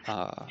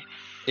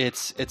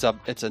 It's a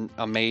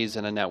maze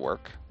and a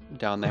network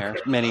down there.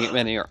 Okay.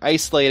 Many are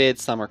isolated.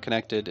 Some are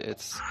connected.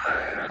 It's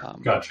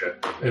gotcha.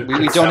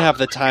 We don't have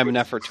the time and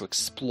effort to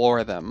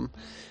explore them,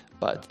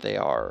 but they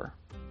are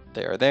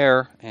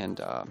there,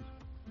 and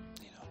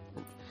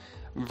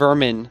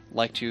vermin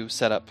like to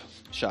set up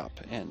shop,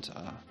 and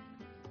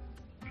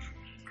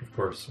of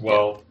course.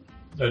 Well,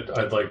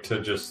 I'd like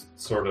to just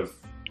sort of.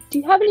 Do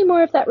you have any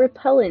more of that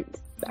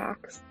repellent,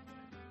 Bax?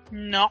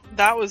 No,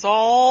 that was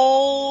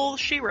all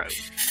she wrote.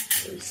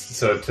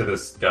 So to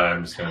this guy,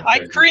 I'm just going to.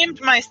 I creamed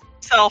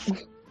myself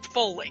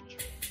fully.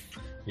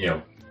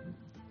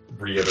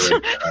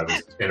 Reiterate that I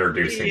was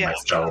introducing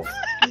myself,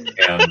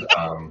 and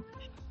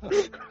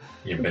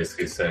you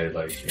basically say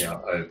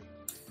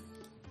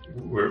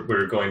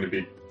we're going to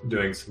be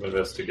doing some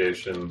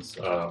investigations.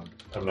 I'm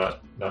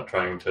not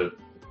trying to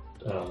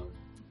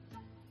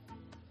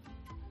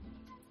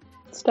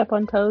step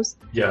on toes.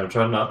 Yeah,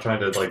 I'm not trying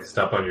to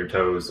step on your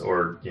toes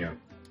or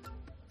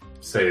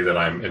say that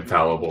I'm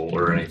infallible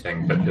or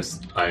anything, but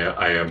just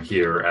I am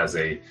here as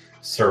a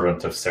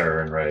servant of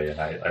Sarah and Ray, and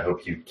I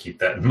hope you keep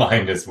that in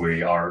mind as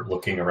we are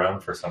looking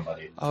around for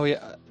somebody. Oh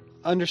yeah,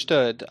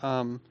 understood.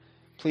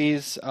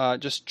 Please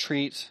just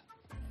treat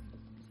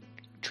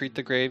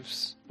the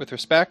graves with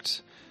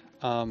respect.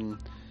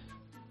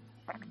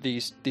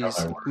 These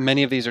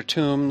many of these are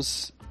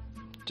tombs.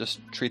 Just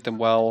treat them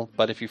well.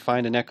 But if you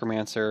find a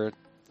necromancer,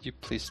 you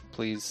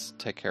please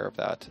take care of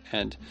that.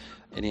 And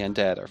any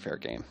undead are fair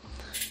game.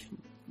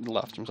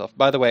 Left himself.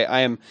 By the way, I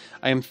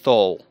am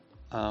Thol.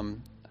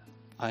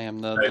 I am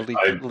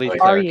the lead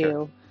are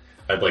you?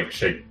 I'd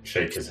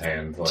shake his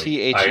hand. THUL.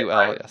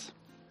 Yes.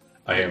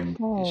 I am.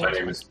 My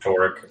name is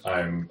Torek.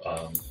 I'm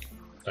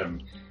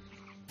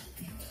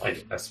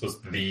I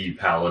suppose the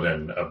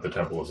paladin of the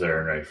Temple of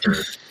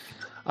Zarenray.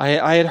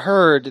 I had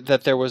heard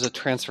that there was a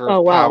transfer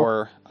of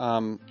power.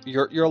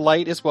 Your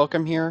light is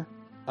welcome here.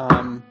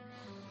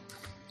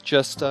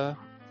 Just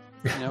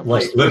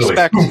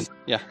respect.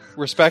 Yeah,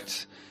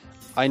 respect.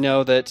 I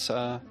know that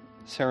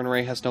Sarah and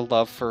Ray has no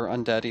love for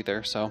undead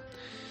either, so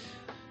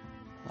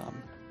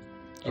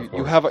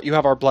You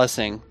have our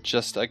blessing.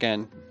 Just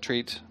again,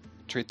 treat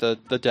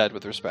the dead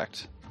with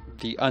respect.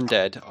 The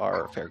undead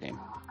are fair game.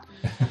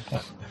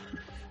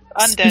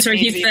 Undead. So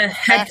he's the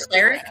head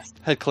cleric.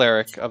 Head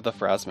cleric of the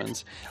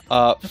Phrasmans.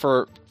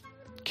 For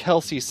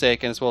Kelsey's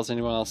sake, and as well as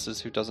anyone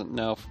else's who doesn't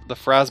know, the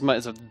Phrasma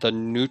is the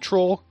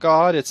neutral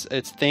god. It's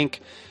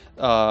think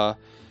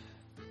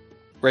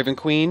Raven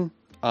Queen.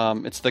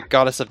 It's the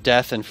goddess of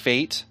death and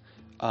fate.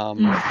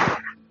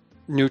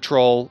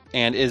 Neutral,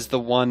 and is the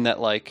one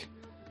that like.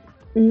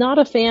 Not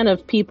a fan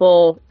of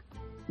people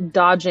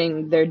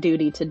dodging their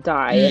duty to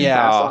die and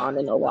pass on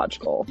in a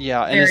logical.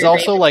 Yeah, and is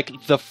also like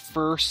the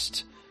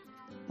first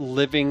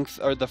living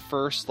or the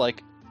first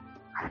like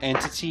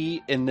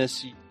entity in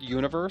this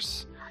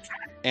universe,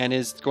 and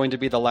is going to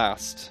be the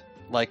last.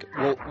 Like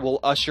we'll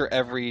usher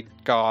every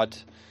god,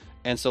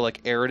 and so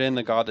like Eridan,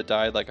 the god that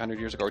died like 100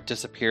 years ago, or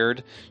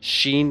disappeared.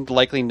 She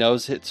likely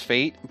knows its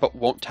fate, but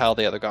won't tell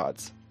the other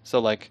gods. So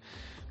like.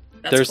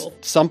 There's cool.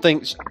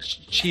 Something.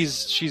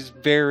 She's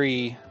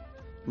very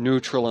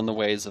neutral in the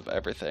ways of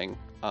everything,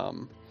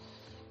 but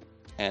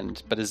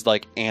is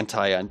like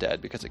anti-undead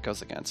because it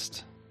goes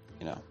against,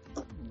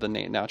 the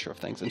nature of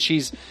things. And she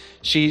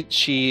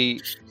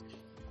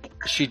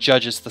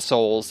judges the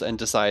souls and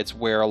decides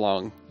where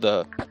along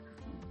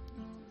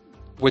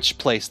which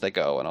place they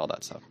go and all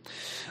that stuff.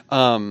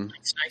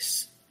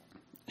 Nice.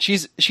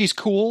 She's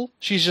cool.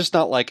 She's just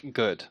not like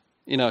good.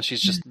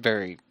 She's just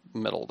very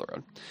middle of the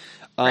road.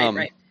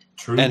 Right.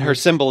 True. And her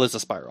symbol is a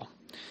spiral,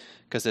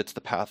 because it's the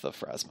path of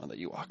Phrasma that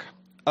you walk.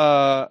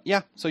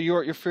 Yeah. So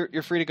you're free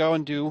to go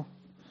and do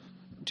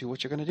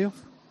what you're gonna do.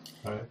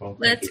 All right, well,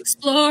 let's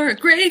explore a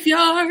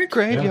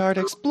graveyard.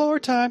 Explore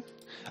time.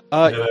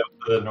 The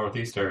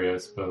northeast area, I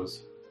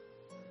suppose.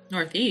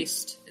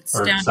 Northeast. It's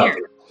Or down south.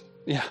 here.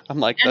 Yeah, I'm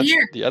like Down that's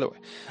here. the other way.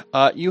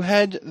 You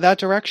head that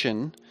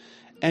direction,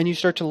 and you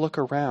start to look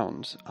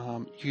around.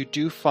 You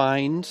do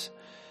find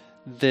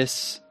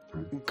this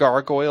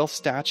gargoyle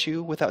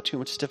statue without too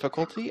much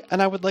difficulty,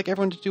 and I would like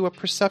everyone to do a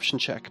perception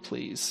check,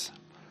 please.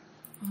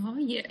 Oh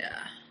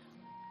yeah.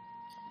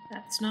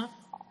 That's an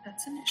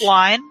issue.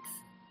 Blind.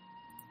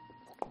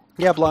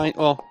 Yeah, blind.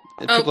 Well,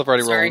 people have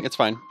already sorry. rolling. It's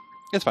fine.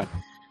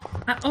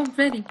 I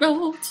already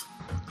rolled.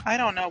 I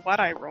don't know what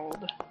I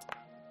rolled.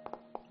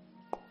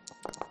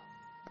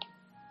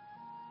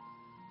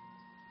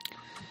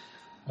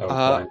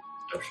 Blind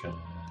perception.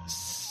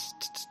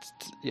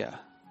 Yeah.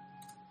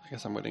 I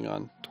guess I'm waiting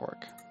on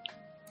Torque.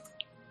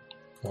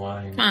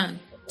 Blind. Come on,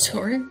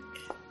 Torque.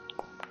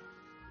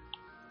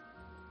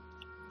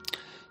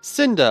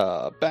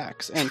 Cinda,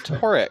 Bax, and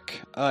Torek.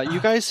 You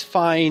guys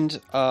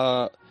find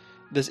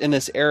this in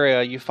this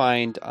area. You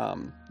find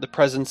the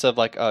presence of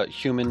like a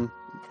human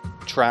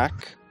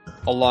track,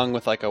 along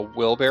with like a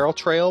wheelbarrow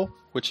trail,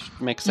 which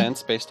makes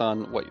sense based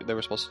on what they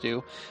were supposed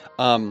to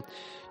do.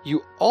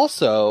 You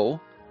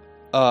also,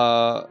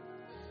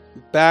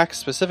 Bax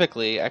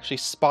specifically, actually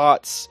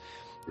spots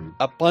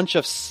a bunch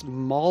of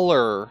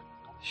smaller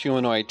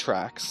humanoid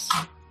tracks,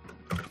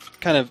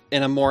 kind of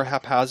in a more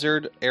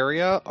haphazard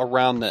area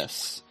around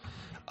this.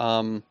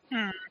 And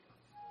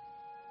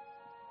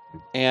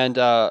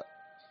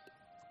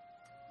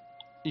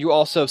you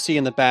also see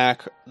in the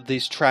back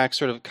these tracks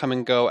sort of come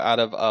and go out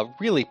of a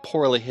really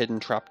poorly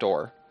hidden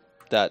trapdoor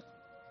that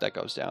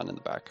goes down in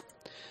the back.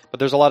 But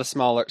there's a lot of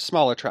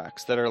smaller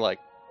tracks that are like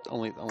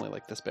only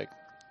like this big.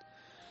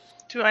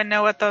 Do I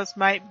know what those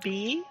might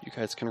be? You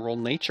guys can roll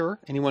nature.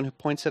 Anyone who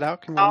points it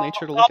out can roll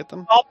nature to look at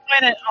them. I'll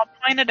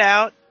point it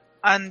out.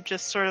 I'm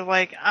just sort of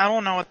like, I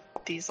don't know what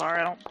these are.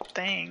 I don't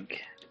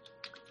think.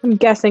 I'm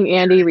guessing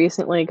Andy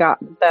recently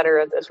got better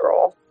at this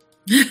role.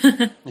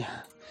 Yeah.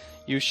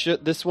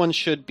 This one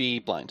should be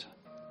blind,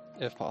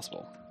 if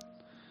possible.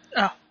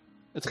 Oh.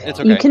 It's okay.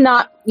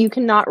 You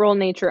cannot roll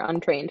nature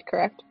untrained,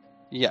 correct?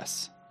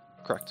 Yes.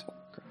 Correct.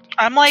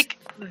 I'm like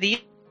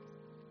the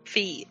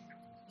feet.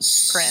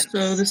 Prince.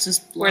 So this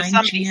is Where blind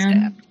somebody GM.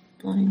 stabbed.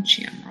 Blind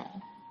GM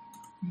roll.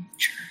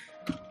 Nature.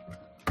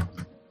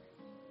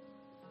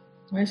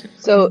 Why is it?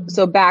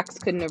 So Bax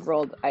couldn't have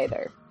rolled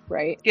either,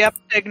 right? Yep,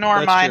 ignore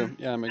That's mine. true.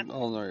 Yeah, I'll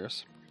ignore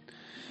yours.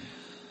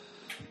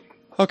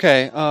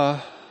 Okay,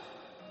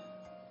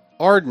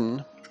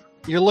 Arden,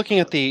 you're looking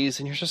at these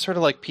and you're just sort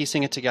of like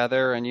piecing it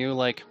together, and you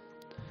like...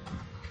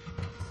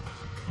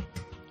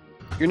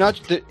 You're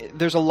not...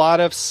 There's a lot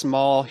of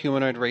small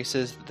humanoid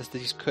races that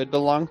these could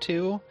belong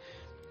to,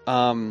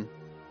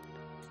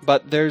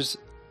 but there's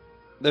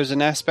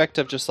an aspect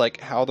of just like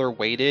how they're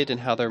weighted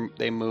and how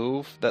they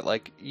move that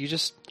like you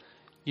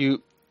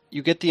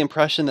get the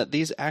impression that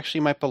these actually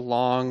might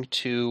belong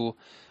to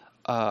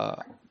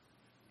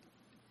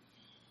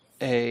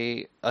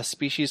a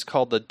species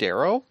called the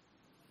Darrow.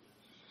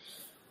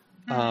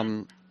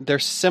 They're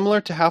similar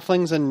to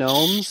halflings and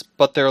gnomes,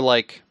 but they're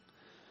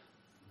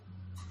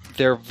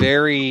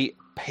very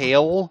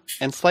pale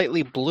and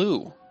slightly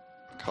blue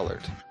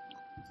colored.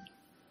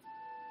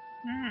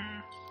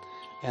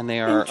 And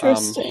they are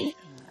Interesting.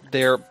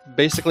 they're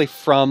basically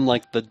from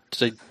like the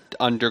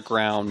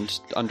underground,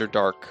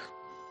 underdark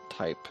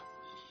type,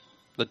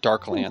 the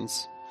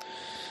Darklands.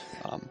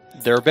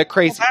 They're a bit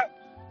crazy. Well,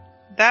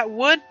 that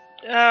would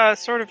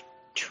sort of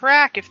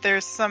track if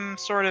there's some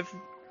sort of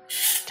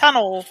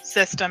tunnel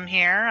system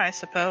here, I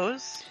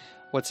suppose.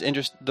 What's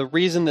interesting, the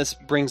reason this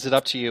brings it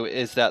up to you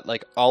is that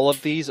like all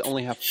of these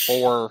only have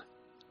 4,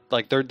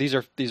 like these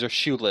are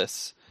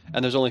shoeless,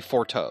 and there's only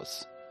 4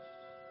 toes.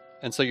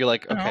 And so you're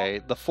like,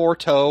 okay, the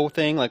 4-toe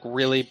thing like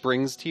really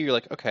brings to you. You're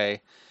like,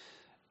 okay,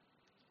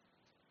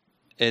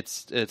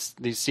 it's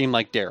these seem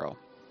like Darrow.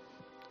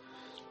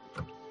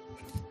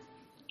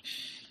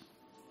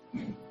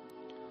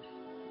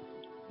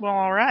 Well,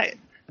 all right.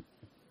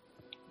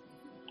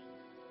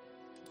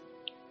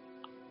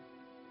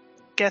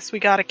 Guess we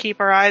got to keep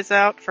our eyes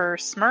out for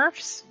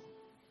Smurfs.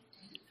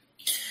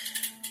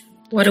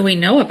 What do we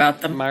know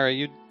about them? Myra,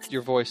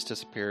 your voice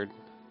disappeared.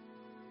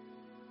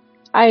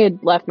 I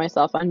had left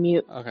myself on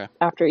mute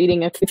after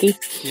eating a cookie.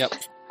 Yep.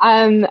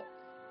 I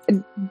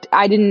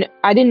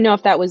didn't know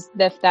if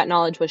that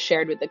knowledge was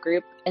shared with the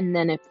group, and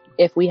then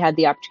if we had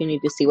the opportunity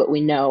to see what we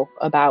know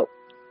about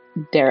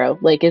Darrow,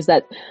 like, is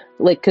that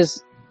like,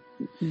 because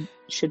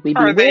should we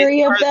be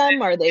wary of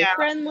them? Are they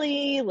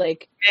friendly?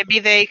 Like, maybe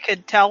they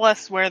could tell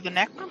us where the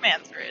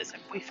necromancer is if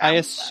we found I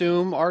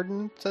assume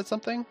Arden said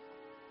something?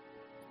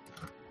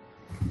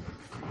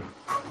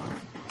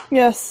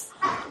 Yes.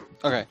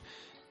 Okay.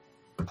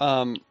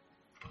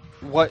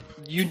 What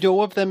you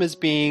know of them as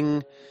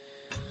being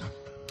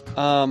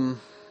a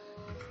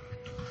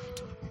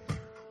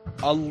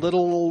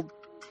little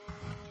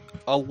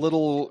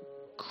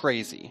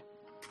crazy.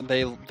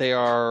 They're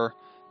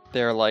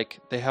like,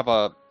 they have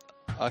a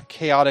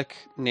chaotic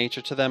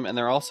nature to them, and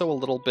they're also a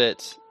little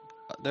bit,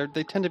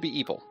 they tend to be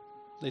evil.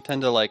 They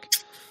tend to like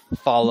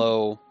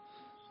follow,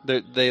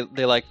 they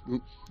like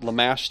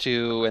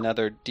Lamashtu and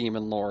other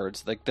demon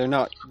lords. Like they're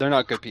not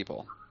good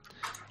people.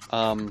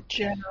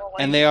 Generally.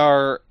 And they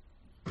are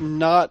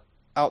not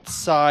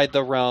outside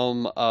the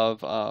realm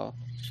of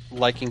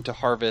liking to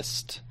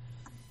harvest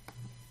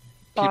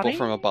people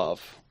from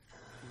above.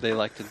 They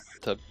like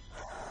to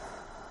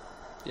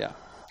yeah.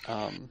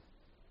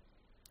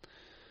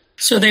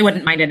 So they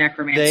wouldn't mind a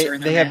necromancer.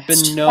 They have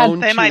been known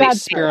to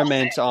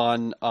experiment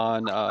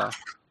on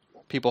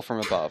people from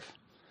above.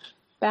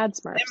 Bad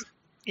Smurfs.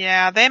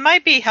 Yeah, they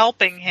might be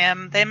helping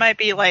him. They might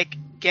be like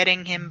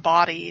getting him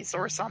bodies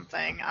or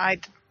something. I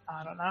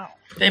don't know.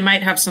 They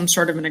might have some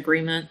sort of an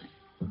agreement.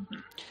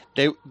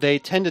 They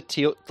tend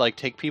to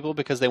take people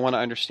because they want to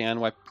understand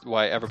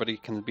why everybody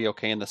can be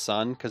okay in the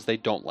sun, because they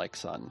don't like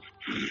sun.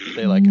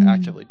 They like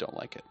actively don't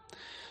like it.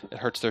 It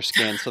hurts their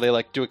skin, so they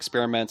like do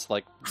experiments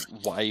like,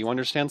 why you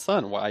understand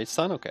sun? Why is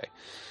sun okay?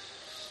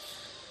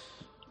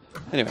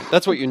 Anyway,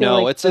 that's what you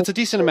know. It's a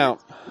decent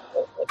amount,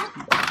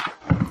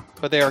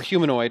 but they are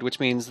humanoid, which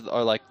means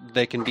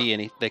they can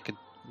be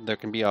there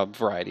can be a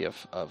variety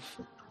of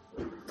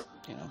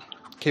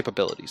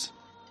capabilities.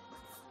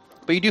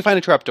 But you do find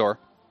a trapdoor.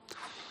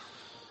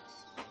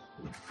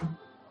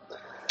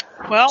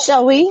 Well,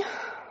 shall we?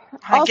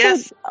 I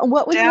guess.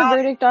 What was your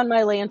verdict on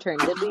my lantern?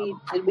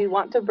 Did we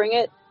want to bring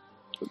it?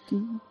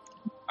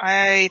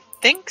 I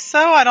think so.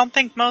 I don't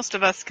think most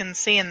of us can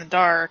see in the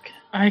dark.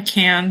 I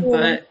can,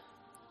 but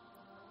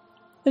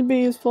it'd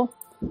be useful.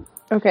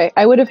 Okay,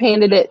 I would have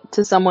handed it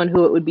to someone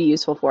who it would be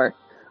useful for,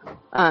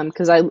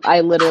 because I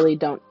literally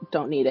don't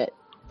need it.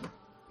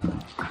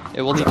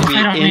 It will need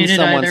to be in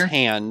someone's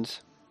hand.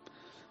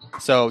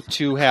 So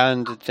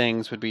 2-handed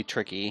things would be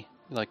tricky.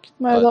 Am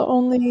I the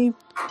only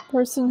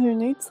person who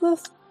needs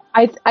this?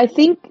 I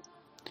think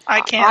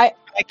I can't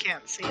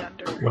see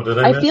under. What did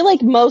I feel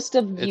like most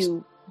of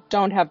you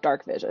don't have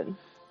dark vision.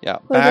 Yeah,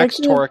 Bax,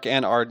 Torque,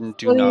 and Arden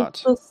do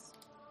not. The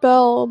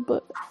spell,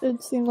 but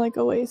it seemed like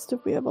a waste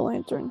if we have a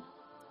lantern.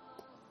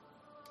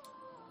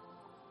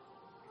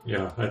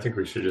 Yeah, I think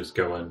we should just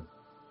go in.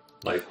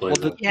 Well,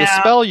 the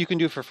spell you can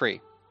do for free.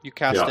 You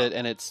cast it,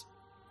 and it's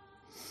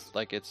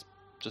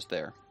just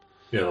there.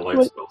 Yeah, the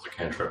light spell's a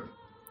cantrip.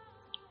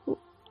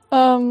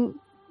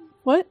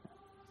 What?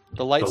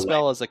 The light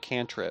spell is a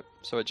cantrip,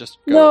 so it just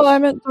goes. No, I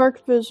meant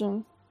dark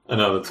vision. I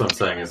know, that's what I'm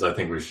saying, is I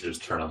think we should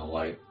just turn on the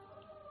light.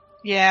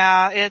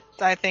 Yeah,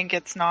 I think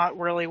it's not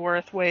really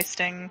worth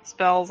wasting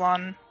spells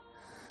on.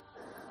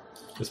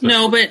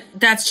 No, but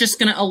that's just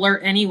going to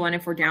alert anyone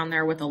if we're down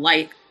there with a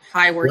light.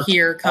 Hi, we're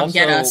here. Come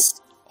get us.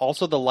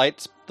 Also, the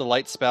light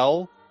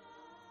spell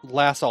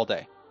lasts all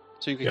day,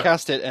 so you can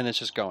cast it and it's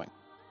just going.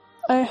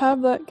 I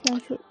have that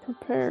cantrip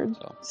prepared.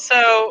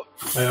 So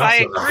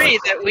I agree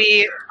that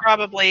we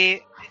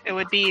probably, it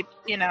would be,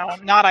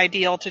 not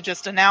ideal to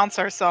just announce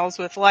ourselves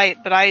with light,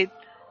 but I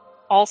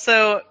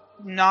also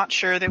not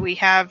sure that we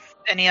have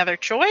any other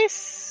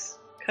choice,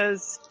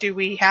 because do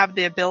we have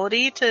the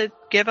ability to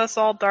give us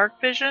all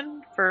dark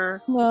vision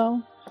for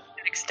an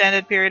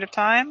extended period of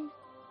time?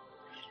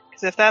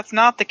 Because if that's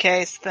not the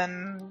case,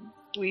 then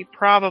we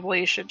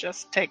probably should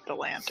just take the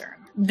lantern.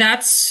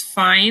 That's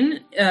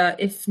fine.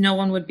 If no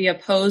one would be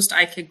opposed,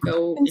 I could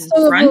go Instead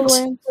in front. Of the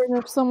lantern,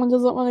 if someone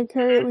doesn't want to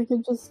carry it, we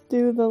could just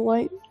do the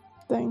light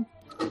thing.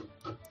 And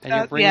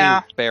you're bringing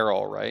a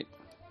barrel, right?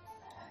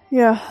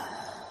 Yeah.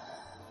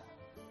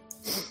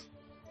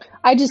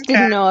 I just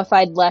didn't know if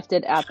I'd left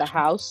it at the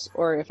house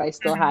or if I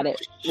still had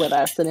it with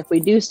us. And if we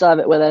do still have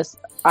it with us,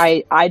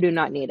 I do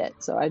not need it.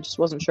 So I just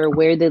wasn't sure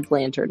where the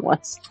lantern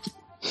was.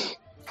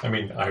 I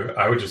mean,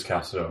 I would just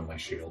cast it on my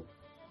shield.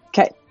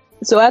 Okay.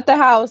 So at the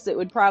house, it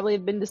would probably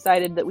have been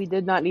decided that we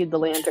did not need the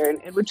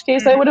lantern, in which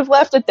case I would have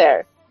left it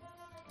there.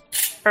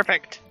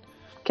 Perfect.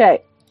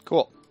 Okay.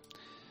 Cool.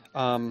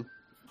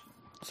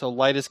 So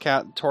light is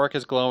Torque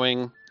is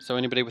glowing. So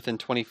anybody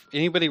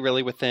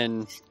really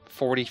within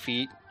 40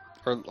 feet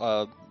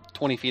or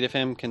 20 feet of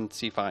him can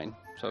see fine.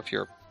 So if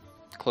you're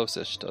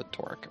closest to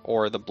Torque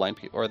or the blind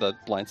people or the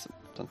blind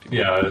people.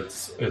 Yeah,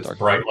 it's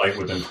bright light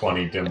within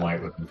 20, dim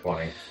light within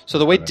 20. So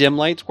the way dim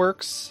light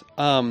works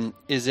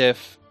is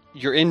if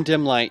you're in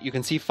dim light, you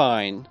can see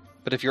fine.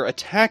 But if you're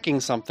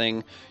attacking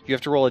something, you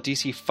have to roll a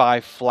DC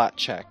 5 flat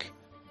check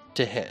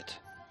to hit.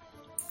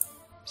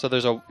 So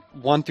there's a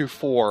 1 through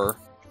 4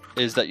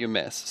 is that you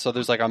miss. So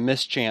there's like a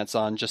miss chance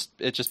on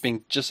it just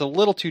being just a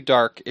little too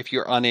dark if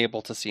you're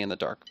unable to see in the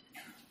dark.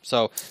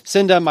 So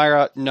Cinda,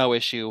 Myra, no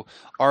issue.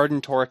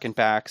 Arden, Torque, and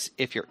Bax,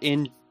 if you're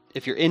in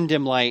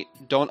dim light,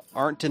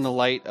 aren't in the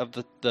light of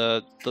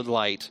the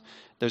light,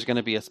 there's going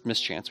to be a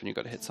mischance when you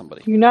go to hit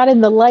somebody. You're not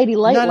in the lighty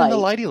light. Not in the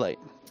lighty light.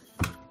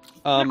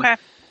 Okay.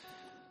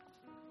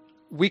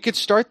 We could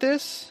start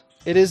this.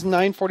 It is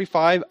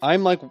 9:45.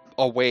 I'm like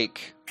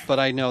awake, but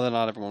I know that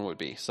not everyone would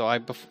be. So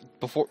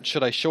before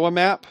should I show a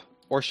map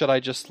or should I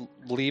just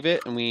leave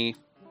it and we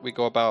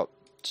go about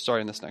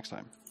starting this next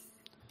time?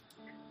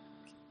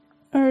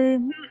 Are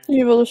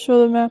you able to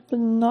show the map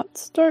and not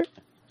start?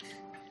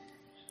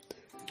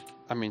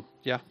 I mean,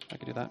 yeah, I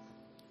could do that.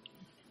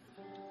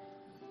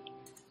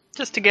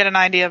 Just to get an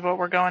idea of what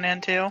we're going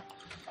into.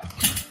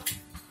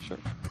 Sure.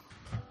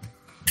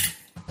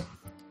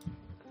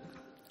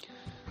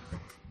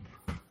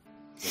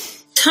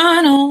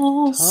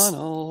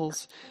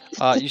 Tunnels.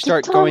 You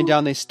start going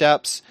down these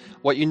steps.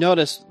 What you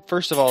notice,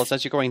 first of all, is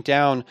as you're going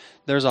down,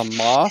 there's a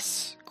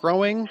moss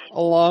growing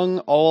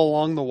all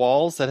along the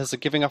walls that is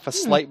giving off a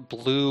slight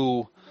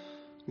blue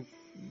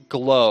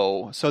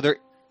glow. So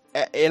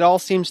it all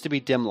seems to be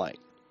dim light,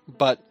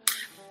 but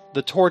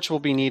the torch will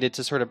be needed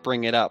to sort of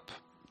bring it up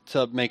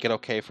to make it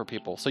okay for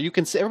people. So you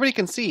can see, everybody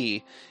can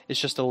see, it's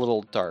just a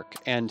little dark.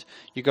 And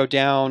you go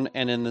down,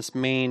 and in this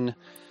main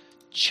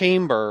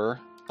chamber,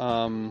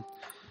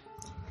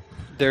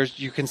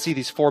 you can see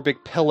these 4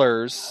 big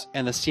pillars,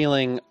 and the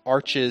ceiling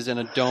arches in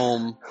a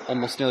dome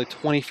almost nearly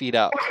 20 feet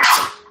up.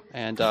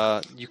 And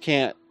you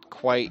can't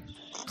quite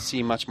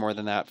see much more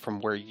than that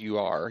from where you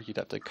are. You'd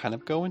have to kind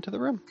of go into the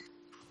room.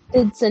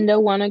 Did Cinda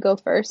want to go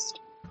first?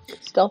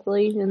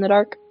 Stealthily in the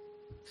dark?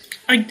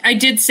 I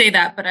did say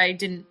that, but I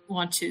didn't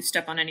want to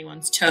step on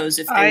anyone's toes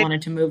if they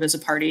wanted to move as a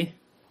party.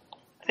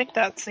 I think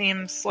that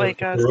seems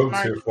like a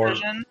smart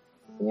decision.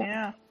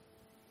 Yeah.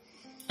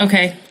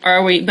 Okay.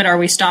 Are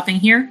we stopping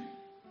here?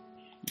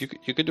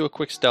 You could do a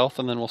quick stealth,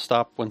 and then we'll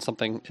stop when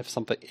something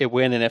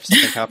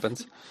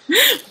happens.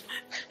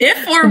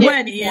 If or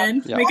when,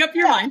 Ian. Yeah. Make up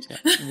your mind.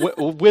 Yeah.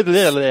 With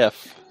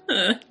if.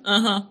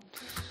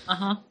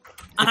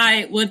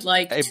 I would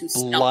like to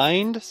stealth.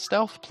 Blind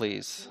stealth,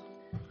 please.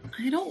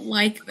 I don't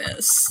like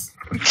this.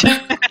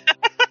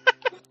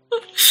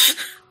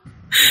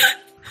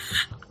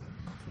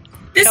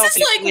 This is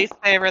like least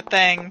favorite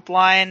thing.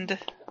 Blind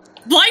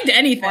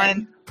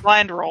anything.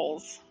 Blind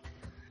rolls.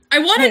 I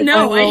want to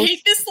know. I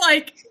hate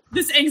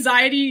this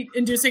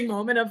anxiety-inducing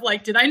moment of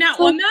did I not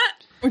win that?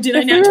 Or did I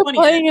not 20? If we were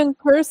playing in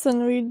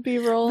person, we'd be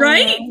rolling.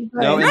 Right?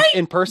 No,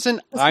 in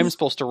person, I'm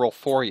supposed to roll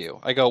for you.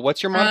 I go,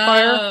 what's your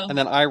modifier? And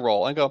then I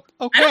roll. I go,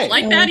 okay. I don't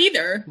like that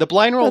either. The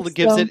blind roll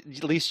gives it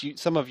at least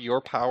some of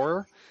your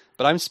power,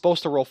 but I'm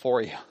supposed to roll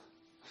for you.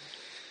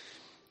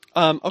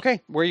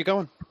 Okay, where are you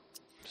going?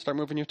 Start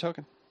moving your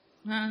token.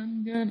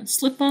 I'm gonna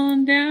slip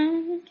on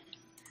down.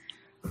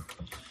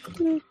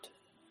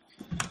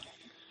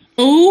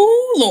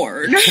 Oh,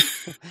 Lord.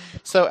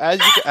 So as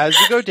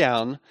you go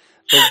down,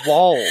 the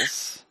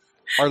walls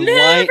are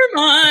Never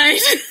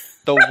mind.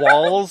 The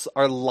walls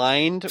are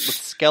lined with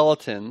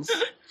skeletons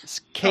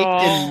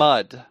caked in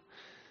mud.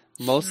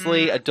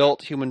 Mostly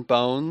adult human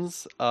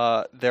bones.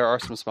 There are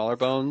some smaller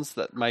bones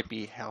that might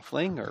be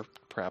halfling or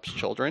perhaps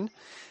children.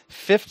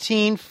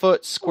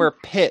 15-foot square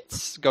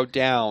pits go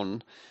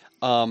down,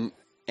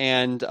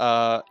 and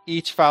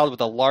each filed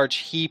with a large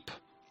heap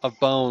of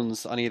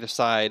bones on either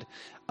side.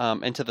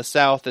 And to the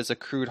south is a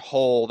crude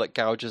hole that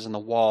gouges in the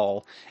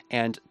wall.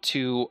 And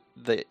to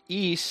the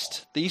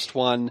east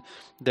one,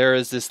 there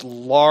is this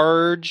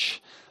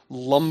large,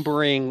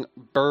 lumbering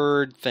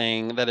bird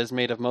thing that is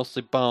made of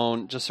mostly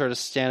bone, just sort of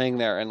standing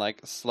there and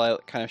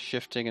slightly kind of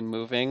shifting and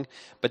moving,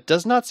 but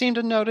does not seem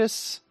to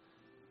notice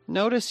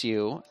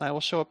you. I will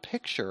show a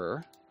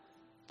picture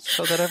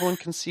so that everyone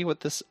can see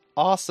what this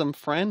awesome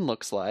friend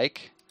looks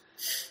like.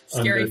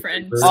 Scary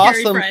friend.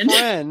 Awesome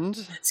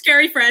friend.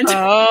 Scary friend.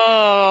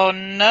 Oh,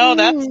 no,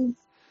 that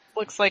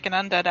looks like an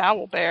undead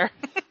owl bear.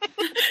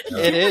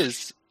 It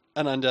is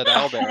an undead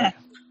owl bear.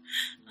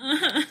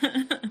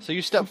 So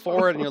you step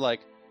forward and you're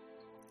like,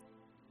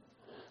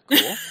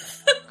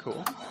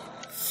 cool.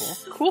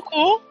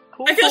 Cool.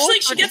 I feel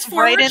like she gets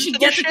forward, she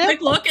gets a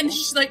quick look, and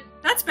she's like,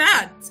 "That's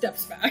bad."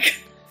 Steps back.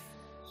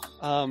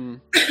 Let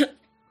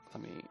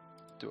me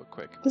do a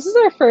quick. This is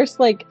our first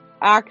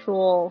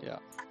actual.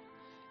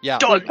 Yeah.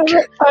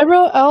 I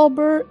wrote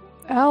Albert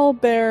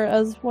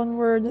as one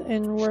word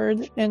in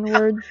word.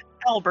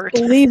 Albert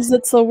believes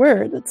it's a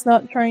word. It's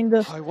not trying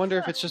to. I wonder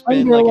if it's just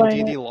been in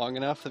D&D long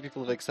enough that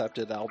people have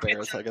accepted Albert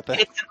as a thing.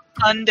 It's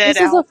an undead.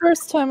 This is the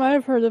first time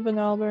I've heard of an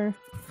Albert.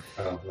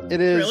 Oh, no. It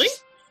is. Really?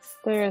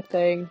 They're a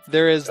thing.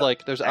 There is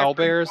there's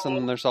owlbears, and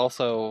then there's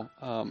also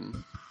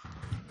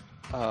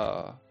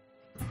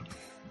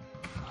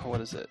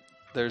what is it?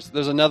 There's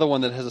another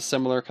one that has a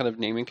similar kind of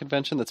naming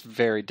convention that's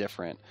very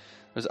different.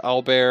 There's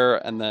owlbear,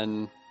 and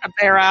then a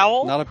bear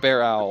owl. Not a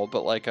bear owl,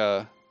 but like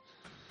a.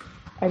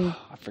 I'm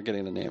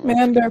forgetting the name.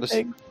 Man bear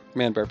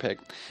pig.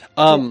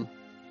 But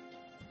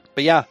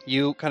yeah,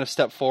 you kind of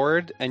step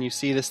forward, and you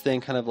see this thing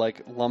kind of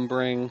like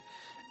lumbering,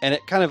 and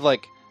it kind of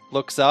like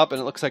looks up,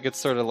 and it looks like it's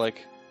sort of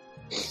like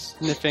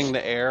sniffing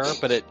the air,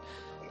 but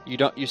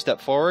you step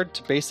forward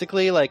to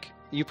basically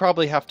you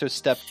probably have to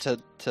step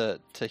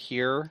to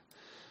hear,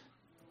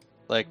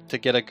 to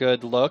get a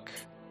good look.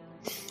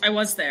 I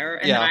was there,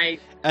 and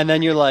and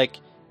then you're like,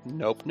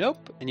 nope,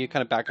 and you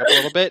kind of back up a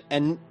little bit,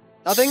 and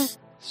nothing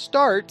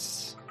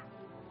starts,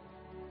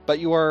 but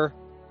you were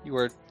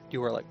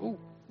like, ooh,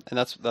 and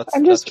that's.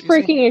 I'm just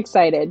freaking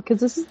excited because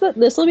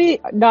this will be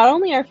not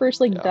only our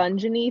first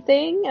dungeony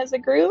thing as a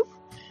group,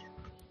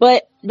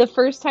 but the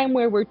first time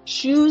where we're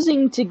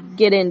choosing to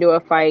get into a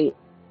fight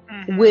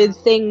with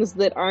things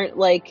that aren't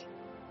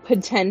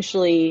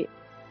potentially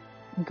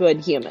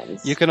good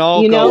humans. You can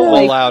all go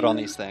all out on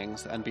these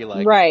things and be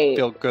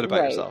feel good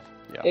about yourself.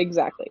 Yeah,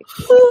 exactly.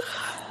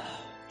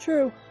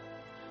 True.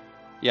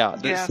 Yeah,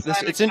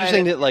 it's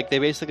interesting that they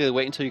basically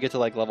wait until you get to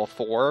level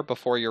 4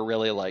 before you're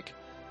really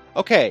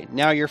okay,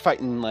 now you're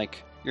fighting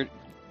you're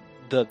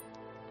the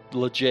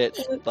legit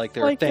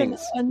there are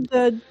things. An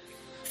undead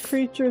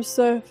creature,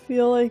 so I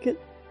feel like it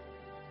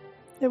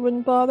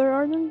wouldn't bother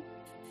Arden.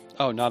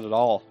 Oh, not at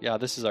all. Yeah,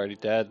 this is already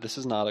dead. This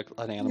is not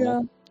an animal.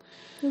 Yeah,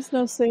 there's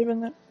no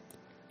saving it.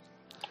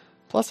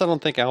 Plus, I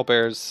don't think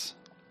owlbears.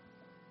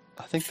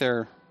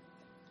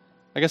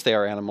 I guess they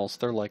are animals.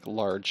 They're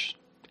large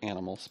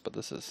animals, but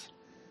this is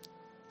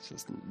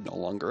no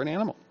longer an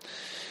animal.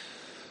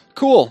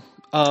 Cool.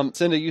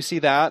 Cinda, you see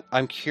that?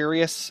 I'm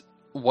curious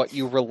what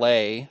you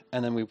relay,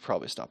 and then we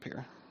probably stop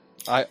here.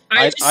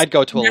 I'd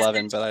go to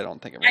 11, but I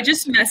don't think I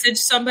just messaged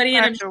somebody,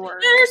 and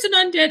there's an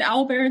undead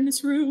owlbear in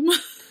this room.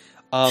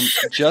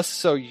 Just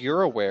so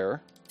you're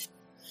aware,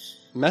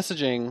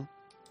 messaging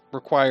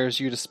requires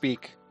you to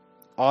speak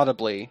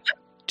audibly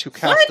to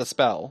cast the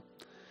spell.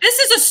 This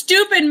is a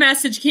stupid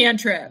message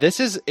cantrip. This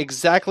is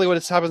exactly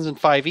what happens in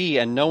 5e,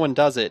 and no one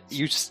does it.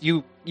 You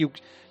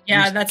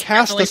that's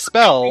cast a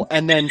spell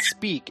and then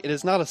speak. It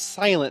is not a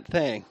silent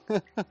thing.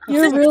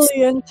 You're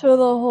really into the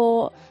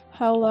whole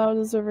how loud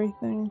is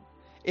everything.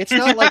 It's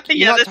not like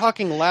you're not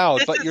talking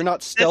loud, but you're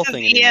not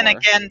stealthing anymore. This is Ian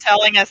again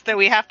telling us that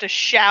we have to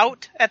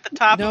shout at the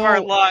top of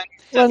our lungs.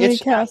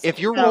 If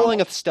you're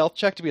rolling a stealth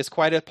check to be as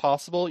quiet as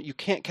possible, you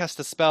can't cast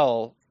a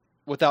spell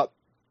without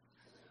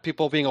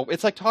people being...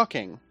 It's like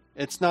talking.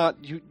 It's not...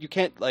 You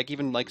can't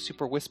even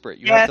super whisper it.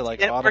 You have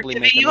to audibly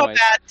make a noise. We're giving you a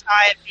bad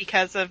time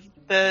because of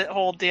the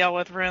whole deal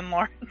with Rune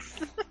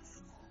Lords.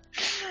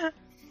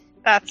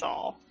 That's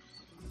all.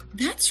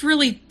 That's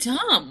really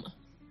dumb.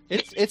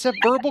 It's a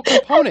verbal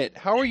component.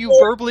 How are you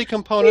verbally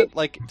component?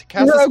 To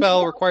cast a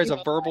spell requires a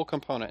verbal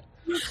component.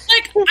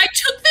 I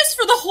took this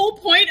for the whole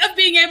point of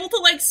being able to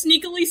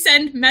sneakily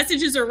send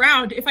messages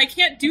around. If I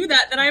can't do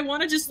that, then I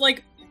want to just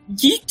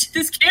yeet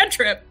this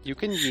cantrip. You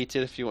can yeet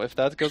it if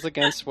that goes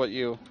against what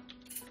you...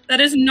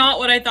 That is not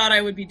what I thought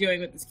I would be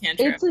doing with this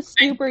cantrip. It's a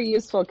super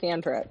useful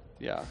cantrip.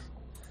 Yeah.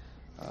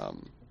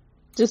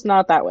 Just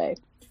not that way.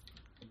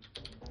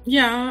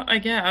 Yeah, I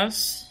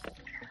guess.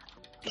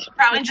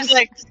 Probably just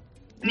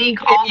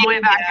sneak all the way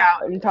back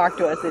out and talk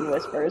to us in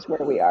whispers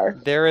where we are.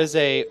 There is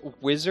a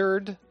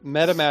wizard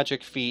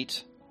metamagic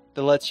feat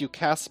that lets you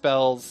cast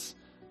spells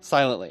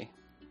silently.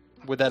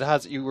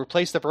 You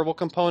replace the verbal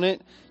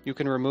component, you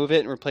can remove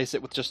it and replace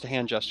it with just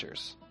hand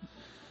gestures.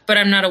 But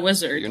I'm not a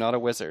wizard. You're not a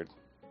wizard.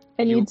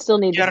 And you'd still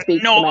need to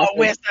speak. You're no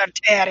wizard,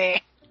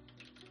 Terry.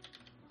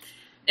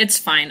 It's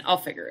fine. I'll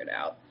figure it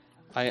out.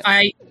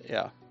 I'm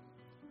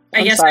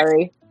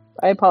sorry.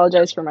 I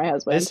apologize for my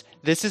husband.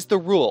 This is the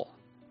rule.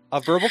 A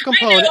verbal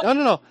component...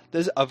 No.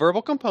 A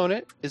verbal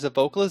component is a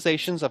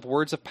vocalizations of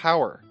words of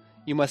power.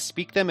 You must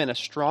speak them in a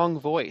strong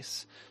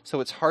voice, so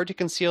it's hard to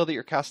conceal that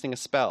you're casting a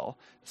spell.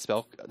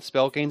 The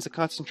spell gains a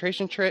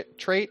concentration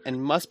trait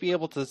and must be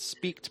able to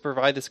speak to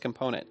provide this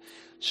component.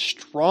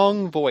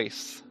 Strong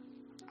voice.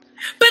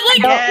 But what's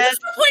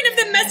the point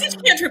of the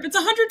message cantrip? It's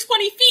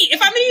 120 feet.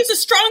 If I'm going to use a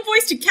strong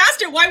voice to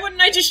cast it, why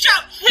wouldn't I just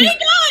shout, "Hey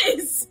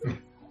guys"?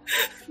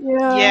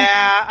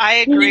 Yeah, I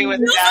agree with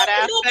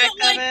that aspect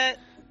of it.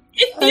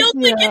 It feels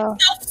like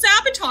it's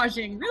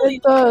self-sabotaging, really.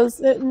 It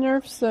does. It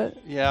nerfs it.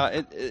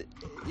 Yeah,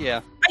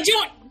 yeah. I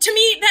don't. To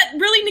me, that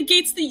really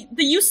negates the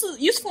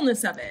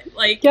usefulness of it.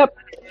 Like, yep,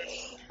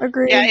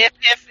 agree. Yeah,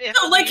 if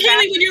no, like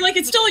Haley, when you're like,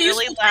 it's still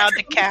really useful loud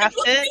to cast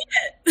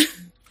it.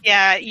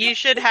 Yeah, you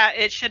should have.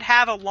 It should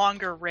have a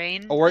longer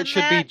range, or it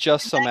should be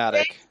just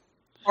somatic,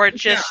 or it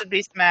just should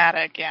be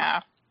somatic.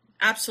 Yeah,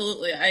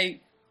 absolutely.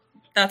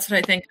 That's what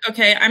I think.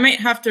 Okay, I might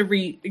have to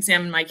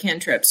re-examine my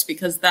cantrips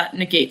because that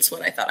negates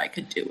what I thought I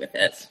could do with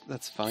it.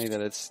 That's funny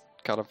that it's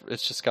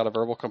just got a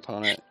verbal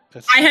component.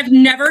 I have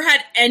never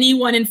had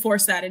anyone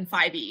enforce that in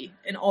 5e.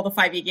 In all the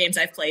 5e games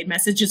I've played,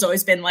 message has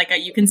always been like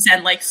you can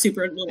send like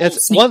super little.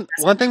 It's one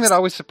thing that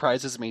always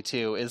surprises me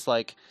too is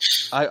like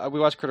we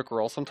watch Critical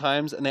Role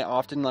sometimes, and they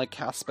often like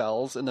cast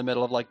spells in the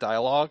middle of like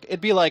dialogue. It'd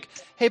be like,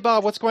 "Hey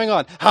Bob, what's going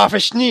on?"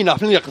 What's going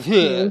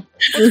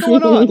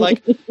on?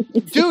 Like,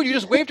 dude, you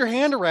just waved your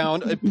hand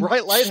around, a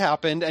bright light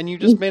happened, and you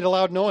just made a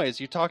loud noise.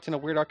 You talked in a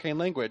weird arcane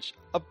language.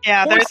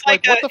 There's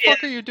like what the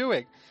fuck are you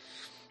doing?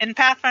 In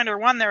Pathfinder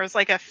 1, there was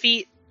like a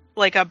feat,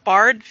 like a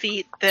bard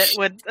feat that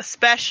would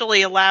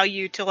especially allow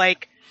you to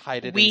like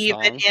weave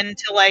it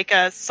into like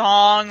a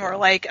song or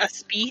like a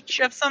speech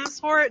of some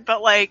sort,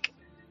 but like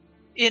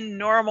in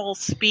normal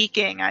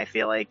speaking, I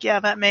feel like,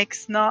 that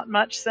makes not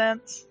much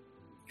sense.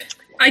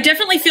 I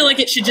definitely feel like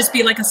it should just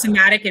be like a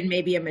somatic and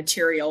maybe a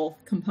material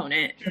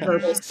component. The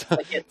verbal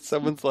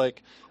Someone's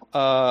like,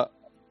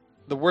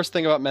 the worst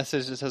thing about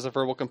messages has a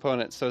verbal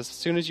component. So as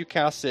soon as you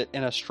cast it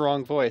in a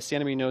strong voice, the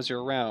enemy knows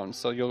you're around.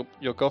 So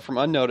you'll go from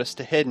unnoticed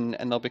to hidden,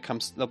 and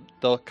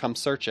they'll come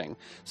searching.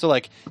 So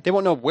like they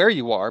won't know where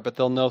you are, but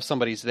they'll know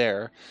somebody's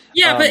there.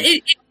 Yeah, but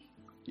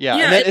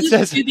and then it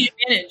says the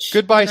advantage.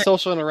 Goodbye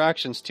social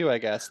interactions too, I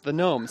guess. The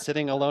gnome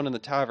sitting alone in the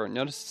tavern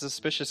notices a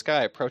suspicious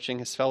guy approaching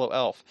his fellow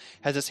elf,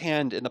 has his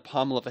hand in the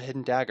pommel of a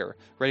hidden dagger,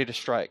 ready to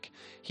strike.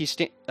 He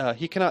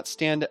cannot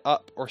stand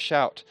up or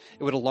shout.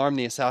 It would alarm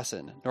the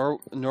assassin,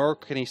 nor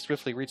can he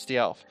swiftly reach the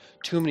elf.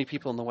 Too many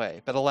people in the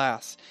way. But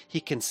alas, he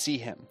can see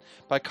him.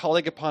 By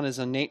calling upon his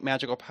innate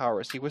magical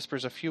powers, he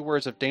whispers a few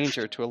words of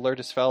danger to alert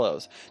his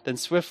fellows, then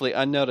swiftly,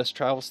 unnoticed,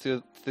 travels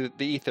through the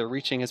ether,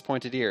 reaching his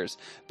pointed ears,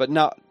 but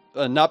not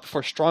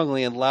before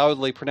strongly and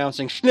loudly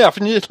pronouncing "Schnapp."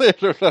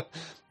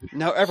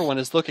 Now everyone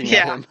is looking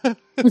at him.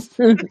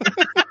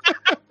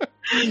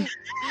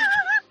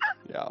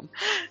 Yeah,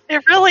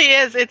 it really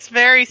is. It's a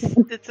very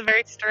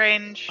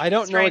strange. I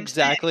don't know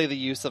exactly the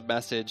use of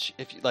message.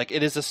 If like,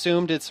 it is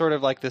assumed it's sort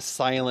of like this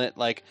silent,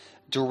 like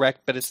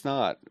direct, but it's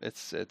not.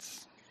 It's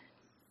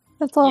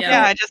awful.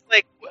 Yeah, I just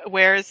like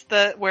where's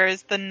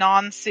the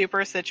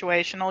non-super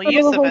situational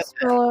use of it?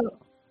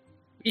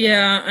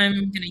 Yeah,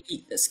 I'm gonna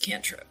eat this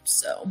cantrip,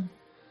 so.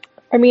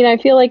 I mean, I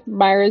feel like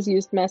Myra's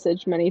used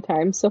message many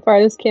times so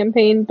far this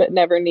campaign, but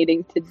never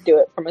needing to do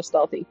it from a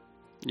stealthy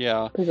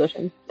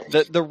position.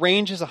 The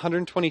range is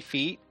 120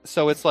 feet,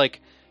 so it's like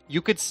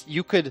you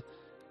could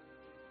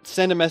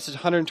send a message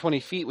 120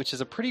 feet, which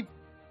is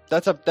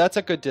that's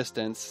a good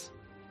distance,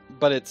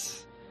 but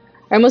it's.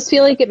 I almost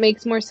feel like it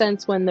makes more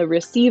sense when the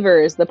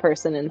receiver is the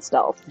person in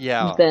stealth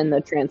than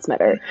the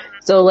transmitter.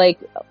 So, like,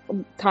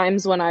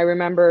 times when I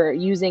remember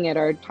using it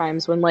are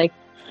times when, like,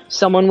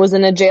 someone was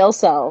in a jail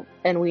cell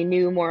and we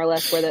knew more or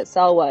less where that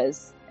cell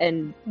was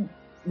and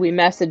we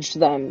messaged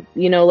them.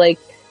 You know, like,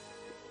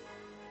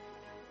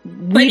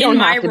 we don't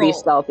have to be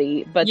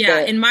stealthy. But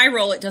in my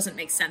role, it doesn't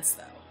make sense,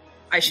 though.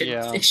 I should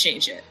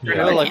exchange it.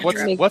 Yeah, like,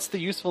 what's the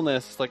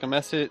usefulness? Like, a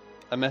message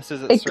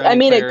that's I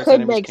mean, it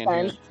could make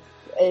sense.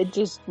 It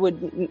just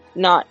would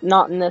not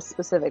in this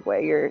specific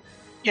way.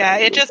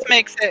 It just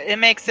makes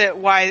it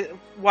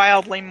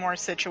wildly more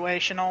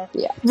situational.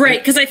 Yeah, right.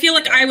 Because I feel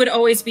like I would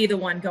always be the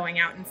one going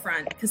out in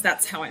front because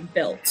that's how I'm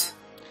built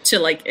to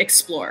like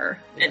explore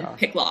and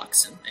pick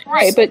locks and things.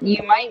 Right, but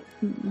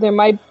there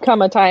might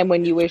come a time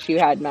when you wish you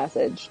had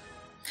message.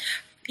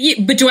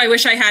 Yeah, but do I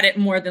wish I had it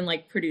more than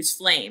like produce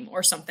flame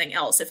or something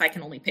else if I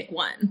can only pick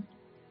one?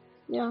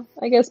 Yeah,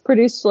 I guess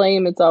produce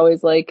flame. It's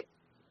always like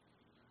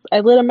I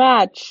lit a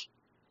match.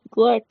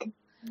 Look.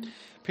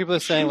 People are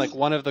saying like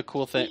one of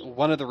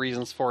the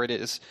reasons for it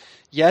is,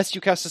 yes,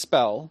 you cast a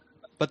spell,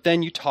 but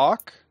then you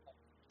talk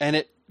and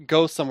it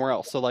goes somewhere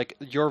else. So like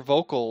your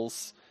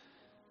vocals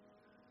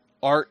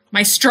are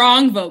my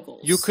strong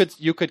vocals. You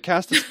could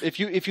cast if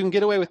you can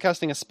get away with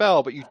casting a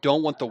spell, but you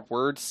don't want the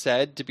word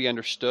said to be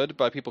understood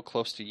by people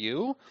close to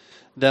you,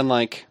 then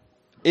like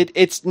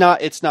it's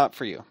not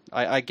for you.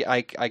 I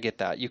get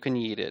that. You can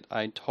eat it.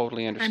 I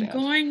totally understand. I'm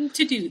going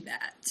to do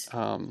that.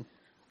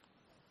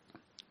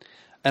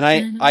 And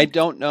I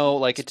don't know,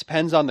 like, it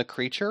depends on the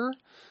creature,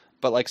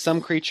 but, like,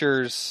 some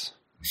creatures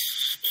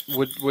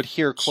would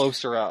hear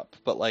closer up.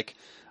 But, like,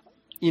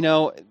 you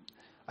know,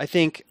 I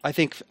think a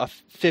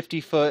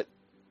 50-foot,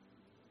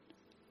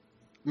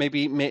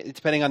 maybe,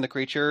 depending on the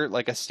creature,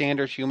 like a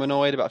standard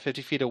humanoid about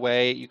 50 feet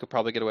away, you could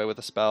probably get away with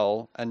a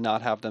spell and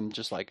not have them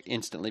just, like,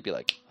 instantly be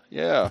like,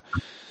 yeah.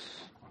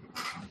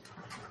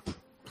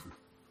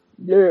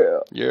 Yeah.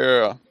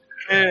 Yeah.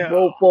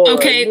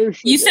 Okay,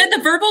 you said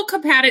the verbal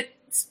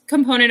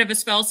component of a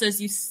spell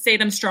says you say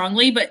them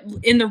strongly, but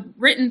in the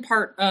written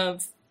part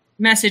of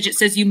message, it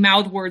says you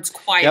mouth words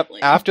quietly.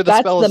 Yep. After the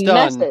That's spell the is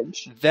done,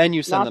 message, then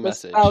you send not the the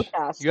message. spell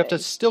casting. You have to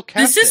still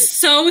cast This is it.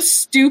 so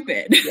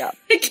stupid. Yeah.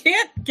 I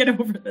can't get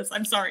over this.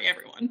 I'm sorry,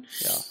 everyone.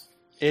 Yeah.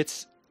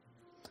 It's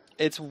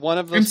one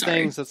of those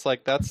things that's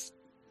like,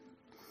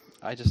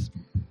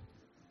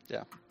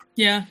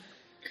 Yeah.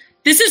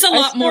 This is a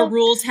lot more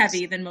rules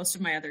heavy than most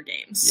of my other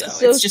games. Yeah.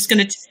 So it's just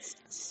going to...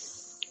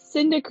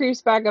 Cinda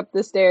creeps back up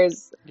the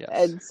stairs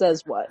and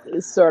says what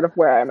is sort of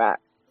where I'm at.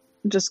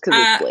 Just because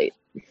it's late.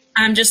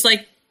 I'm just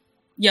like,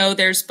 yo,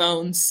 there's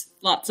bones.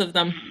 Lots of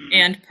them.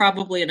 And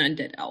probably an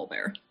undead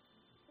owlbear.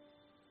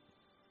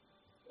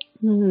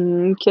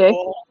 Okay.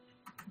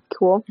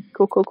 Cool.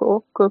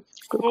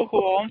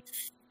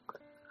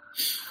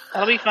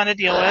 That'll be fun to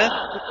deal with.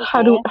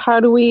 How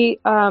do we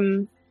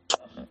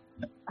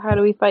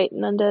fight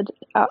an undead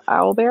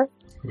owlbear?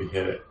 We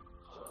hit it.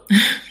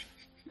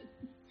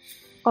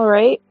 All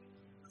right.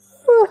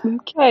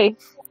 Okay.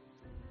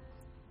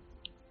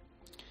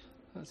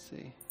 Let's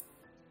see.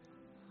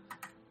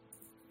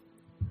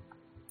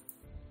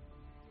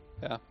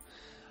 Yeah,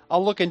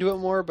 I'll look into it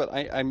more, but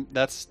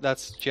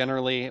that's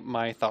generally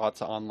my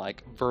thoughts on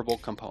like verbal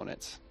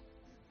components.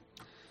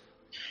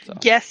 So.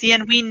 Yes,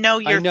 Ian, we know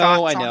your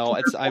thoughts. I know.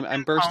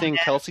 I'm bursting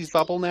Kelsey's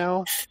bubble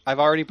now. I've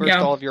already burst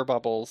all of your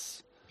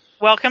bubbles.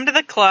 Welcome to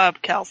the club,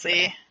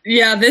 Kelsey.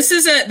 Yeah, this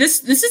is a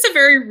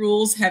very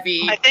rules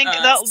heavy. I think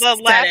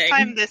the last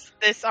time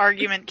this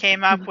argument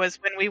came up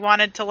was when we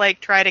wanted to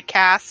like try to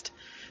cast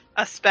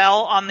a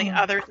spell on the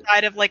other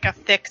side of like a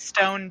thick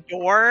stone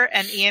door,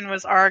 and Ian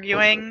was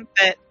arguing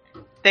that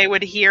they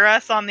would hear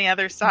us on the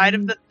other side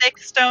of the thick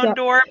stone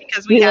door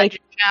because we had to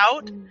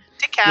shout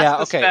to cast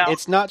the spell.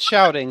 It's not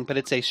shouting, but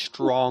it's a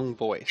strong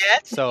voice.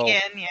 Yes, so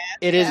Ian,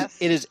 it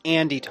is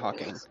Andy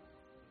talking.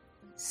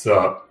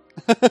 Sup?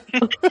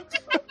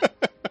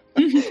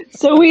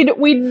 So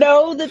we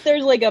know that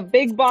there's like a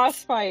big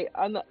boss fight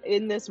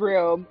in this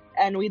room,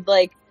 and we'd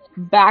like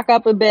back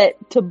up a bit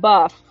to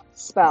buff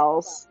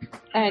spells,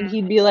 and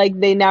he'd be like,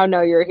 "They now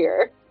know you're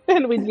here,"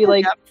 and we'd be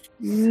like,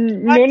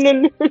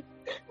 "No."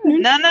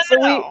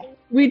 So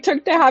we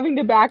took to having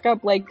to back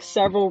up like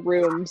several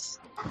rooms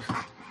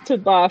to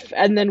buff,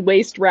 and then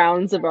waste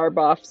rounds of our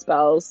buff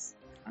spells.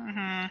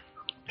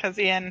 Because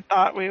Ian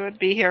thought we would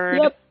be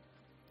here.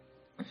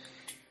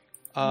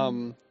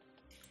 Yep.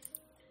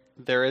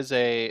 There is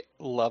a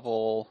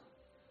level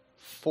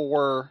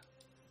 4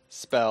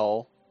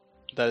 spell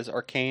that is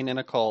arcane and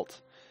occult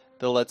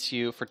that lets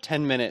you, for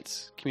 10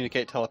 minutes,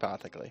 communicate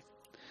telepathically.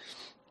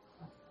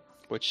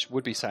 Which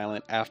would be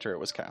silent after it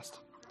was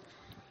cast.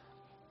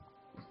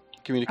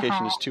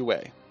 Communication is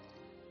 2-way.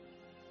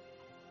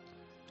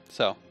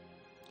 So,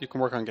 you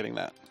can work on getting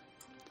that.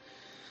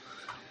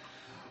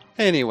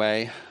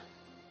 Anyway,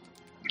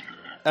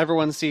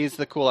 everyone sees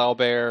the cool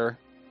owlbear.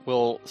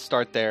 We'll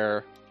start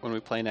there when we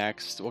play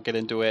next. We'll get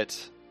into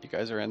it. You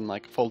guys are in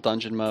like full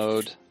dungeon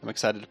mode. I'm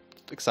excited.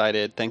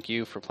 Thank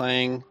you for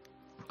playing.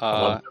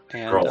 And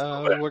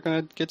we're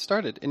gonna get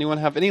started. Anyone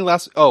have any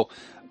last thoughts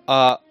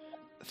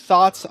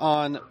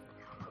on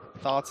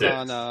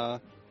the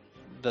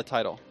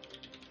title?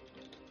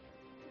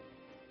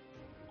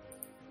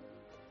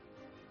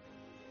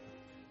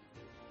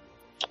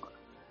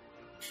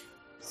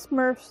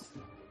 Smurfs.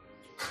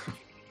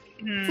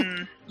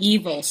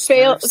 Evil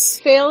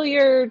Smurfs.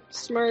 Failure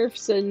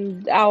Smurfs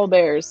and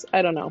owlbears.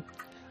 I don't know.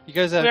 You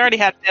guys we already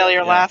had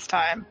failure last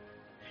time.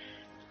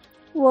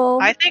 Well,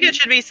 I think it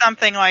should be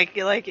something like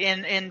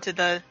into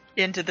the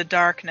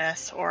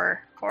darkness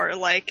or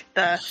like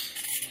the.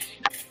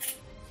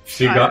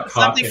 She got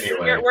caught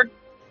anyway.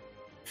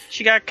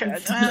 She got.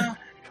 I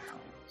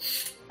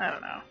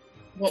don't know.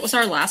 What was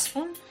our last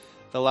one?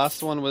 The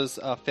last one was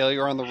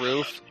failure on the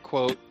roof.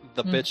 Quote,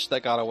 the bitch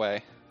that got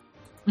away.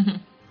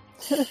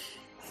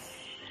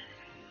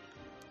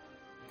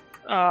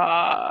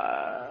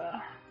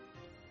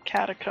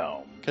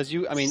 Catacomb. Because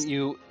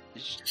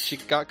she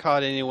got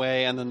caught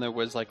anyway, and then there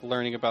was like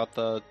learning about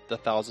the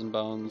Thousand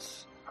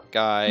Bones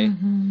guy.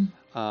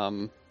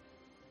 I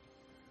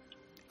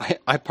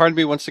part of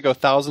me wants to go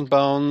 1,000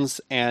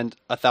 bones and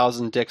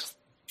 1,000 dicks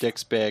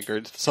big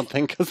or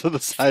something because of the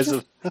size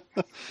of.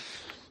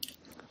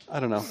 I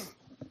don't know.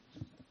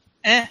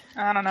 I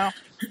don't know.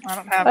 I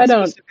don't have. I don't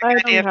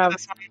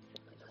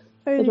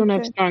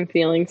have strong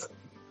feelings.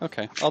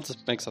 Okay, I'll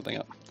just make something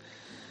up.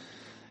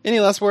 Any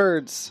last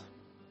words?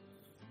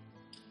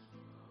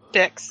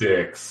 Dicks.